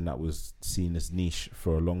person that was seen as niche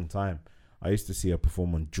for a long time. I used to see her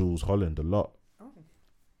perform on Jules Holland a lot. Oh.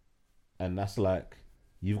 And that's like,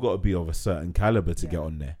 you've got to be of a certain caliber to Yeah. get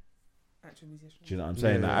on there. Actual musician. Do you know what I'm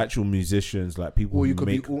saying? Yeah. Like actual musicians, like people Or who you could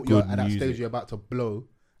make be you're good at that music. stage you're about to blow,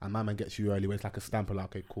 and my man gets you early where it's like a stamp of like,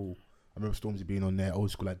 okay, cool. I remember Stormzy being on there, old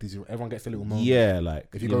school like Dizzy. Everyone gets a little moment. Yeah, like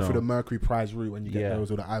If you go know, through the Mercury Prize route and you get Yeah. those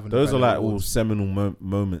or the Ivan. those are Novello like all awards. seminal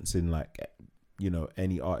moments in like, you know,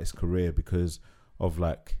 any artist's career because of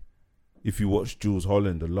like, if you watch Jules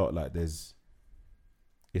Holland a lot, like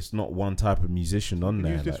it's not one type of musician on You can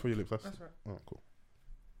there. use this like, for your lips. That's right. Oh, cool.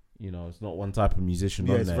 you know, it's not one type of musician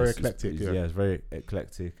Yeah, on it's there. very eclectic, yeah. It's very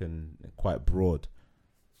eclectic and quite broad.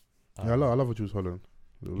 Yeah, I love a Jules Holland.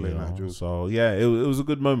 Little You late night know, Jules. so yeah, it was a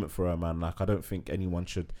good moment for her, man. Like I don't think anyone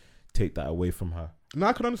should take that away from her. No,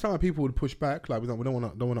 I can understand why people would push back. Like we don't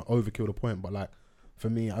want to overkill the point, but like for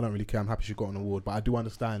me, I don't really care. I'm happy she got an award, but I do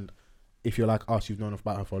understand if you're like us, you've known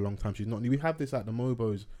about her for a long time. She's not new. We have this at the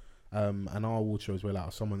Mobos and our award shows where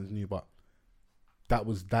like someone's new, but that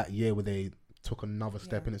was that year where they took another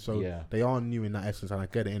step Yeah. in it. So Yeah. they are new in that essence, and I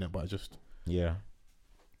get it in it. But just Yeah,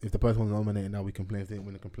 if the person was nominated, now we complain. If they didn't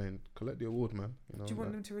win, complain. Collect the award, man. You know, Do you want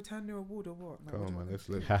like, them to return the award or what? Like, come what on, do you man. want?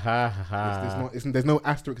 Let's ha ha ha ha. there's no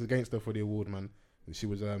asterisk against her for the award, man. She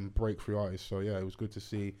was breakthrough artist, so yeah, it was good to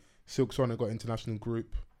see. Silk Sonic got international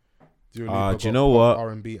group. Dua Lipa do you got know pop what?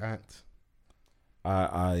 R&B act.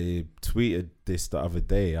 I tweeted this the other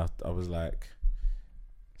day. I was like,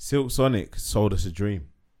 Silk Sonic sold us a dream.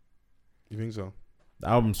 You think so? The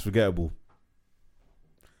album's forgettable.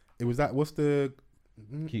 It was that. What's the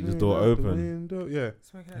Keep the door open. window? Yeah,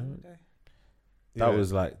 Smoking out all day. That yeah.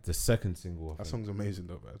 was like the second single. I That think. song's amazing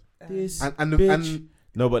though, man. This And the, bitch. and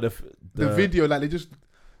No, but the video, like they just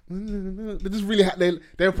really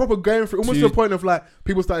they're proper going through almost to the point of like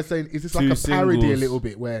people started saying, is this like two a parody a singles. little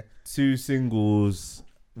bit where two singles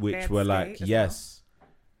which Bad were State like as yes,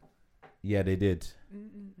 yeah they did.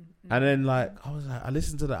 And then like I was like I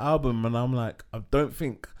listened to the album and I'm like I don't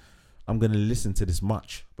think I'm gonna listen to this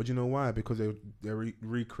much. But you know why? Because they're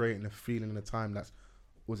recreating a feeling in a time that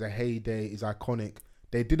was a heyday, is iconic.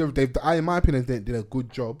 In my opinion, they did a good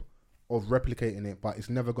job of replicating it, but it's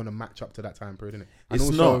never going to match up to that time period, innit?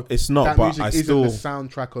 It's not, that but music I isn't still the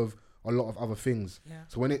soundtrack of a lot of other things. Yeah.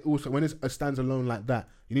 So when it's a standalone like that,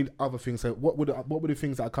 you need other things. So what would the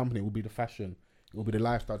things that accompany it? Will be the fashion, it will be the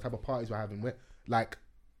lifestyle, the type of parties we're having. Where like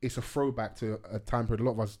it's a throwback to a time period a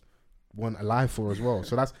lot of us weren't alive for as well.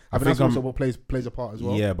 So that's I think that's also what plays a part as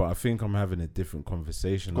well. Yeah, but I think I'm having a different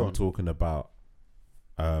conversation. Go I'm on. talking about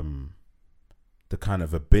the kind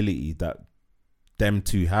of ability that them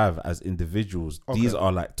two have as individuals. Okay. These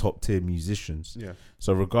are like top tier musicians. Yeah.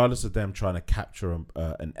 So regardless of them trying to capture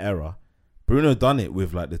an era, Bruno done it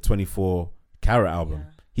with like the 24 Karat album.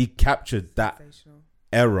 Yeah. He captured that Sensational.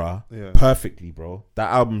 era Yeah. perfectly, bro.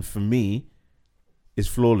 That album for me is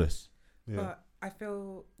flawless. Yeah. But I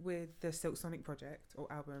feel with the Silk Sonic project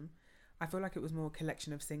or album, I feel like it was more a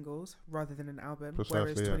collection of singles rather than an album. Precisely,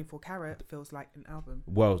 whereas yeah. 24 Karat feels like an album.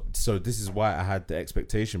 Well, so this is why I had the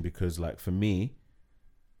expectation because like for me,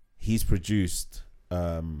 he's produced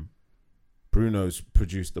Bruno's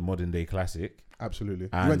produced the modern day classic. Absolutely.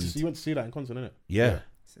 And- You went to see that in concert, innit? Yeah.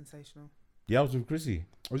 Sensational. Yeah, I was with Chrissy.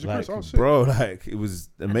 Was it Like, Chris? Oh, sick. bro, like it was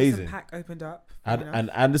amazing. Anderson .Paak opened up. And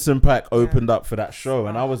Anderson .Paak opened up for that show,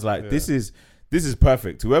 and I was like, Yeah. this is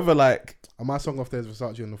perfect. Whoever like, And my song off there is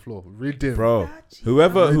Versace on the floor. Redeem. bro,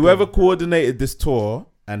 whoever coordinated this tour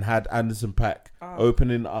and had Anderson .Paak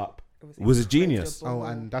opening up was a genius. Oh,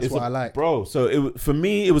 and that's It's what a- I like. bro. So for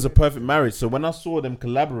me, it was a perfect marriage. So when I saw them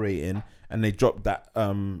collaborating and they dropped that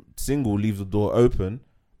single, "Leave the Door Open,"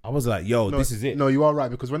 I was like, yo, this is it. No, you are right,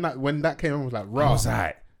 because when that came on, I was like, I raw. was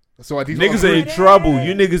like, So these niggas are are in great. trouble.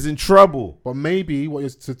 You niggas in trouble. But maybe what you're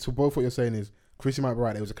to both what you're saying is Chrissy might be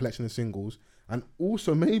right. It was a collection of singles, and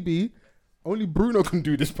also maybe only Bruno can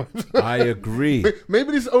do this. I agree.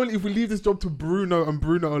 Maybe this only if we leave this job to Bruno and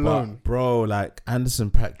Bruno alone. But, bro, like Anderson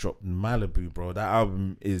 .Paak dropped Malibu, bro. That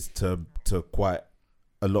album is to quite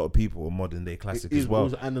a lot of people a modern day classic It is as well.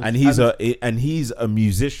 also- And he's a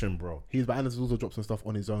musician, bro. But Anders also dropped some stuff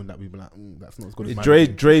on his own that we've been like, that's not as good as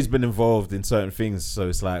mine. Dre's been involved in certain things, so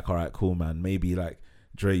it's like, all right, cool, man. Maybe like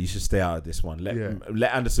Dre, you should stay out of this one.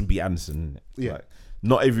 Let Anderson be Anderson. Yeah. Like,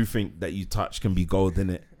 not everything that you touch can be gold, in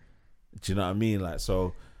it. Do you know what I mean? Like,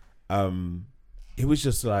 so, it was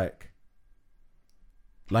just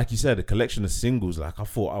like you said, a collection of singles. Like, I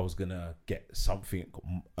thought I was gonna get something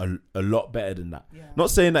a lot better than that. Yeah. Not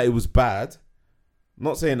saying that it was bad.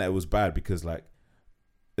 Not saying that it was bad, because like,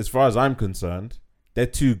 as far as I'm concerned, they're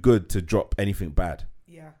too good to drop anything bad.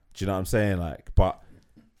 Yeah. Do you know what I'm saying? Like, but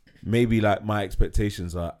maybe like my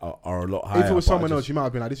expectations are a lot higher. If it was but I someone else, just- you might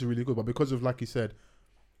have been like, this is really good. But because of, like you said,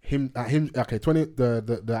 okay, 20,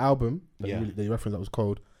 the album that, Yeah. that you referenced that was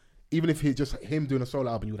cold. Even if he just him doing a solo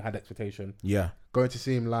album, you would have had expectation. yeah, Going to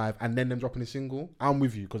see him live and then them dropping a single, I'm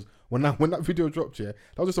with you, because when that video dropped, that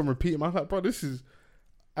was just on repeat. I was like, bro,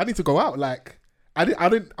 I need to go out. Like, I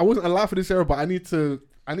wasn't alive for this era, but I need to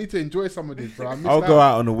enjoy some of this, bro. I'll go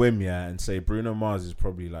out on a whim, yeah, and say Bruno Mars is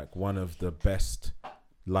probably like one of the best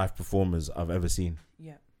live performers I've ever seen.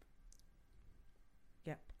 Yeah.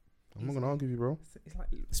 I'm not gonna argue with you, bro. It's like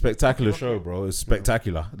Spectacular show, bro. It's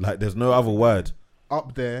spectacular. Like, there's no other word.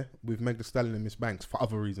 Up there with Meg Thee Stallion and Miss Banks for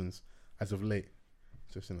other reasons as of late.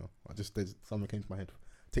 Just, there's something came to my head,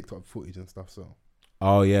 TikTok footage and stuff. So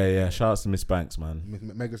Oh yeah. Shout out to Miss Banks, man.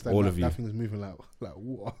 Meg Thee Stallion, All of you. that thing was moving like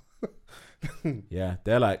water. Yeah,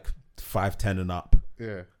 they're like 5'10" and up.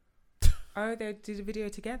 Yeah. oh, they did a video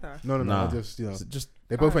together. No. Nah. Just So just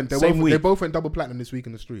they both went. Same They week. both went double platinum this week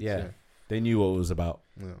in the streets. Yeah. Yeah. they knew what it was about.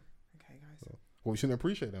 Yeah. Okay, guys. Well, we shouldn't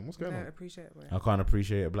appreciate them. What's going No, on? appreciate it. I can't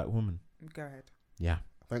appreciate a black woman. Go ahead. Yeah,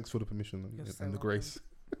 Thanks for the permission and, You're so and the welcome. grace.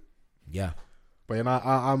 yeah. But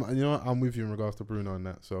I'm with you in regards to Bruno and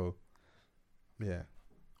that. So yeah.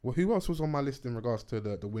 Well, who else was on my list in regards to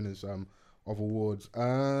the winners of awards?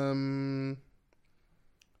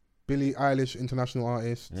 Billie Eilish, international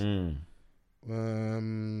artist.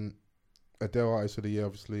 Adele, artist of the year,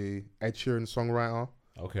 obviously. Ed Sheeran, songwriter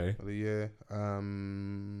Okay. of the year.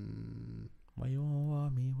 Why you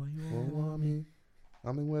want me? Why you want me?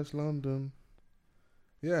 I'm in West London.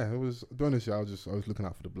 Yeah, it was. To be honest, I was looking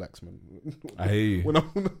out for the blacks, man. I hear you. when I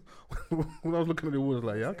was looking at the awards,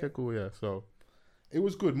 like, yeah, okay, cool, yeah. So it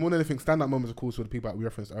was good. More than anything, stand-up moments, of course, for the people that we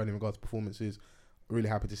referenced earlier in regards to performances. Really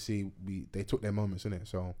happy to see they took their moments in it.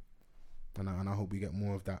 So, and I hope we get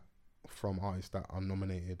more of that from artists that are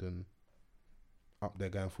nominated and up there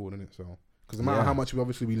going forward in it. So, because no matter Yeah. how much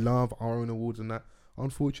we love our own awards and that,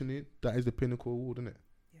 unfortunately, that is the pinnacle award, isn't it?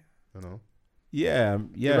 Yeah. You know, Yeah,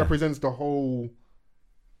 it represents the whole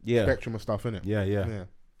yeah, spectrum of stuff, innit? yeah, yeah.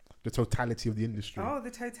 The totality of the industry. Oh,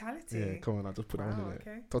 the totality. Yeah, come on, I'll just put that one Wow, in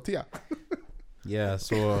there. okay. Tortilla. Yeah, I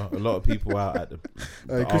saw a lot of people out at the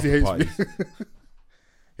Chrissy after hates parties. me.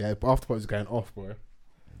 Yeah, but after party was going off, bro.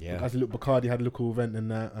 Yeah, As a little Bacardi had a little event in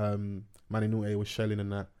that. Manny Nute was shelling in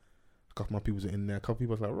that. A couple of my people were in there. A couple of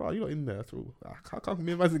people was like, right, you're not in there. So, how come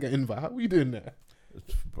me and Vaz get invite? How are you doing there?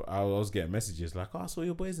 I was getting messages like, "Oh, I saw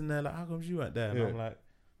your boys in there. Like, how come you weren't there?" And Yeah. I'm like,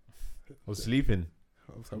 I was sleeping.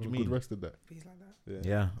 I was What having do a you good mean? rest of that. Things like that.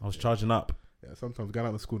 Yeah. Yeah, I was charging up. Yeah, sometimes going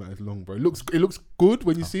out of school night is long, bro. It looks good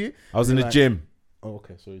when you see it. I was in You're the like- gym. Oh,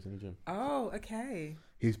 okay, so he's in the gym. Oh, okay.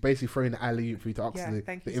 He's basically throwing the alley for you to ask Yeah,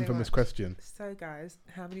 thank the you so infamous much. question. So, guys,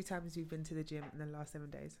 how many times have you been to the gym in the last 7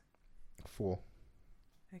 days? 4.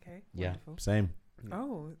 Okay. Yeah, Wonderful. same.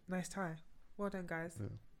 Oh, nice tie. Well done, guys. Yeah.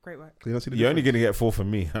 Great work. You don't see the You're only difference? gonna get 4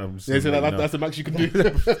 from me. I'm just Yeah, so letting you know. that's the max you can do.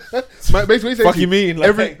 Basically, Fuck you mean?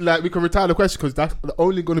 Like, we can retire the question because that's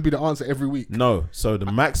only going to be the answer every week. no, so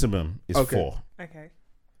the maximum is Okay. 4. Okay.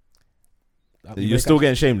 You're still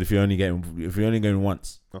getting shamed if you're only going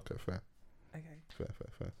once. Okay, fair. Okay.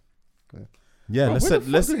 Yeah, Bro, let's where set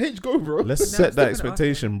the let's fuck did H go, bro? let's No, set I'm that still gonna ask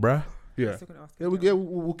expectation, bruh. Yeah, Still gonna ask yeah, you.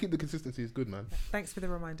 we'll keep the consistency. It's good, man. Thanks for the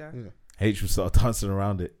reminder. Yeah. H will start dancing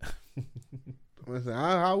around it.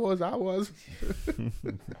 I was. I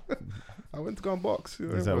went to go and box. You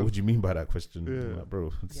know, He's like, bro. what do you mean by that question? Yeah. I'm like, bro,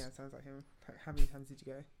 it's- Yeah, sounds like him. How many times did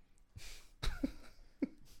you go?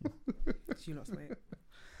 Did you not mate?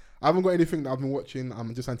 I haven't got anything that I've been watching.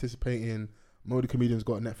 I'm just anticipating. Mo the Comedian's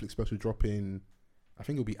got a Netflix special dropping. I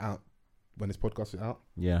think it'll be out when this podcast is out.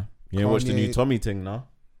 yeah. You ain't watched the new Kanye- Tommy thing now?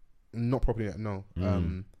 Not properly yet, no.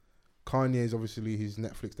 Mm. Kanye's obviously his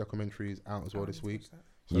Netflix documentary is out as well Oh, I this need to week. watch that.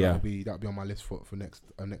 So Yeah. that'll be on my list for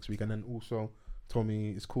next week. And then also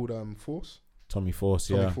Tommy, it's called Force. Tommy Force,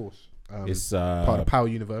 Tommy yeah. Force. It's Part of the Power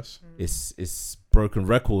universe. it's broken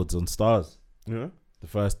records on Stars. Yeah. The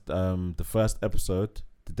first episode,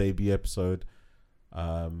 the debut episode,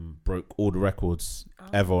 broke all the records Oh.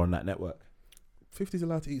 ever on that network. 50's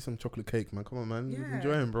allowed to eat some chocolate cake, man. Come on, man. He's Yeah,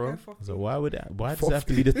 enjoying, bro. go for So it. why does it have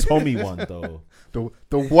to be the Tommy one though?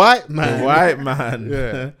 The white man. The white man.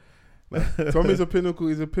 Yeah. Tommy's a pinnacle.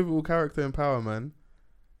 He's a pivotal character in Power, man.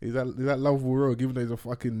 He's that lovable rogue, even though he's a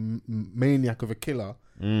fucking maniac of a killer.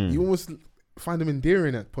 Mm. You almost find him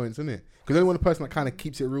endearing at points, isn't it? Because only one person that kind of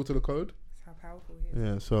keeps it real to the code. That's how powerful he is.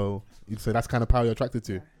 Yeah, so you'd say that's kind of Power you're attracted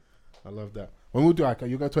to. Yeah. I love that. When we'll do, like,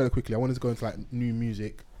 you go to it quickly. I wanted to go into like new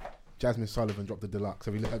music. Jasmine Sullivan dropped the deluxe.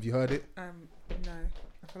 Have you heard it? No.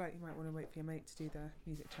 I feel like you might want to wait for your mate to do the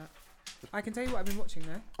music chat. I can tell you what I've been watching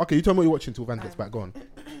though. Okay, you tell me what you're watching till Van gets back on.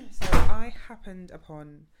 So I happened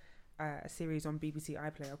upon a series on BBC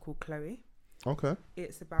iPlayer called Chloe. Okay.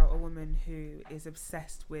 It's about a woman who is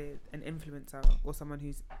obsessed with an influencer or someone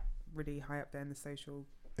who's really high up there in the social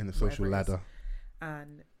In the social whatever it is. ladder.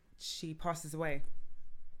 And she passes away.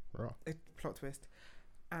 Right. A plot twist.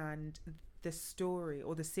 And the story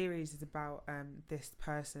or the series is about this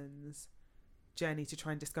person's journey to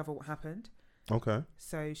try and discover what happened. Okay.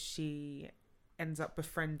 So she ends up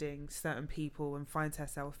befriending certain people and finds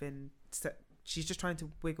herself in. She's just trying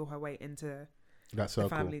to wiggle her way into That circle.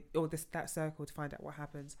 the family or that circle to find out what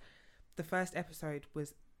happens. The first episode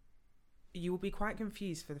was. You will be quite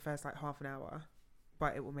confused for the first like half an hour,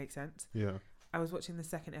 but it will make sense. Yeah. I was watching the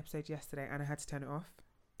second episode yesterday and I had to turn it off.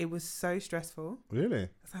 It was so stressful. Really?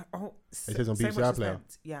 It's like, oh, It says on BBC much iPlayer.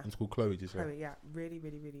 suspense. Yeah. It's called Chloe, did you say? Chloe, yeah. Really,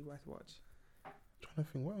 really, really worth a watch. Trying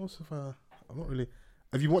to think, what else have I'm not really.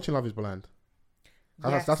 Have you been watching Love is Blind?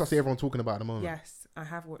 Yes. That's what I see everyone talking about at the moment. Yes, I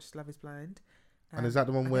have watched Love is Blind. And is that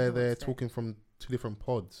the I one think where I they're watched it. talking from 2 different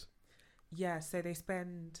pods? Yeah, so they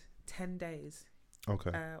spend 10 days.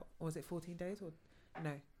 Okay. Or was it 14 days? Or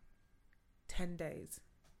no, 10 days.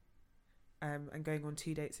 And going on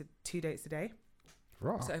 2 dates a day.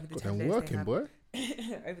 Right. so over the Got 10 them days they working, have- boy.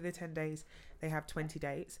 Over the 10 days, they have 20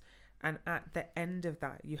 dates. And at the end of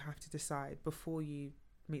that, you have to decide before you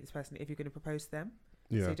meet this person if you're going to propose to them.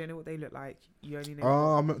 So Yeah. you don't know what they look like. You only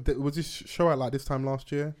know. Was this show out like this time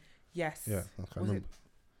last year? Yes. Yeah. Okay, I Was remember.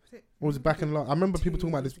 Was it? Or was it back in? I remember people 2 talking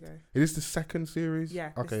about years this. ago? Is this the second series?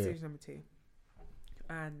 Yeah, Okay. this is Yeah. series number 2.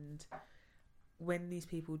 And when these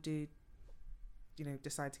people do,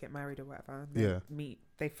 decide to get married or whatever, and Yeah. meet,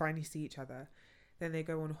 they finally see each other, then they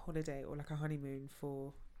go on holiday or like a honeymoon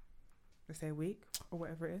for, let's say, a week or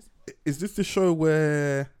whatever it is. Is this the show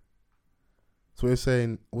where? So we're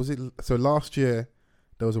saying, was it? So last year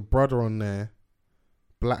there was a brother on there,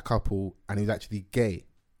 black couple, and he was actually gay.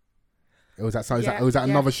 It was that. So Yeah, was that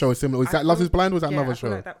yeah. another show similar? Was I that Love feel- is Blind? Or was that yeah, another I feel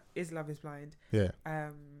show? like that is Love is Blind. Yeah.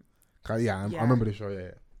 Yeah. I Yeah. remember the show.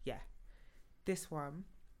 Yeah. This one.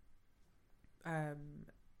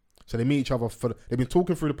 So they meet each other they've been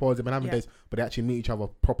talking through the pods, they've been having Yeah. dates, but they actually meet each other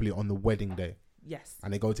properly on the wedding day, Yes.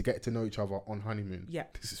 and they go to get to know each other on honeymoon. Yeah.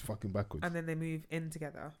 This is fucking backwards. And then they move in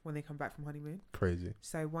together when they come back from honeymoon. Crazy.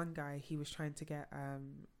 So one guy, he was trying to get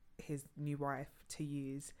his new wife to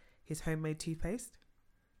use his homemade toothpaste.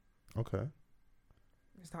 Okay.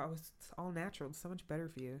 It's like, it's all natural. It's so much better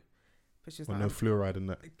for you. But she's Well, like, no fluoride in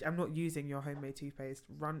that. I'm not using your homemade toothpaste.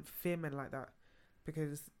 Run fear men like that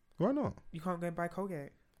because Why not? you can't go and buy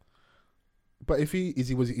Colgate. But if is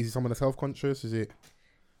he someone that's health conscious? Is it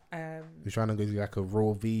Um, he's trying to go like a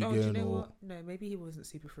raw vegan oh, do you know or what? No, maybe he wasn't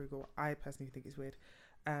super frugal. I personally think it's weird.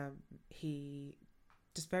 He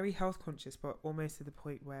just very health conscious, but almost to the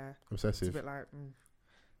point where it's a obsessive? bit like,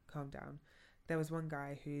 calm down. There was one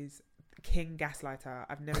guy who's King Gaslighter.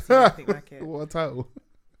 I've never seen anything like it. What a title.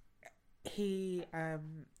 He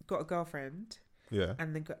got a girlfriend, Yeah.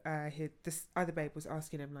 and then this other babe was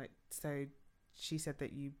asking him like, so she said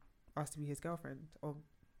that you asked to be his girlfriend, or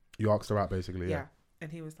You asked her out basically. yeah. Yeah.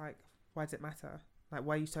 And he was like, why does it matter? Like,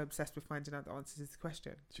 why are you so obsessed with finding out the answers to this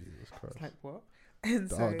question? Jesus Christ. It's like, what? And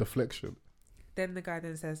The so art of deflection. then the guy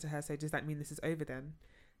then says to her, so does that mean this is over then?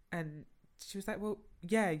 And she was like, well,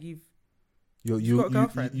 yeah, you've got a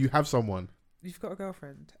girlfriend. You have someone. got a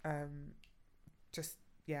girlfriend. Just,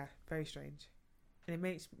 yeah, very strange. And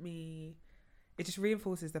it just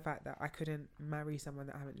reinforces the fact that I couldn't marry someone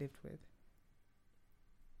that I haven't lived with.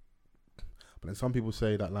 But then some people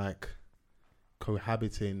say that like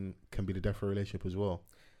cohabiting can be the death of a relationship as well.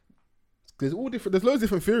 There's loads of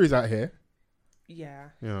different theories out here. Yeah.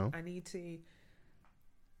 You know.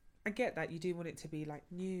 I get that you do want it to be like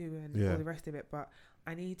new and Yeah. all the rest of it, but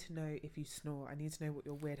I need to know if you snore. I need to know what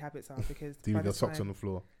your weird habits are because Do you leave your socks on the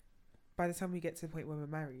floor? by the time we get to the point where we're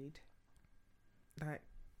married, like,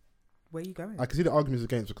 where are you going? I can see the arguments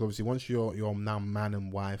against because obviously once you're now man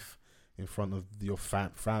and wife in front of your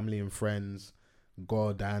family and friends,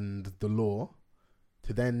 God and the law,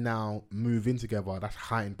 to then now move in together, that's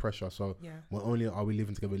heightened pressure. So Yeah. not only are we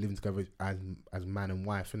living together as man and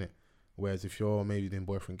wife, innit? Whereas if you're maybe doing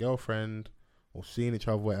boyfriend, girlfriend, or seeing each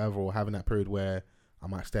other, whatever, or having that period where I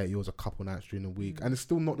might stay at yours a couple nights during the week, and it's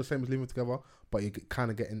still not the same as living together, but you kind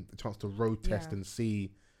of getting the chance to road test Yeah. and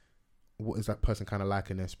see what is that person kind of like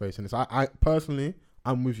in their space. And it's I personally,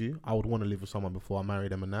 I'm with you. I would want to live with someone before I marry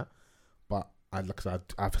them and that. But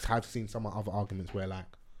I've seen some other arguments where like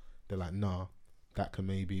they're like, nah, that can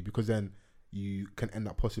maybe, because then you can end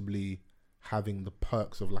up possibly having the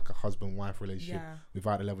perks of like a husband-wife relationship Yeah.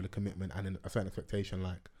 without a level of commitment and a certain expectation,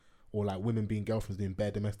 like, or like women being girlfriends doing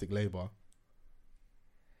bare domestic labor.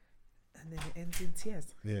 And then it ends in tears.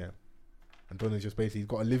 Yeah. And Donna's just basically, he's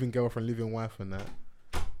got a living girlfriend, living wife and that,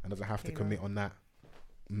 and doesn't have to Okay, commit right. on that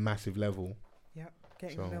massive level. Yep.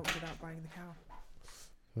 Getting So- milk without buying the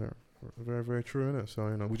cow. Very, very true, isn't it? So,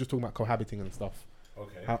 you know, we're just talking about cohabiting and stuff.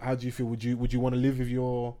 Okay. How do you feel? Would you want to live with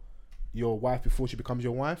your wife before she becomes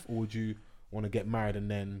your wife, or would you want to get married and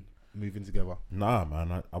then move in together? Nah,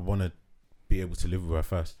 man. I want to be able to live with her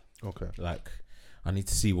first. Okay. Like, I need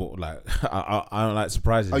to see what, like, I don't like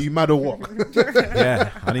surprises. Are you mad or what? Yeah,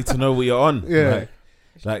 I need to know what you're on. Yeah.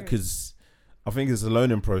 Like, because I think it's a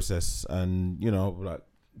learning process, and you know, like,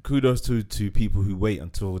 kudos to people who wait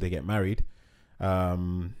until they get married.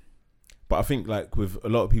 But I think like with a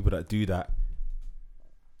lot of people that do that,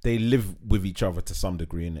 they live with each other to some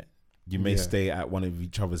degree, innit? You may Yeah. stay at one of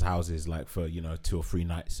each other's houses like for, 2 or 3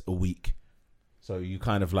 nights a week. So you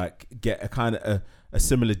kind of like get a kind of a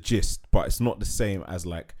similar gist, but it's not the same as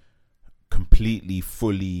like completely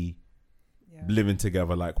fully Yeah. living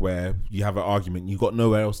together, like where you have an argument, you got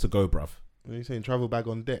nowhere else to go, bruv. Are you saying travel bag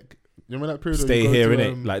on deck? You remember that period? where Stay you go here, to,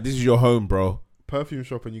 innit? Like, this is your home, bro. perfume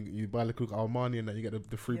shop and you buy like Armani and then you get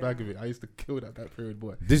the free bag Yeah. of it. I used to kill that period,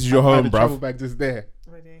 boy. This is your I had home, the travel bruv. bag just there.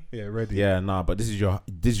 Ready. Yeah, ready. Yeah, nah, but this is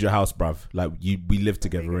your house, bruv. Like, we live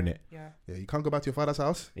together, innit? Yeah. Yeah, you can't go back to your father's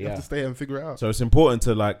house. You Yeah. have to stay and figure it out. So it's important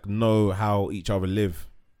to like know how each other live,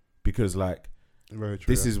 because like Very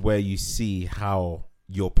true. this is where you see how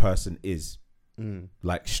your person is, Mm,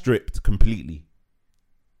 like stripped completely.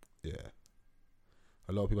 yeah.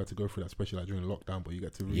 A lot of people had to go through that, especially like during lockdown. But you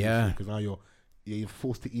get to really Yeah. because now you're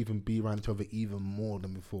forced to even be around each other even more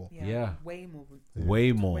than before. Yeah. Yeah. Way more. Yeah.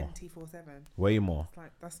 Way more, 24/7. way more. It's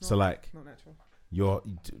like that's not. So like not natural.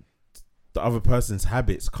 the other person's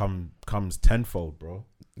habits comes tenfold, bro.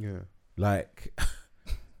 Yeah. Like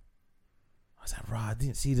I was like, right, I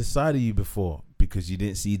didn't see the side of you before because you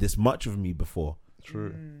didn't see this much of me before.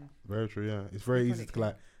 True. Mm. Very true. Yeah. It's very easy to Iconic.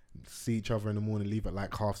 like see each other in the morning, leave at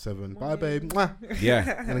like 7:30. Bye, babe. Mwah.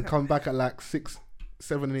 Yeah. And then come back at like 6,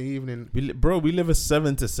 7 in the evening. We live a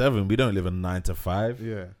 7 to 7. We don't live a 9 to 5.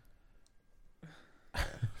 Yeah.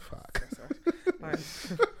 Fuck. Like,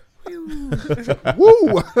 Woo!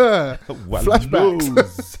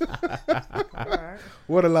 Flashbacks. alright.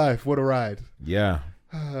 What a life. What a ride. Yeah.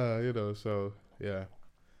 So yeah.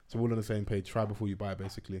 So we're all on the same page. Try before you buy,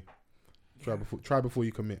 basically. Try before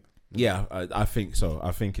you commit. Yeah, I think so.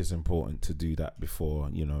 I think it's important to do that before,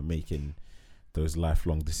 making those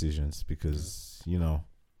lifelong decisions, because,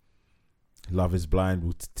 love is blind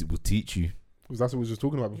will teach you. Because that's what we were just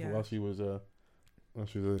talking about before. Yeah. While she was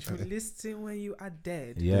Listen when you are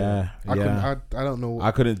dead. Yeah. I Yeah. I don't know.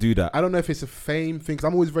 I couldn't do that. I don't know if it's a fame thing. Cause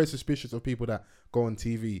I'm always very suspicious of people that go on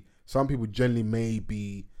TV. Some people generally may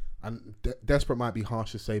be, and desperate might be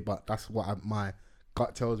harsh to say, but that's what my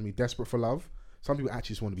gut tells me. Desperate for love. Some people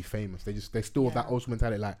actually just want to be famous. They still have that old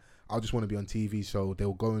mentality, like, I just want to be on TV, so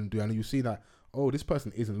they'll go and do. And you see that, oh, this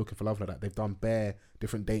person isn't looking for love like that. They've done bare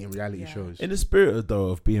different dating reality Yeah. shows. In the spirit though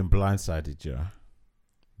of being blindsided, yeah,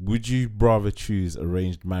 would you rather choose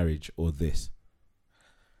arranged marriage or this?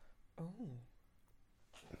 Oh.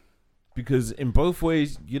 Because in both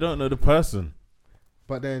ways, you don't know the person.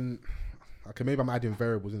 But then, okay, maybe I'm adding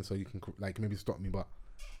variables in so you can like maybe stop me. But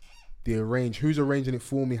who's arranging it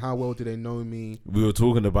for me? How well do they know me? We were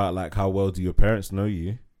talking about like how well do your parents know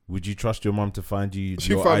you? Would you trust your mum to find you She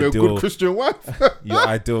your found me a ideal good Christian wife. your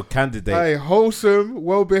ideal candidate? Hey, wholesome,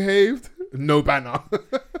 well behaved, no banner.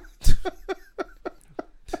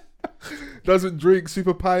 Doesn't drink,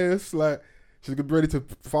 super pious. Like, she's ready to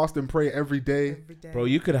fast and pray every day. Every day. Bro,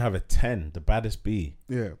 you could have a 10, the baddest B.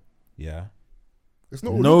 Yeah, Yeah. it's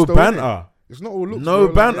not all No looks, though, innit? banter. It's not all looks. No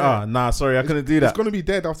bro, banter. Like, yeah. Nah, sorry, I couldn't do It's that. gonna be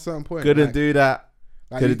dead after a certain point. Couldn't like, do that.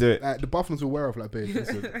 like couldn't you- do it. Like, the buffness will wear off. Like, babe,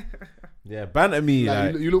 listen, Yeah, banter me.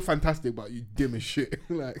 like, Like, you look fantastic, but you dim as shit.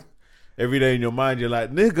 Like, every day in your mind, you're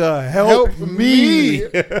like, nigga, help me.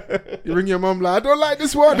 You ring your mum like, I don't like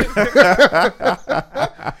this one.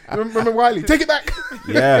 Remember Wiley? Take it back.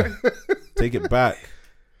 Yeah. Take it back.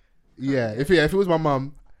 Yeah, if it was my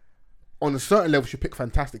mum, on a certain level, she'd pick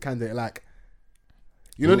fantastic candidate. Like,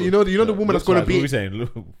 you know the woman that's gonna What are we be. saying?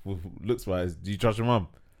 Looks wise. Do you trust your mum?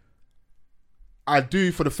 I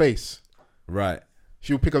do for the face. Right.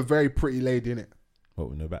 She'll pick a very pretty lady in it. What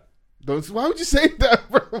with no back? Why would you say that,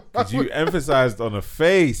 bro? Because you emphasized on a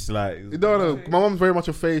face, like No. My mom's very much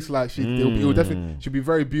a face. Like it will definitely. She'll be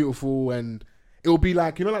very beautiful, and it will be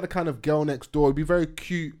like like the kind of girl next door. It'd be very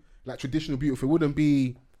cute, like traditional beautiful. It wouldn't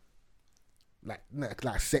be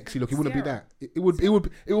like sexy look. It wouldn't be that. It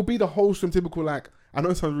would be the wholesome, typical. Like, I know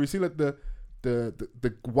it sounds really. See, like the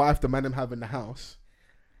wife the man them have in the house,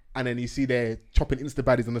 and then you see they're chopping Insta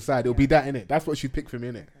baddies on the side. It'll be that in it. That's what she'd pick for me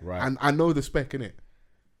in it. Right. And I know the spec in it.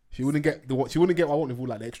 She wouldn't get what I want with all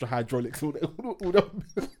like the extra hydraulics, all the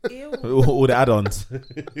Ew. all the add-ons.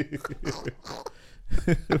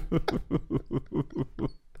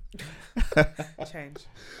 Change.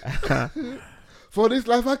 For this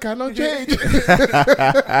life I cannot change.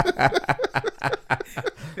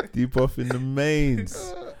 Deep off in the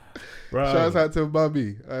mains. Bro. Shout out to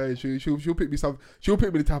Mummy. She'll pick me she'll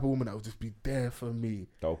pick me the type of woman that will just be there for me.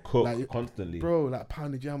 They'll cook Like, constantly. Bro, like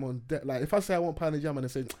pound of jam on deck. Like if I say I want pound of jam and I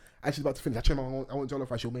say actually about to finish, I want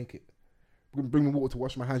jollof rice, she'll make it. Bring me water to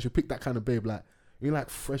wash my hands. She'll pick that kind of babe. Like you like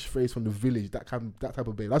fresh face from the village. That type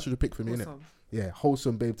of babe. That's what she'll pick for me, innit? Awesome. Yeah,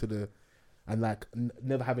 wholesome babe to the, and like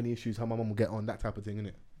never have any issues. How my mum will get on, that type of thing,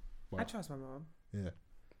 innit? Wow. I trust my mom. Yeah,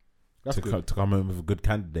 that's to, good. to come home with a good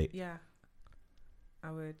candidate. Yeah,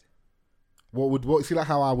 I would. What see like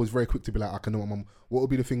how I was very quick to be like I can know what mum. What would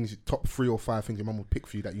be the things top 3 or 5 things your mum would pick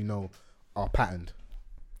for you that you know are patterned?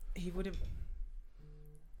 He wouldn't.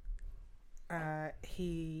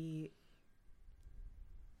 He.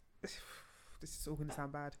 This is all gonna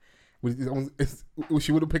sound bad.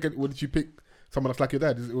 She wouldn't pick it. Would she pick someone that's like your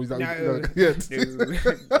dad? Was that, No. yeah.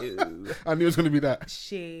 No. I knew it was gonna be that.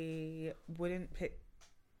 She wouldn't pick.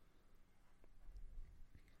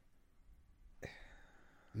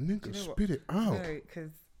 Nigga, you know what? spit it out. No,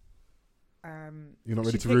 because. You're not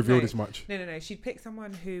ready she'd to pick- reveal no. this much. No. She'd pick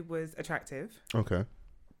someone who was attractive, Okay,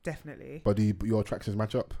 definitely. but your attractions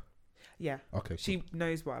match up. Yeah, Okay, she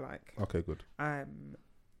knows what I like. cool. Okay, good.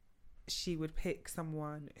 She would pick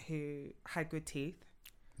someone who had good teeth.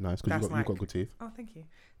 Nice, because That's you've got like- good teeth. Oh, thank you.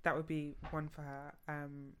 That would be one for her.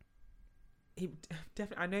 He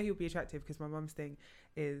definitely. I know he'll be attractive because my mum's thing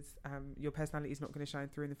is your personality is not going to shine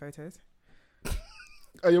through in the photos.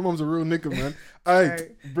 Hey, your mum's a real nigga, man. Hey,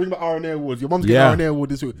 bring the RNA awards. Your mum's Yeah. getting RNA award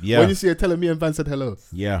this week. Yeah. When you see her, tell her me and Van said hello.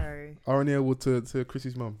 Yeah. So RNA award to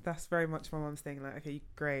Chrissy's mum. that's very much my mum's thing. Like, okay,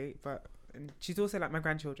 great, but and she's also like my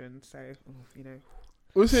grandchildren. So you know,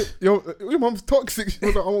 What's it? Your mum's toxic. She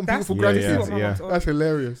was like, I want That's- beautiful Yeah, this is grandkids. what my yeah. mum's on. That's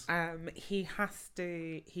hilarious. he has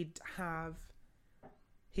to. He'd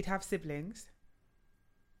have siblings.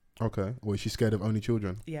 Okay. Well, is she scared of only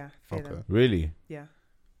children? Yeah, fear Okay. them. Really? Yeah,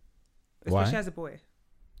 Why? especially as a boy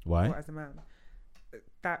Why? or as a man.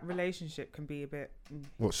 That relationship can be a bit.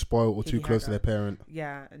 What, spoiled or too Piggy close to their hanger. parent?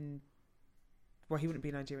 Yeah, and well, he wouldn't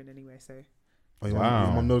be Nigerian anyway. So Oh, your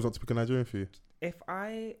Wow. mum knows not to pick a Nigerian for you. if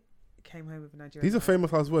I came home with a Nigerian, These are man,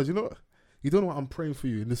 famous house words. You know what? You don't know what I'm praying for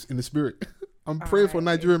you in the spirit. I'm praying for a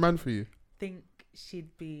Nigerian man for you. Think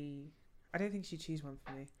she'd be. I don't think she'd choose one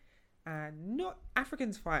for me. And not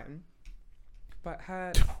African's fine, but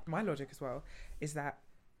my logic as well is that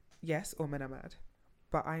yes, all men are mad,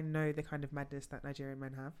 but I know the kind of madness that Nigerian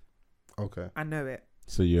men have. Okay. I know it,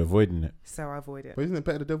 So you're avoiding it? so I avoid it. But isn't it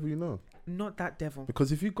better the devil you know? Not that devil.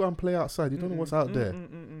 Because if you go and play outside, you don't know what's out there.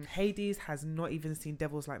 Hades has not even seen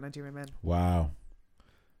devils like Nigerian men. Wow.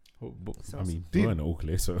 Oh, So I mean, deep. we're in all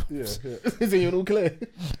clear, so Yeah. Isn't you all clear?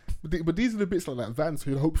 But these are the bits like Vance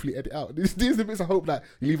who'll hopefully edit out. These are the bits I hope that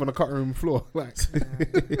you leave on the cutting room floor. Like, so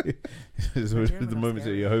the moments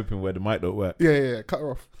that you're hoping where the mic don't work. yeah, cut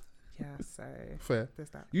her off. Yeah, so Fair. there's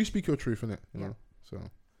that. You speak your truth, innit? You Yeah. know. So,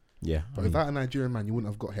 Yeah. but without a Nigerian man, you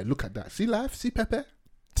wouldn't have got here. Look at that. See life. See Pepe.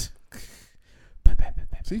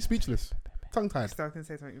 See speechless. Tongue tied. So I was going to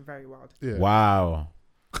say something very wild. Yeah. Wow.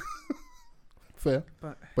 Fair.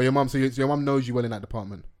 But your mum. So your mum knows you well in that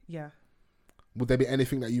department. yeah, Would there be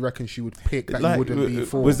anything that you reckon she would pick that Like, you wouldn't be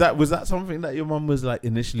for? was that something that your mum was like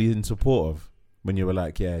initially in support of when you were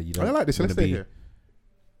like, yeah, you I don't like this. Let's wanna stay be, here.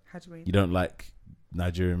 how do you mean? you don't like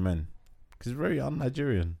Nigerian men because it's very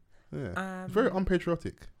un-Nigerian. Yeah. Very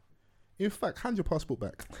unpatriotic. In fact, hand your passport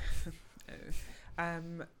back.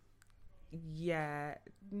 Yeah.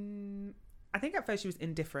 I think at first she was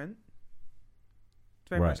indifferent.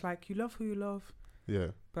 Very Right. much like you love who you love, Yeah.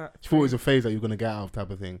 but She thought it was a phase that you're gonna get out of type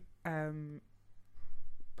of thing.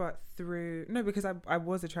 but through no, because I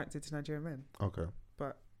was attracted to Nigerian men, Okay.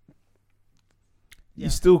 but Yeah. You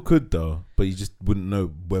still could though, but you just wouldn't know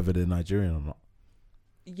whether they're Nigerian or not.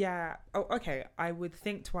 Yeah. Oh, okay. I would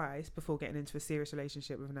think twice before getting into a serious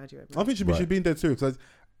relationship with a Nigerian I man. think she's Right. being dead serious because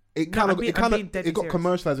it No, kind I'm of being deadly it got serious.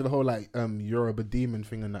 commercialized with the whole like Yoruba demon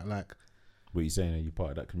thing and that like. What are you saying? Are you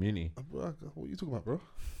part of that community? What are you talking about, bro?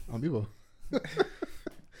 I'm Ibo.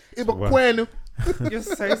 Well- Kwenu. You're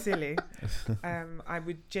so silly. I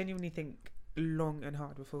would genuinely think long and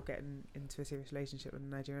hard before getting into a serious relationship with a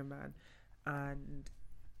Nigerian man. And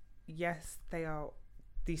yes, they are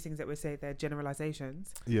these things that we say, they're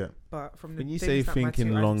generalizations. Yeah. But from the When you things say that my thinking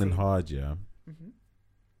two eyes long have and seen- hard, yeah, Mhm.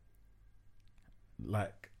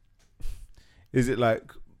 like, is it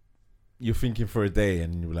like you're thinking for a day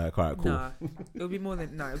and you're like, all right, cool. Nah, it'll be more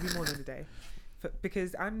than a day,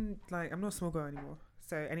 because I'm not a small girl anymore.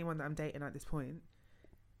 So anyone that I'm dating at this point,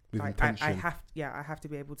 With like intention. I have to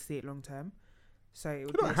be able to see it long term. So it would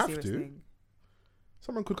You be don't a have serious to. thing.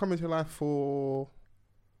 Someone could come into your life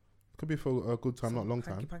could be for a good time, not a long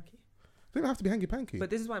time. Hanky-panky. It doesn't have to be hanky panky. But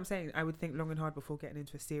this is what I'm saying. I would think long and hard before getting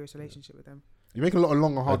into a serious relationship with them. You're making a lot of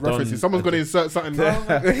long and hard I don't- references. Someone's I going to don't- insert something. Oh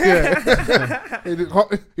my Yeah. You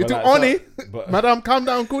But do like, honey, but madam, calm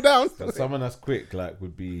down, cool down. but someone that's quick, like,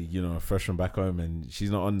 would be, you know, fresh from back home, and she's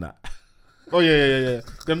not on that. Oh yeah.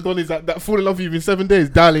 Them Donnies that fall in love with you in 7 days,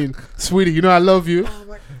 darling, sweetie. You know I love you. Oh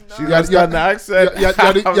my, She no. understand the accent. You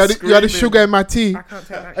had the sugar in my tea. I can't take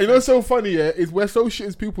that. And you know what's so funny, yeah, is we're so shit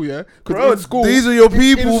as people, yeah. Bro, Because in school, these are your in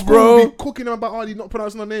people, school, bro. we be cooking them about, you're not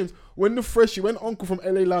pronouncing our names. When the freshie, when Uncle from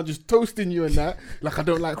LA Lounge is toasting you and that, like, I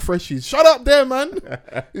don't like freshies. Shut up there, man.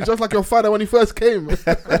 It's just like your father when he first came.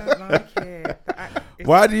 I don't like it.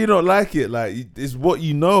 Why do you not like it? Like, it's what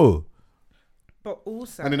you know. But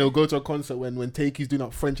also, And then they'll go to a concert when Takey's doing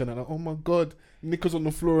up French and they're like, oh my God, Nickers on the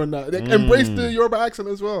floor and that. They embrace the Yoruba accent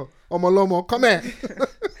as well. Omolomo, come here.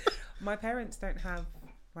 my parents don't have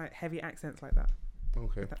like heavy accents like that.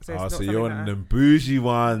 Okay. So, Oh, it's not so something you're that one I- of them bougie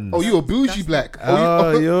ones. Oh, you a bougie That's- black.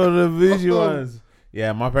 Oh, you're the bougie Oh. ones.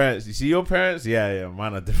 Yeah, my parents. You see your parents? Yeah,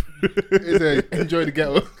 mine are different. Enjoy the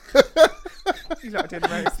ghetto. You lot are doing the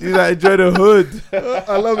most. You like enjoy the hood.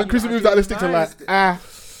 I love it. Chris moves out the sticks and like,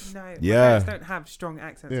 No, my Yeah. parents don't have strong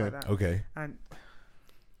accents Yeah. like that. Okay. And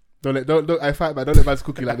don't I fight, man. Don't let man's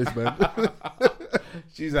cookie like this, man.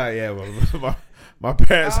 She's like, yeah, well, my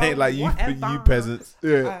parents ain't like you, whatever. you peasants.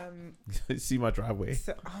 Yeah. See my driveway.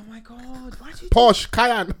 So, oh my god, why do you? Posh,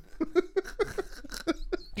 Cayenne.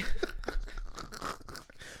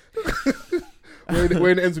 Where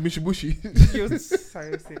it ends with Mishibushi. You're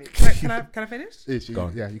so silly. Can I finish? Go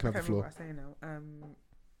on. Yeah, you can I have the can't remember floor. what I was saying now.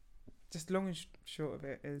 Just long and short of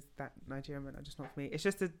it is that Nigerian men are just not for me. It's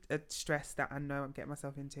just a stress that I know I'm getting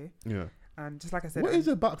myself into. Yeah. And just like I said, What is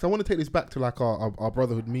it about? 'Cause I want to take this back to like our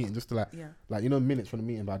brotherhood meeting, just to Yeah. like minutes from the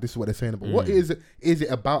meeting, but this is what they're saying about. What is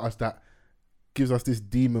it about us that gives us this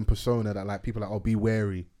demon persona that like people are like, oh, be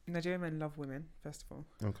wary. Nigerian men love women, first of all.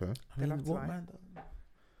 Okay. They love to lie.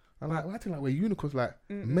 I like acting like we're unicorns. Like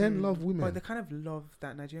Mm-mm. men love women. But the kind of love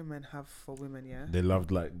that Nigerian men have for women, yeah. They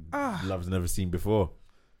loved like Ah. love's never seen before.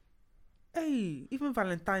 Hey, even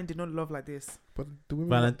Valentine did not love like this. But the women.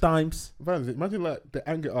 Valentine's. Vans, imagine like they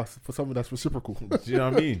anger us for something that's reciprocal, Do you know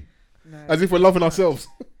what I mean? No, as if we're loving ourselves.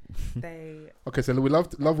 they, Okay, so we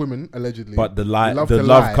love women allegedly. But the lie, We love the to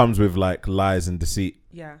love lie. comes with like lies and deceit.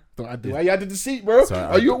 yeah. Don't I do? Why you added the seat, bro? Sorry,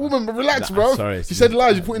 Are you a woman? But relax, Nah, bro. Sorry, She said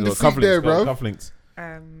lies. You put in the seat there, bro. Cufflinks.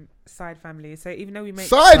 Side family. So even though we make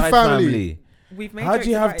Side family. we've made How do jokes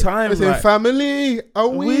you have about it. time? I say Like, family. Oh,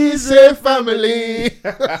 we We say family.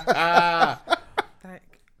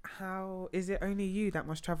 Like, how is it only you that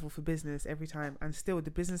must travel for business every time, and still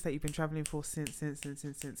the business that you've been traveling for since?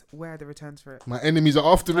 Where are the returns for it? My enemies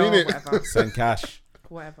are after me, Oh, innit? whatever, send cash.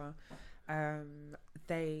 whatever.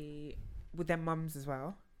 They with their mums as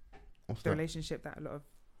well. What's The that? relationship that a lot of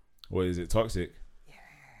What is it? Toxic?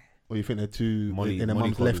 Or you think they're too Molly- in a Molly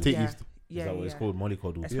mum's left coddles. titties? Is that what it's called?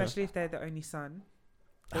 Mollycoddle. Especially if they're the only son,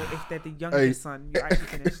 or if they're the youngest son, you're actually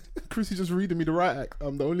finished. Chrissy's just reading me the right act.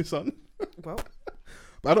 I'm the only son, Well,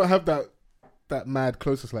 but I don't have that mad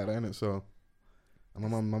closest like that, innit? So, and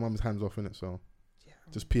my mum's hands off, innit? So, yeah.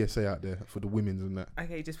 just PSA out there for the women's and that.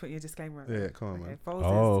 Okay, just put your disclaimer out Yeah, there. come on, Okay, man. Foles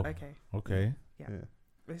Oh. is okay. Okay. Yeah. Yeah,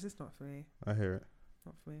 This is not for me. I hear it.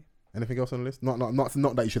 Not for me. Anything else on the list? Not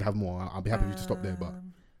that you should have more. I'll be happy for you to stop there, but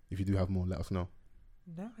Um, if you do have more, let us know.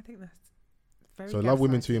 no, I think that's very. So love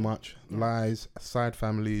women gaslighty. too much, Yeah. lies, side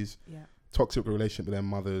families, Yeah, toxic relationship with their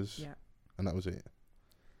mothers, yeah. and that was it.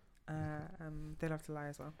 They love to lie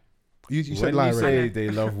as well. You When said lie, you right? say they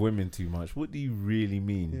love women too much, what do you really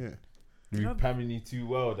mean? Yeah. You Love- pamming you too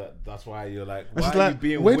well. That's why you're like, I why was are like, you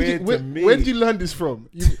being where weird did you, to me? where did you learn this from?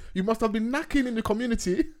 You must have been knacking in the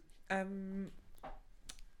community.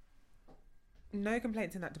 No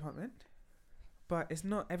complaints in that department, but it's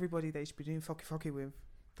not everybody that you should be doing fucky with.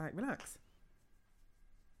 Like, relax.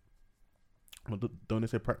 Well, don't they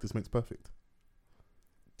say practice makes perfect?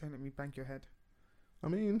 Don't let me bang your head. I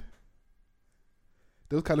mean,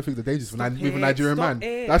 those kind of things are dangerous with Stop with a it, Nigerian stop man.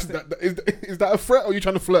 it. Is that a threat, or are you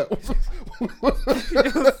trying to flirt?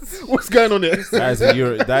 What's going on here?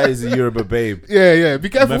 That is a Yoruba babe. Yeah. Be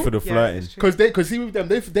careful, Method of Yeah, flirting. it's true. because see with them,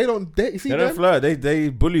 they don't date. See They don't them, flirt. They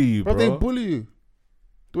bully you, bro, bro. they bully you.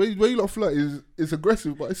 The way you lot flirt is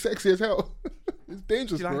aggressive, but it's sexy as hell. It's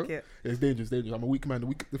dangerous, Do you bro. like it? It's dangerous. I'm a weak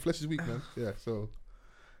man. The flesh is weak, man. Yeah. So,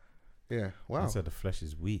 yeah. Wow. I said the flesh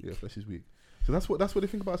is weak. Yeah, flesh is weak. So that's what they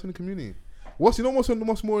think about us in the community. What's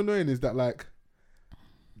more annoying is that like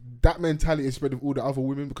that mentality is spread with all the other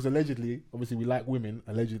women, because allegedly, obviously, we like women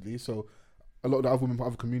allegedly. So a lot of the other women from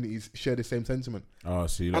other communities share the same sentiment. Oh,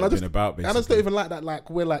 so you're And I not just- been about basically. And I just don't even like that. Like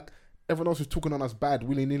we're like everyone else is talking on us bad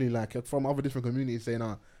willy nilly, like from other different communities saying,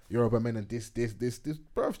 Yoruba men and this.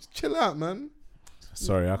 Bro, chill out, man.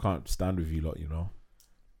 Sorry, I can't stand with you lot. You know.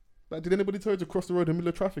 Like, did anybody tell you to cross the road in the middle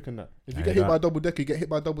of traffic and that? If you I get hear hit by a that. double decker, you get hit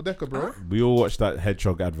by a double decker, bro. We all watched that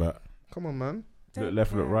hedgehog advert. Come on, man. Look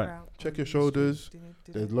left, look right. Check your shoulders.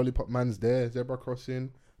 The lollipop man's there, zebra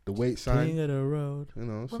crossing, the wait sign. King of the road. You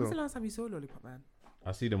know, When was the so last time you saw Lollipop Man?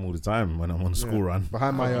 I see them all the time when I'm on school Yeah. run.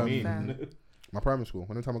 behind my What do you Fair. mean? my primary school.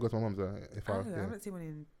 When the time I go to my mum's, if I I don't know, I haven't seen one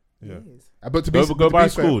in Yeah. years. but to be Go to by be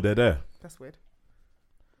fair, school. They're there. That's weird.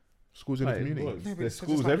 schools in the Like, community. what? No, but There's it's just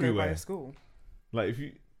schools like go by everywhere. a school. Like if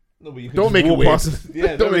you. No, but you can Don't just make it walk weird. past-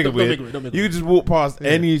 Yeah, don't make it weird. Don't make it You weird. can just walk past Yeah.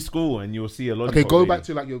 any school and you'll see a lollipop. Okay, go lady. back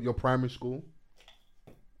to like your primary school.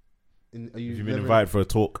 Are you If you've been never- invited for a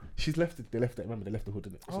talk. She's left it. They left it. Remember, they left the hood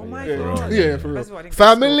in it. Oh So, my yeah, god. for real. Yeah, for real. First of all, I didn't go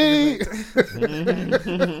to Family.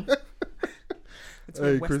 school. It's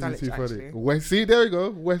Hey, West Chris Dulwich, is too funny. actually. West, see, there we go.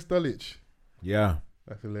 West Dulwich. Yeah.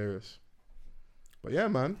 That's hilarious. But yeah,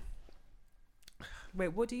 man. Wait,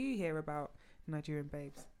 what do you hear about Nigerian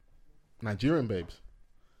babes? Nigerian babes.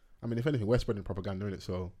 I mean, if anything, we're spreading propaganda in it.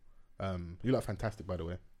 So, you look fantastic, by the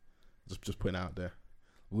way. Just putting it out there.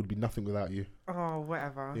 We would be nothing without you. Oh,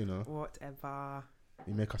 whatever. You know. Whatever.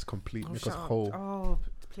 You make us complete, Oh, make shut us up. whole. Oh,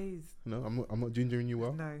 please. No, I'm not gingering you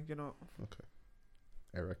well. No, you're not.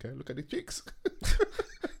 Erica, look at the cheeks.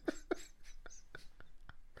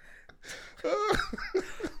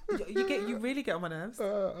 You really get on my nerves.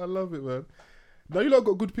 I love it, man. No, you lot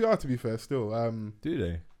got good PR, to be fair. Still, Do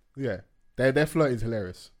they? yeah, their flirt is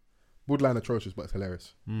hilarious. Borderline atrocious, but it's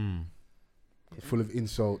hilarious. Hmm. Full of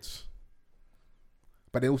insults,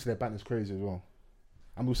 but they also their banter's crazy as well.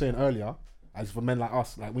 And we were saying earlier, as for men like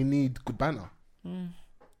us, like we need good banter.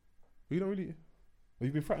 You don't really. Have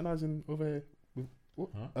you been fraternizing over here? With, what?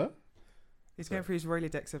 Huh? He's going through his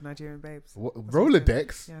Rolodex of Nigerian babes. What? That's what I'm saying.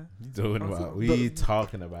 Rolodex? Yeah. You talking Also- about? We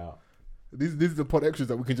talking about? These are the pod extras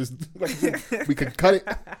that we can just we can cut it.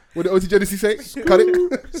 What did OT Genesis say? Cut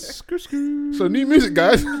it. So new music,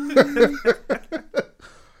 guys.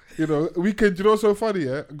 You know, we can. You know what's so funny?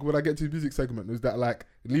 Yeah, when I get to the music segment, is that like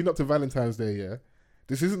leading up to Valentine's Day? Yeah,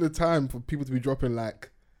 this isn't the time for people to be dropping like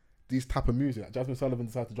these type of music. Like Jasmine Sullivan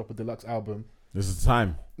decided to drop a deluxe album. This is the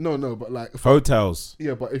time. No, but like Hotels.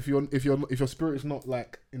 yeah, but if your spirit's not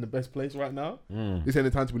like in the best place right now, Mm. this ain't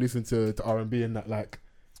the time to be listening to R&B and that. Like,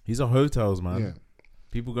 These are hotels, man. yeah.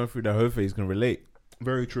 People going through their whole phase can relate.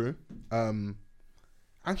 Very true.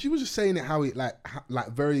 And she was just saying it how it like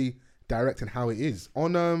very direct and how it is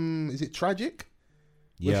on is it Tragic?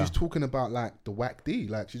 When Yeah. she's talking about like the whack D,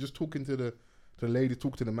 like she's just talking to the lady,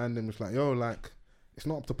 talking to the man, and just like, yo, like it's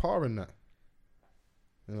not up to par in that.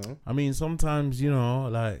 You know? I mean, sometimes, you know,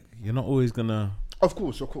 like, you're not always gonna. Of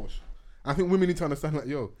course. I think women need to understand like,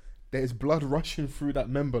 yo, there's blood rushing through that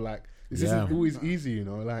member. Like this Yeah. isn't always easy, you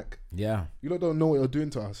know. Like Yeah. you lot don't know what you're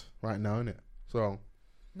doing to us right now, innit? So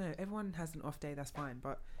No, everyone has an off day. That's fine,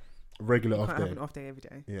 but regular you off can't day. have an off day every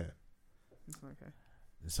day. Yeah. It's not okay.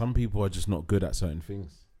 Some people are just not good at certain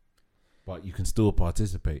things, but you can still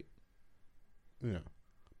participate. Yeah,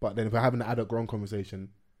 but then if we're having an adult grown conversation,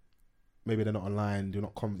 maybe they're not online. You're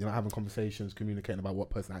not having conversations, communicating about what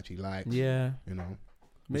person actually likes. Yeah. You know,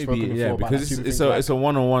 Maybe, spoken before yeah, about because that it's stupid it's a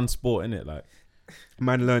one-on-one sport, isn't it? Like,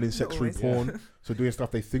 man learning Not sex through always, porn, so doing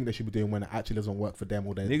stuff they think they should be doing when it actually doesn't work for them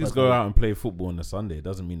or their niggas personal- go out and play football on a Sunday. It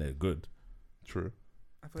doesn't mean they're good. True.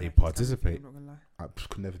 I feel They like he's done participate. everything, I'm not gonna lie.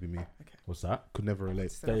 Could never be me. What's that? Could never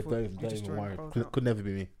relate. So I Dave, thought Dave, you Dave, just even joined worry. both Could, out. could never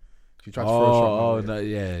be me. She tried to throw a shot. Oh, man, no,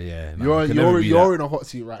 yeah. No, You're it can never be you're that. in a hot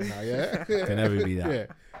seat right now. Yeah. Can never be that. Yeah.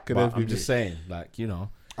 Can But never be I'm just me. saying, like, you know,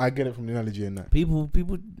 I get it from the analogy in that. people,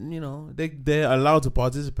 you know, they're allowed to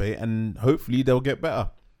participate, and hopefully they'll get better.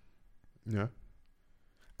 Yeah.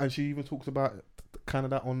 And she even talks about kind of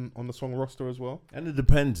that on the song roster as well? And it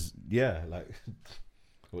depends. Yeah, like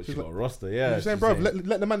what she She's got like- a roster. Yeah, You're saying, bro,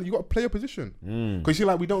 let the man. You got to play your position. Because you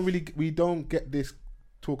like we don't get this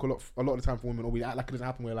talk a lot of the time for women, or we act like it doesn't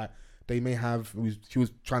happen. Where like they may have. She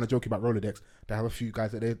was trying to joke about Rolodex. They have a few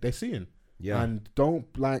guys that they're seeing. yeah. And don't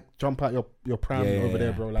like jump out your pram over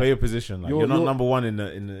there, bro. Like, Play your position. Like you're- you're not you're- number one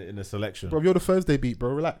in the selection. bro, you're the Thursday beat, bro.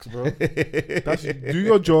 Relax, bro. Do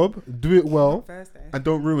your job, do it well, Thursday. and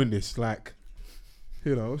don't ruin this. Like,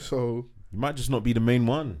 you know. So, You might just not be the main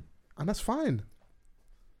one. and that's fine.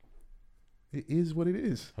 It is what it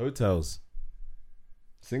is. Hotels.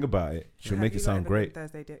 Think about it. She'll Have make you it lot sound ever been great.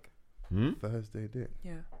 Thursday dick. Hmm? Thursday dick.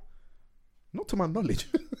 Yeah. Not to my knowledge.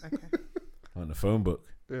 Okay. On the phone book.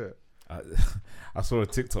 Yeah. I saw a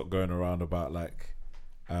TikTok going around about like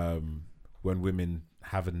when women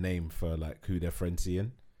have a name for like who their friend's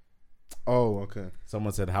seeing. Oh, okay.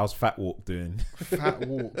 Someone said, "How's Fat Walk doing?" Fat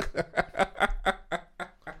walk.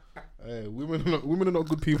 Hey, women are not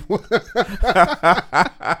good people.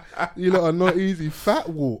 You lot are not easy. Fat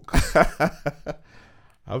walk.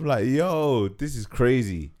 I'm like, yo, this is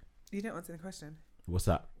crazy. You didn't answer the question. What's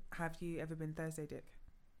that? Have you ever been Thursday dick?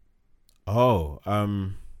 Oh,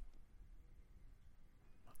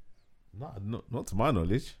 not to my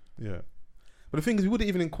knowledge. Yeah. But the thing is, we wouldn't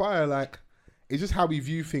even inquire. Like, it's just how we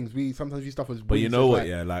view things. We sometimes view stuff as. But you wins, know as, what? like,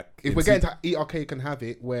 Yeah, like if in we're se- getting to eat our cake and have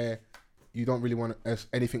it, where you don't really want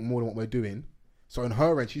anything more than what we're doing. So in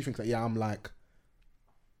her end, she thinks that I'm like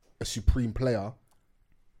a supreme player.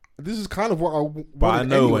 This is kind of what I wanted but I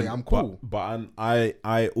know anyway. when I'm cool.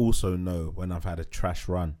 I also know when I've had a trash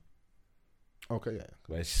run Okay, yeah.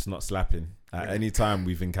 where she's not slapping at any time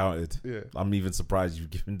we've encountered. Yeah. I'm even surprised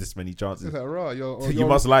you've given this many It's chances. like, right, You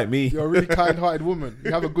must like me. You're a really kind-hearted woman.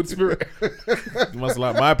 You have a good spirit. You must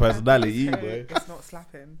like my personality, Okay, boy. it's not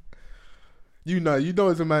slapping. You know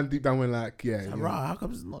as a man deep down when like, yeah. Like, you know, right, how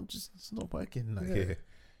come it's not working? Like, Yeah. yeah.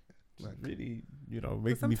 Like- Really, But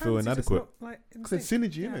making me feel sometimes it's just inadequate. not, like, in Cause it's sync.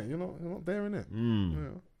 synergy, Yeah. innit? You're not there, innit? Mm.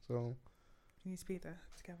 Yeah. So, You need to be there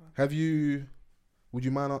together. have you? Would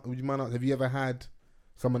you mind? Have you ever had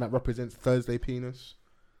someone that represents Thursday penis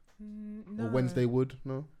No. or Wednesday wood?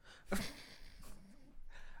 No.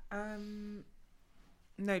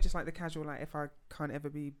 No, just like the casual. Like if I can't ever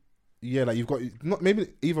be. Yeah, like you've got not maybe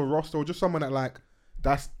either roster or just someone that like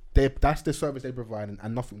that's the service they provide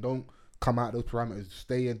and nothing. Don't come out of those parameters.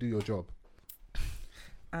 Stay and do your job.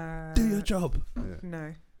 job. Yeah.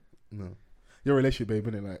 No. No. Your relationship, babe,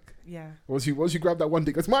 innit? Like Yeah. once you grab that one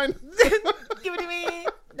dick, that's mine. Give it to me.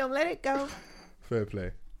 Don't let it go. Fair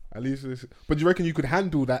play. At least, but do you reckon you could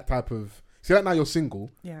handle that type of? See, like now you're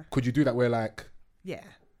single. Yeah. Could you do that? Where like, Yeah.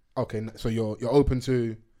 okay, so you're open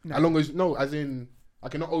to No. as long as as in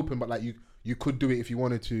like you're not open, but like you could do it if you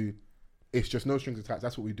wanted to. It's just no strings attached.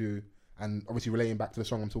 That's what we do, and obviously relating back to the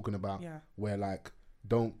song I'm talking about, Yeah. where like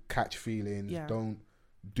don't catch feelings, Yeah. don't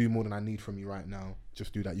do more than I need from you right now.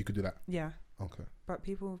 Just do that. You could do that. Yeah. Okay. But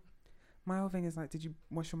people, my whole thing is like, did you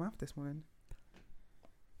wash your mouth this morning?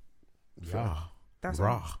 Yeah. That's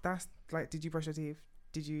Rah. that's like, did you brush your teeth?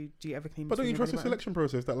 Do you ever clean? But don't you between your trust the belly button? selection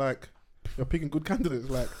process that like you're picking good candidates?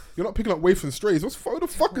 Like you're not picking up waifs and strays. What the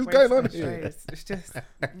fuck is Wait going for on the here? strays. It's just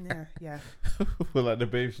yeah. Well, like the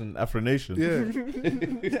babes from Afro Nation. Yeah.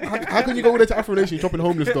 how can you go all the way to Afro Nation chopping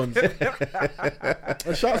homeless dons?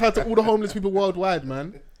 And shout out to all the homeless people worldwide,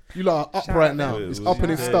 man. You lot are up Shout right out now. to- It's Shout up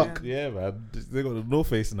and it's out. stuck. Yeah, man. They got the North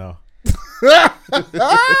Face now. Do you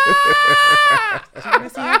want to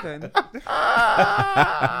see heaven?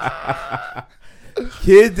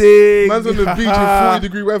 Kidding. Man's on the beach in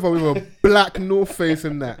 40-degree weather with a black North Face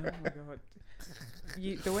and Oh that. my god.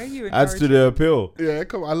 The way you Adds to encourage the appeal. Yeah,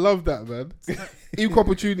 come on. I love that, man. Equal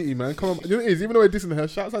opportunity, man. Come on. You know what it is? Even though we're dissing her,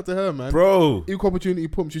 shouts out to her, man. Bro. Equal opportunity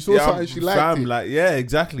pump. She saw something, she liked it. Like, yeah,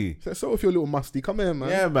 exactly. She said, so if you're a little musty, come here, man.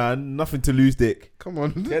 Yeah, man. Nothing to lose, dick. Come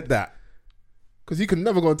on. Get that. Because you can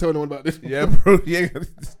never go and tell anyone about this. Yeah, bro. Yeah.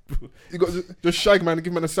 You got just shag man and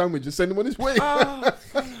give man a sandwich and send him on his way. Oh.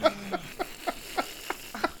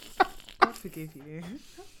 God forgive you.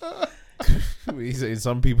 He's saying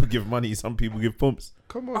some people give money, some people give pumps.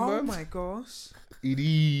 Come on, Oh man. my gosh. It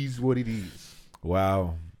is what it is.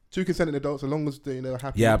 Wow. 2 consenting adults, as long as they're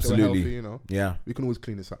happy, Yeah, they're absolutely. healthy, you know. Yeah. We can always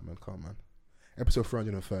clean this up, man. Come on, man. Episode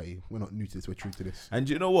 330. We're not new to this. We're true to this. And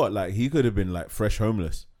you know what? Like, he could have been like fresh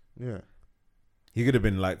homeless. Yeah. He could have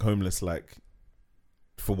been like homeless, like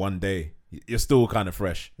for one day. You're still kind of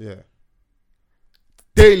fresh. Yeah.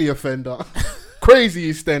 Daily offender.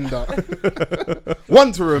 Crazy extender.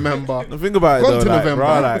 One to remember. The thing about it Gone though, to like, November.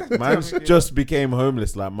 bro, like, man Tell me. just became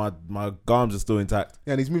homeless. Like my gums are still intact.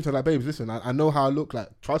 Yeah, and he's moved to like, babes, listen, I know how I look. Like,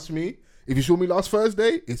 trust me. If you saw me last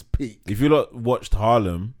Thursday, it's peak. If you lot watched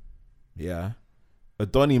Harlem, yeah,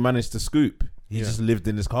 Adoni managed to scoop. He Yeah. just lived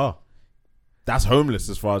in his car. That's homeless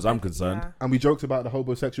as far as I'm concerned. Yeah. And we joked about the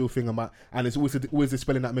homosexual thing about, and it's always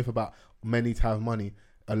dispelling that myth about men need to have money.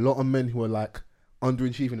 A lot of men who are like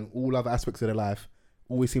underachieving in all other aspects of their life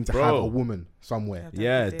always seem to Bro. have a woman somewhere.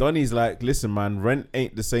 Yeah, Definitely. Donnie's like, listen, man, rent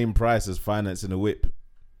ain't the same price as financing a whip.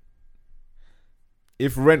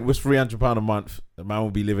 If rent was £300 a month, the man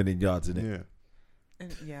would be living in yards, innit? Yeah.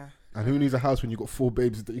 Yeah. And who needs a house when you got 4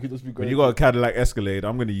 babes that you could just be going? When you got a Cadillac Escalade,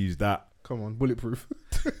 I'm gonna use that. Come on, bulletproof.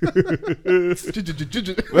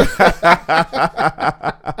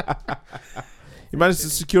 You managed to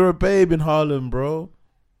secure a babe in Harlem, bro.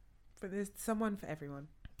 But there's someone for everyone.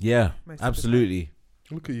 Yeah, Most of the absolutely.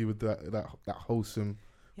 Look at you with that wholesome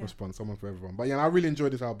Yeah. response. Someone for everyone. But yeah, I really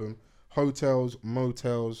enjoyed this album. Hotels,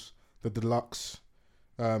 Motels, the deluxe.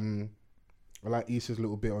 I like Issa's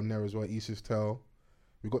little bit on there as well. Issa's Tale.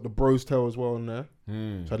 We got the Bros Tale as well on there.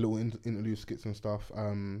 Mm. So had little interlude skits and stuff.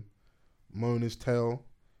 Mona's Tale.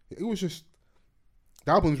 It was just,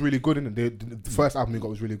 the album's really good, isn't it? The first album we got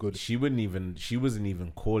was really good. She wasn't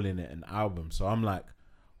even calling it an album. So I'm like,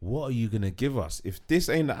 what are you gonna give us? If this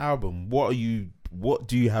ain't the album, what do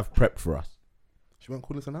you have prepped for us? She won't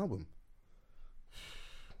call this an album.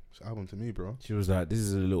 It's an album to me, bro. She was like, this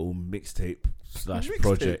is a little mixtape /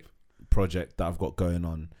 Mixtape. project that I've got going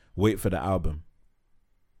on. Wait for the album.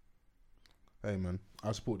 Hey man,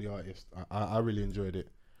 I support the artist. I really enjoyed it.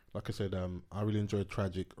 Like I said, I really enjoyed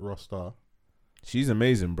Tragic, Rostar. She's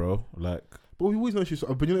amazing, bro. Like, But we always know she's,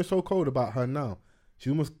 but you know, it's so cold about her now.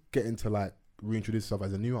 She's almost getting to like reintroduce herself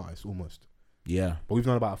as a new artist almost. yeah. But we've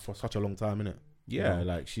known about her for such a long time, innit? Yeah, Yeah.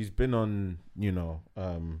 like she's been on,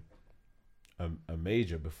 a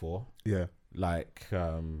major before. Yeah. Like,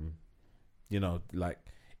 like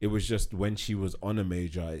it was just when she was on a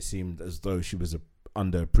major, it seemed as though she was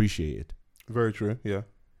underappreciated. Very true. Yeah.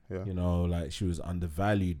 Yeah. You know, like she was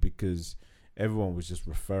undervalued because everyone was just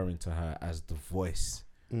referring to her as the voice.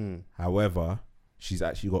 Mm, However, she's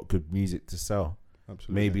actually got good music to sell.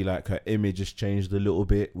 absolutely. Maybe like her image has changed a little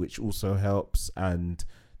bit, which also helps, and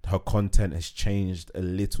her content has changed a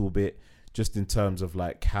little bit, just in terms of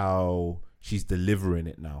like how she's delivering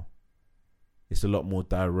it now. It's a lot more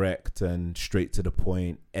direct and straight to the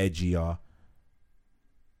point, edgier.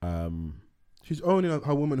 She's owning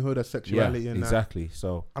her womanhood, her sexuality, Yeah, and that. exactly.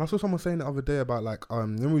 So And I saw someone saying the other day about like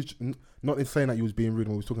not in saying that you was being rude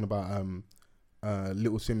when we was talking about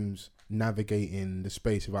Little Sims navigating the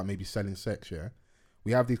space without maybe selling sex. Yeah,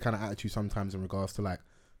 we have these kind of attitudes sometimes in regards to like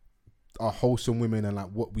our wholesome women and like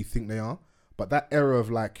what we think they are. But that era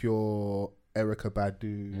of like your Erica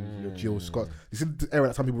Badu, your Jill Scott, this is the era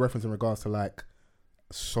that some people reference in regards to like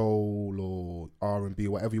soul or R&B,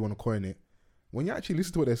 whatever you want to coin it. When you actually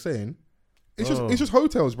listen to what they're saying, it's Bro. just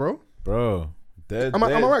hotels, bro. bro, Am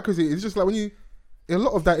I right, Chrissy? It's just like when you, a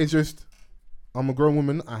lot of that is just, I'm a grown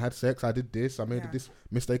woman, I had sex, I did this, I made Yeah. this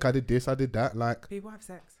mistake, I did this, I did that. Like, People have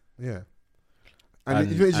sex. yeah.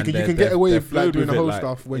 And, you they're- can get away they're with like fluid doing the with it, whole like,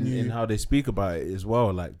 stuff when in how they speak about it as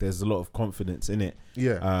well. Like there's a lot of confidence in it.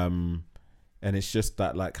 yeah. And it's just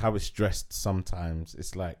that like how it's dressed sometimes.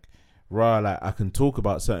 It's like, like I can talk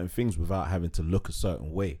about certain things without having to look a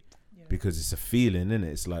certain way Yeah. because it's a feeling, innit?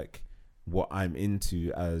 It's like what I'm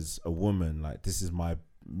into as a woman. Like this is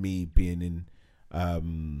me being in,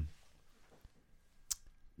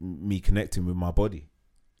 me connecting with my body.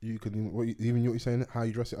 You can even what you're saying, how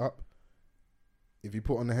you dress it up. If you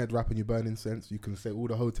put on the head wrap and you burn incense, you can say all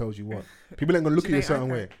the hotels you want. People ain't gonna look at you a Janae certain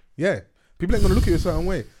Aiko. way. Yeah, people ain't gonna look at you a certain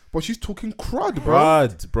way. But she's talking crud, bro.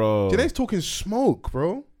 Crud, bro. Janae's talking smoke,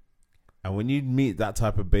 bro. And when you meet that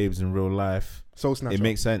type of babes in real life, Soul Snatcher. it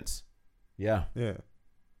makes sense. Yeah. yeah.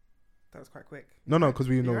 That was quite quick. No, because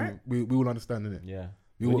we know right? we all understand in it. Yeah.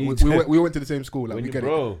 We When you- went to the same school. Like when we you, get it.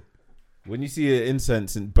 bro, when you see an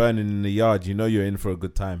incense and burning in the yard, you know you're in for a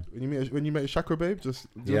good time. When you meet a chakra babe, just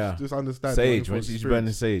Yeah. understand. Sage, you're in when for she's experience.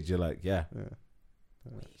 burning sage, you're like, yeah, Yeah.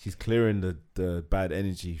 she's clearing the bad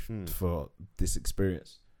energy Hmm. for this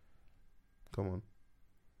experience. Come on.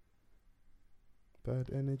 Bad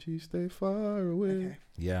energy, stay far away. Okay.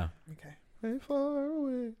 Yeah. Okay. Stay far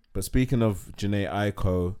away. But speaking of Janae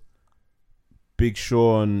Aiko, Big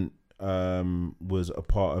Sean was a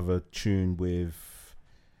part of a tune with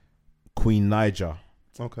Queen Niger.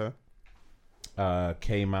 Okay.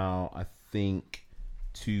 Came out, I think,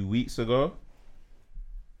 2 weeks ago.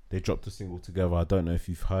 They dropped a single together. I don't know if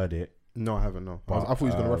you've heard it. No, I haven't. No, But, I thought he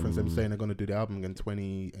was going to reference them um, saying they're going to do the album in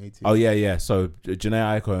 2018. Oh yeah. So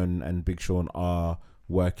Janae Aiko and Big Sean are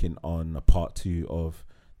working on a part 2 of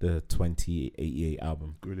the 2088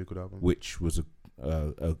 album, Really good album. which was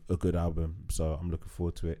a good album. So I'm looking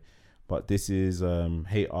forward to it. But this is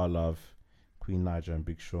Hate Our Love, Queen Naija and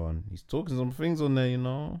Big Sean. He's talking some things on there, you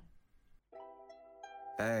know.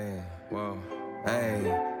 Hey, whoa,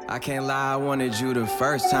 hey. I can't lie, I wanted you the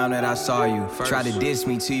first time that I saw you. Try to diss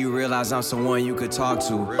me till you realize I'm someone you could talk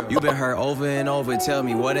to. You been hurt over and over, tell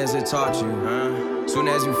me, what has it taught you? Soon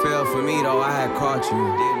as you fell for me though, I had caught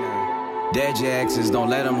you. Dead your exes, don't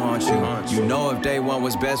let them haunt you. You know if they want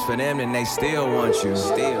what's best for them, then they still want you.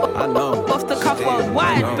 Still, I know. Off the cuff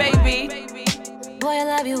worldwide, baby. Boy, I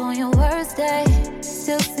love you on your worst day.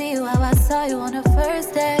 Still see you how I saw you on the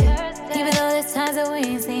first day. Even though there's times that we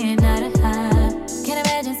ain't seeing eye to eye. Can't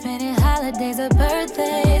imagine spending holidays or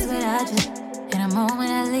birthdays without you. In a moment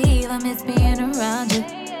I leave, I miss being around you.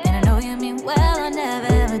 And I know you mean well, I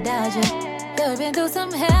never ever doubt you. You've been through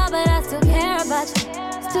some hell, but I still care about you.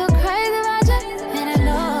 Still crazy about you. And I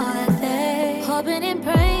know that they hoping and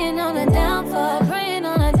praying on the downfall. Praying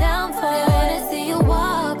on the downfall. They wanna see you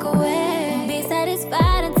walk away. Won't be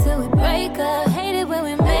satisfied until we break up. Hate it when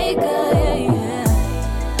we make up, yeah, yeah.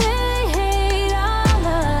 They hate our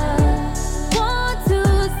love. Want to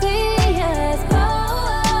see us go.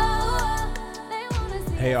 They wanna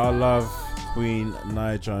see Hate Our Love, Queen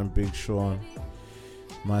Naija and Big Sean.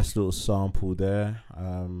 Nice little sample there.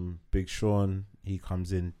 Big Sean, he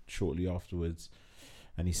comes in shortly afterwards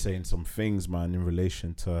and he's saying some things, man, in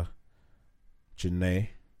relation to Janae.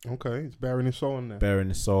 Okay, it's bearing his soul on there. Bearing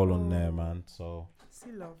his soul on there, man. So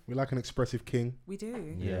See love. We like an expressive king. We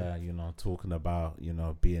do. yeah, you know, talking about, you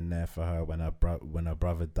know, being there for her when her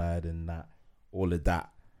brother died and that, all of that.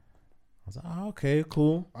 I was like, oh, okay,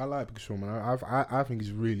 cool. I like Big Sean, man. I think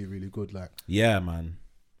he's really, really good. Like, Yeah, man.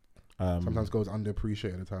 sometimes goes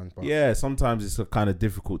underappreciated at times, but Yeah, sometimes it's kind of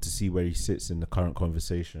difficult to see where he sits in the current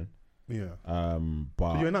conversation. yeah. But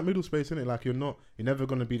But you're in that middle space, innit? Like, you're never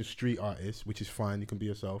gonna be the street artist, which is fine. You can be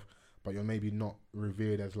yourself, but you're maybe not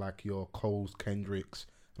revered as like your Coles, Kendricks,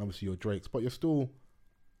 and obviously your Drakes. But you're still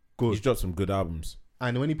good. he's dropped some good albums.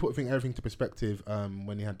 And when he put everything to perspective,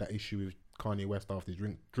 when he had that issue with Kanye West after his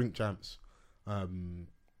Drink Champs,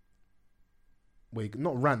 where he,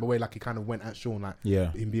 not rant, but where like he kind of went at Sean, like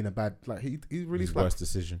Yeah, him being a bad, like he his released like, worst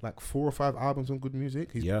decision. like 4 or 5 albums on good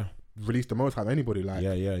music. He's Yeah, released the most out of anybody, like,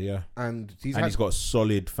 yeah. and he's And he's got a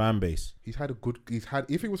solid fan base. he's had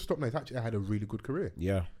if he was stopped now, he's actually had a really good career,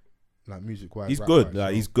 Yeah, like music wise. he's good.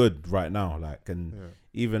 Like he's good right now. Like, and yeah.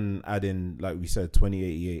 even adding, like we said,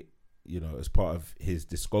 2088, you know, as part of his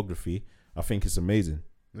discography, I think it's amazing.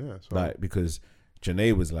 Yeah, so Like, because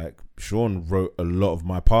Janae was like, Sean wrote a lot of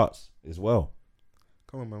my parts as well.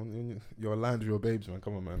 come on, man, you're aligned with your babes, man.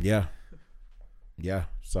 Come on, man. Yeah.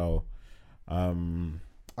 So, I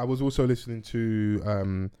was also listening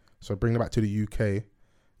to so bringing it back to the UK,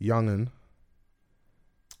 Young'un.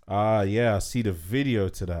 yeah, I see the video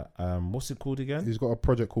to that. What's it called again? He's got a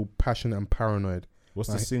project called Passion and Paranoid. What's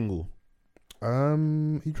the like- single?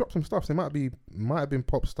 He dropped some stuff. So it might have been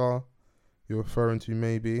Popstar. You're referring to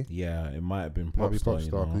maybe. Yeah, it might have been Might be Popstar. Popstar.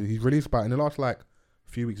 You 'Cause know? he's released about in the last like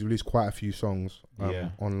few weeks. He released quite a few songs Yeah.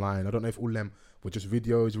 online. I don't know if all of them were just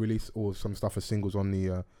videos released or some stuff as singles on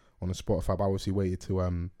the Spotify. But I obviously waited to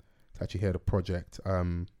actually hear the project.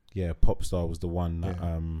 Yeah, Popstar was the one that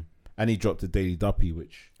Yeah. and he dropped a Daily Duppy,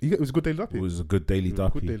 which It was a good Daily Duppy. was a good Daily It was a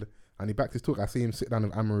good Duppy. Daily- and he backed his talk. I see him sit down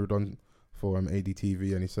with Amarud on for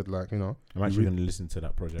ADTV, and he said like, you know, I'm actually going to listen to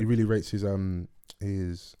that project. he really rates his Daily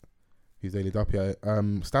Duppy.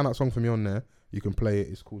 Standout song for me on there, you can play it.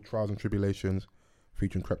 It's called Trials and Tribulations,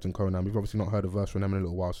 featuring Krypton Conan. We've obviously not heard a verse from them in a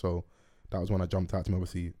little while, so that was one I jumped out to me,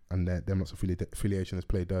 obviously, and them lots of affiliation has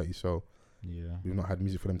played dirty, so Yeah. we've not had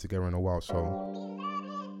music for them together in a while. So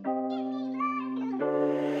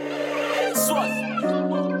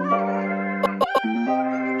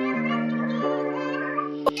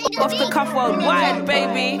Off the cuff worldwide,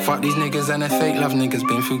 baby. Fuck these niggas and their fake love niggas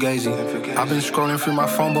been fugazi. I've been scrolling through my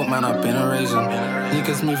phone, but man, I've been erasing.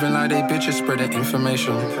 Niggas moving like they bitches spreading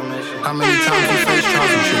information. How many times we face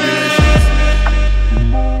trials and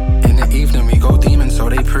tribulations? In the evening we go demons, so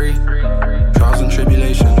they pray. Trials and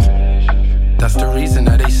tribulations. That's the reason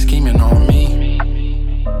that they scheming on me.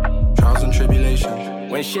 Trials and tribulations.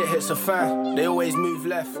 When shit hits a fan, they always move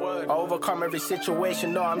left. I overcome every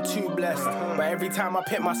situation, no, I'm too blessed. But every time I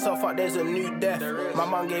pick myself up, there's a new death. My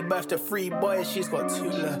mum gave birth to 3 boys, she's got 2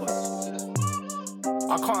 left.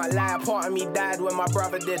 I can't lie, a part of me died when my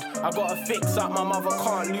brother did. I gotta fix up, my mother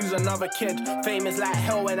can't lose another kid. Fame is like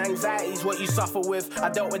hell and anxiety's what you suffer with. I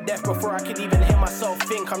dealt with death before I could even hear myself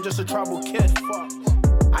think. I'm just a troubled kid. Fuck.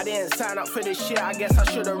 I didn't sign up for this shit, I guess I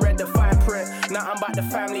should've read the fine print. Nothing but the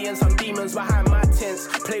family and some demons behind my tents.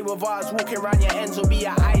 Play with ours, walking around your ends will be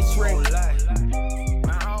an ice ring.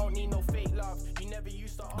 I don't need no fake love, you never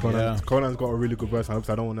used to. Conan's got a really good verse. I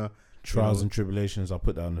don't want to. Trials and Tribulations, I'll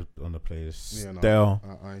put that on the playlist. Yeah, no, Still.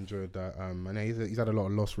 I enjoyed that. And he's had a lot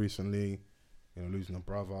of loss recently. You know, losing a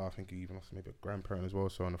brother. I think he even lost maybe a grandparent as well,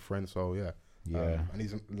 so and a friend. So yeah. And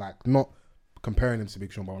he's like not comparing him to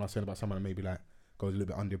Big Sean, but when I said about someone that maybe like goes a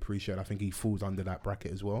little bit underappreciated, I think he falls under that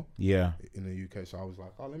bracket as well. Yeah. In the UK, so I was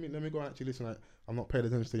like, oh, let me go and actually listen. I'm not paid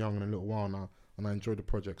attention to Young in a little while now, and I enjoyed the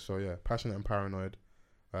project. So yeah, Passionate and Paranoid.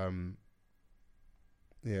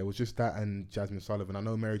 Yeah, it was just that and Jasmine Sullivan. I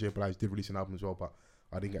know Mary J. Blige did release an album as well, but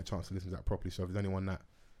I didn't get a chance to listen to that properly. So if there's anyone that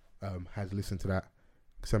has listened to that,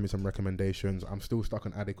 send me some recommendations. I'm still stuck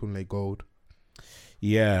on Adekunle Gold.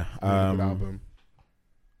 Yeah. Really good album.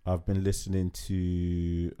 I've been listening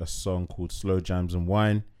to a song called Slow Jams and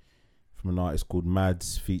Wine from an artist called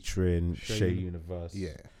Mads featuring Shay Universe.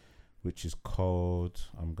 Yeah. Which is called,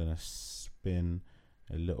 I'm going to spin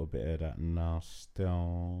a little bit of that now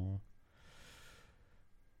still.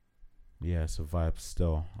 Yeah, it's a vibe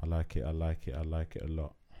still. I like it a lot.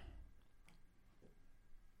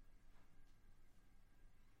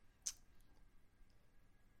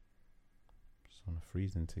 It's on a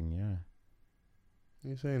freezing thing, yeah.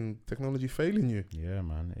 You're saying technology failing you? Yeah,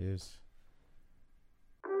 man, it is.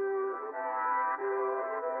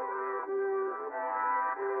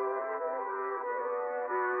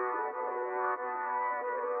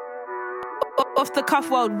 Off the cuff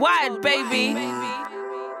worldwide, baby.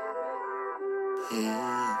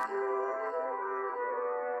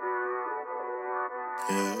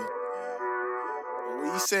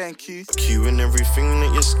 What you saying, Q? Q and everything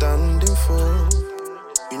that you're standing for.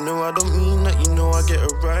 You know I don't mean that, you know I get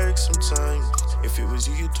it right sometimes. If it was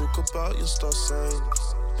you, you'd talk about your star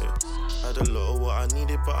signs. Yeah. I had a lot of what I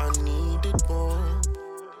needed, but I needed more.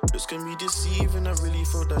 This can be deceiving, I really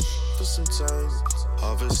felt that for some time.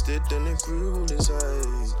 Harvested, then it grew all inside.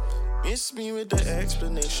 Miss me with the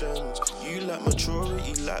explanations. You lack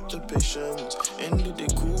maturity, lack the patience. Ended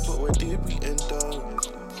it cool, but where did we end up?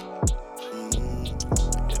 Yeah.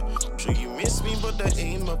 Sure you miss me, but that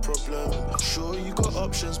ain't my problem. Sure you got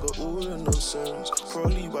options, but all the nonsense.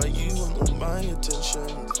 Probably why you want all my attention.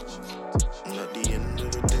 And at the end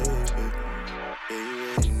of the day,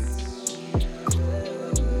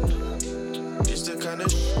 it's the kind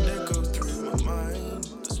of shit that go through my mind.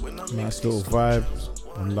 That's when I Nice little vibe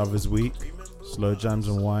on Lovers Week. Slow Jams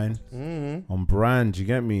and Wine. On brand, you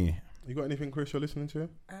get me? You got anything, Chris, you're listening to?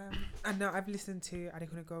 And no, I've listened to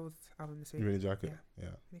Adekunle Gold's album this week. You really jack it? Yeah.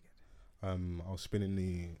 Really good. I was spinning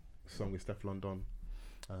the song with Steph London.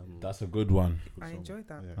 That's a good one. I enjoyed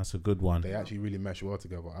that. Yeah. That's a good one. They actually really mesh well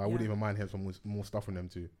together. I wouldn't even mind hearing some more stuff from them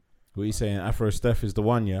too. What are you saying? Afro Steph is the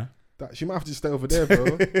one, yeah? She might have to stay over there,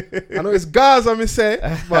 bro. I know it's Gaza, I'm say,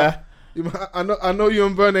 but I know you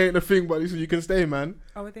and Burner ain't the thing, but you can stay, man.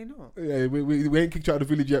 Oh, are they not? Yeah, we ain't kicked you out of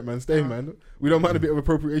the village yet, man. Stay, man. We don't mind a bit of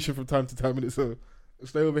appropriation from time to time, innit? So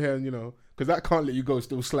stay over here, and because that Can't Let You Go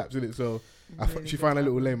still slaps, innit? So she find a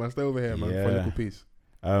little lame, man. Stay over here, man, for a little piece.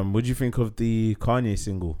 What do you think of the Kanye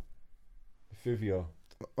single? Fivio.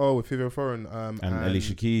 Oh, with Fivio Foreign and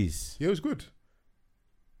Alicia Keys. Yeah, it was good.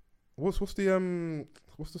 What's the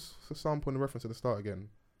sample and the reference at the start again?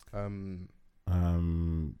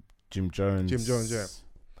 Jim Jones. Jim Jones, yeah.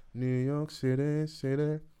 New York City.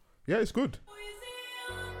 Yeah, it's good.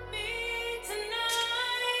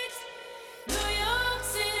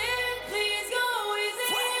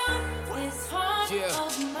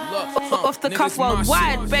 Off the cuff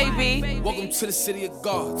worldwide, baby. Welcome to the city of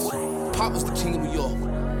gods. Pop was the king of New York.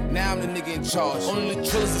 Now I'm the nigga in charge. Only the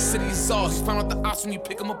drillers, the city is ours. You found out the ops when you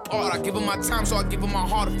pick them apart. I give them my time, so I give them my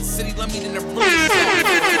heart. If the city let me, then the room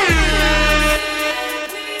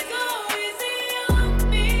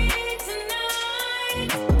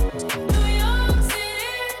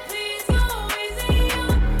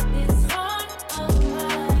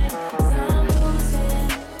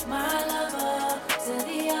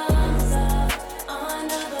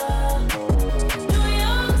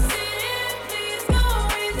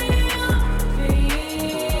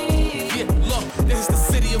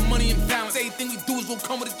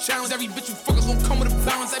challenge. Every bitch you fuckers gon' come with a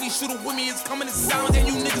balance. Every shooter with me is coming in silence. And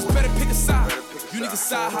you niggas better pick a side. You niggas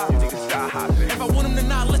side hop. If I want them to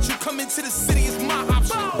not let you come into the city, it's my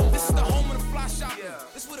option. This is the home of the fly shop.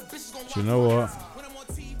 This is where the bitches gon' watch. You know what?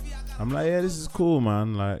 I'm like, yeah, this is cool,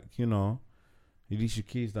 man. Like, Alicia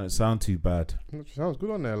Keys don't sound too bad. It sounds good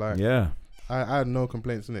on there. Like, yeah. I had no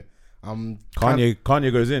complaints in it.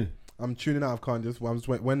 Kanye goes in. I'm tuning out of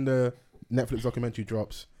Kanye. When the Netflix documentary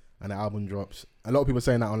drops and the album drops. A lot of people are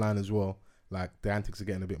saying that online as well. Like the antics are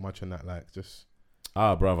getting a bit much on that. Like just.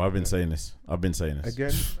 Bruv, I've been saying this.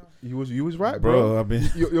 Again. You was right, bro. bro. I've been.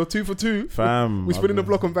 You're 2 for 2, fam. We're spinning the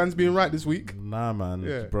block on Vans being right this week. Nah, man,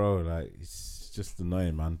 Yeah. bro. Like it's just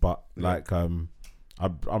annoying, man. But like, I'm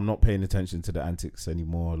not paying attention to the antics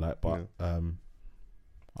anymore. Like, but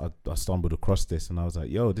I stumbled across this and I was like,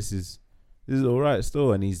 yo, this is all right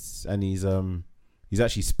still. And he's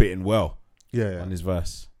actually spitting well. Yeah. On his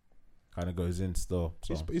verse. Kind of goes in still.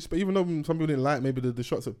 So. Even though some people didn't like maybe the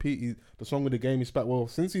shots at Pete, the song of the game, he spat well.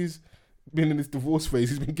 Since he's been in this divorce phase,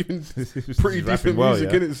 he's been giving pretty decent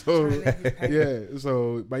music in it. So yeah,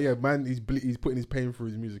 so but yeah, man, he's putting his pain through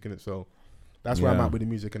his music in it. So that's where I'm at with the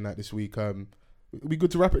music and that this week. It'd be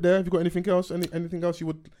good to wrap it there. Have you got anything else? Anything else you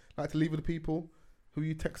would like to leave with the people? Who are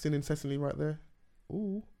you texting incessantly right there?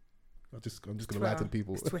 Ooh, I'm just gonna lie to the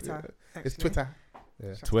people. It's Twitter. It's Twitter.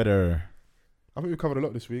 Yeah. Twitter. I think we covered a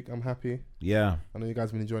lot this week. I'm happy. Yeah. I know you guys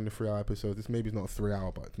have been enjoying the 3-hour episode. This maybe is not a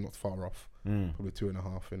 3-hour, but it's not far off. Probably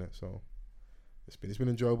 2.5 in it. So it's been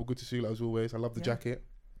enjoyable. Good to see you as always. I love the jacket.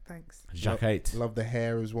 Thanks. Jacket. Love the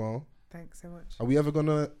hair as well. Thanks so much. Are we ever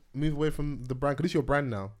gonna move away from the brand? Because this is your brand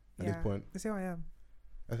now at this point. That's who I am.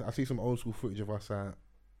 I see some old school footage of us at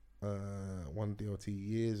one DLT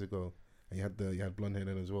years ago, and you had blonde hair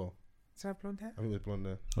then as well. Did I have blonde hair? I think it was blonde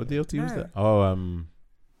hair. What DLT was No. that? Oh,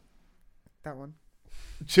 that one.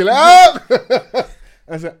 Chill out.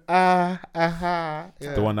 I said, yeah.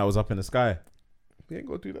 The one that was up in the sky. You ain't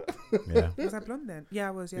got to do that. Yeah. Was I blonde then? Yeah,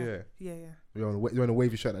 I was. Yeah. Yeah. You're on a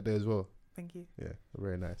wavy shirt that day as well. Thank you. Yeah,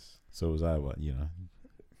 very nice. So was I, but you know,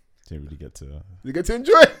 didn't really get to. You get to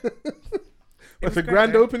enjoy. It's a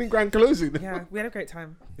grand opening, grand closing. Yeah, we had a great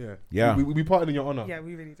time. Yeah. We partied in your honor. Yeah,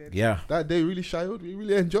 we really did. Yeah. That day really showed. We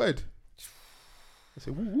really enjoyed. I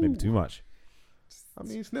said, woo, woo. Maybe too much. I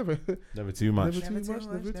mean, it's never too much. Never too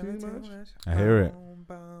much. I hear it.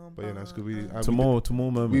 But yeah, that's good. To more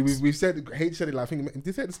moments. We said, H said it like, I think, did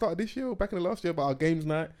they say at the start of this year or back in the last year about our games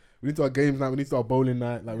night? We need to our games night. We need to our bowling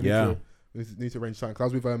night. Like, we need to arrange something.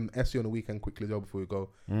 Cause I was with Essie on the weekend quickly as well before we go.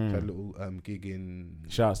 She had a little gig in.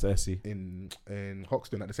 Shouts to Essie in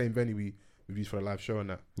Hoxton at the same venue we've used for the live show and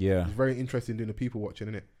that. Yeah, it's very interesting doing the people watching,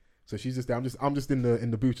 innit? So she's just there. I'm just in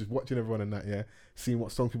the booth, just watching everyone and that. Yeah, seeing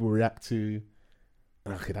what songs people react to.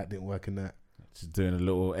 Okay, that didn't work in that. Just doing a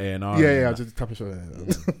little A&R. Yeah, I just tap a show.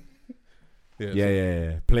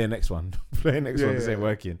 Yeah. Play next one. Play next one. This ain't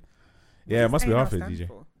working. Yeah, it must be hard for DJ.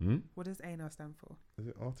 What does A&R stand for? Is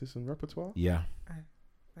it artists and repertoire? Yeah. Oh,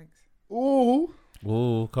 thanks.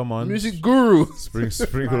 Oh, come on. Music guru.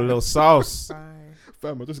 Sprinkle a little sauce.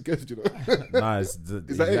 Fam, I just guessed, you know. Nah, it's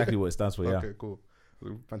exactly what it stands for, yeah. Okay, cool.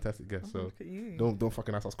 Fantastic guess. So look at you. Don't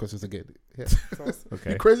fucking ask us questions again. Yeah.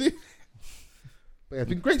 Okay. You crazy? But yeah, it's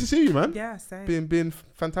been great to see you, man. Yeah, same. Being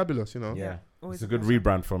fantabulous, you know. Yeah. It's a good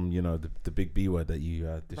rebrand from, you know, the big B word that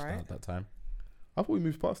you dished out at that time. I thought we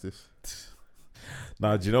moved past this.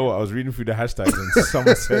 Now, do you know what? I was reading through the hashtags and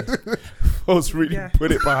someone said Foles really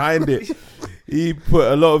put it behind it. He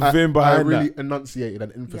put a lot of vim behind I really that. enunciated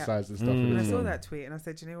and emphasized and stuff. And I saw that tweet and I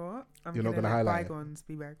said, you know what? You're not going to let highlight bygones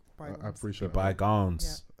be bygones. I appreciate it.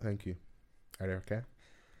 Bygones. Yeah. Thank you. Okay.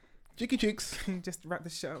 Cheeky cheeks. Just wrap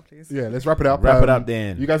this shit up, please. Yeah, let's wrap it up. Wrap it up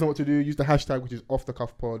then. You guys know what to do. Use the hashtag, which is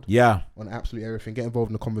OffTheCuffPod. Yeah. On absolutely everything. Get involved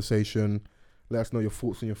in the conversation. Let us know your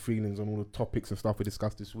thoughts and your feelings on all the topics and stuff we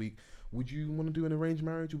discussed this week. Would you want to do an arranged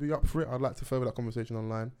marriage? Would you be up for it? I'd like to further that conversation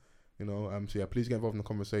online. You know, so yeah, please get involved in the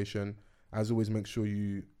conversation. As always, make sure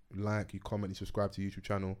you like, you comment, you subscribe to the YouTube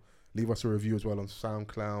channel. Leave us a review as well on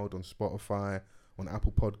SoundCloud, on Spotify, on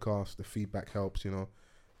Apple Podcasts. The feedback helps, you know.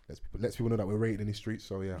 Lets people know that we're rated in the streets.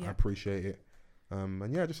 So yeah, I appreciate it.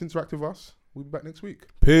 And yeah, just interact with us. We'll be back next week.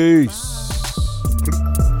 Peace.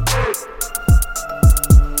 Bye.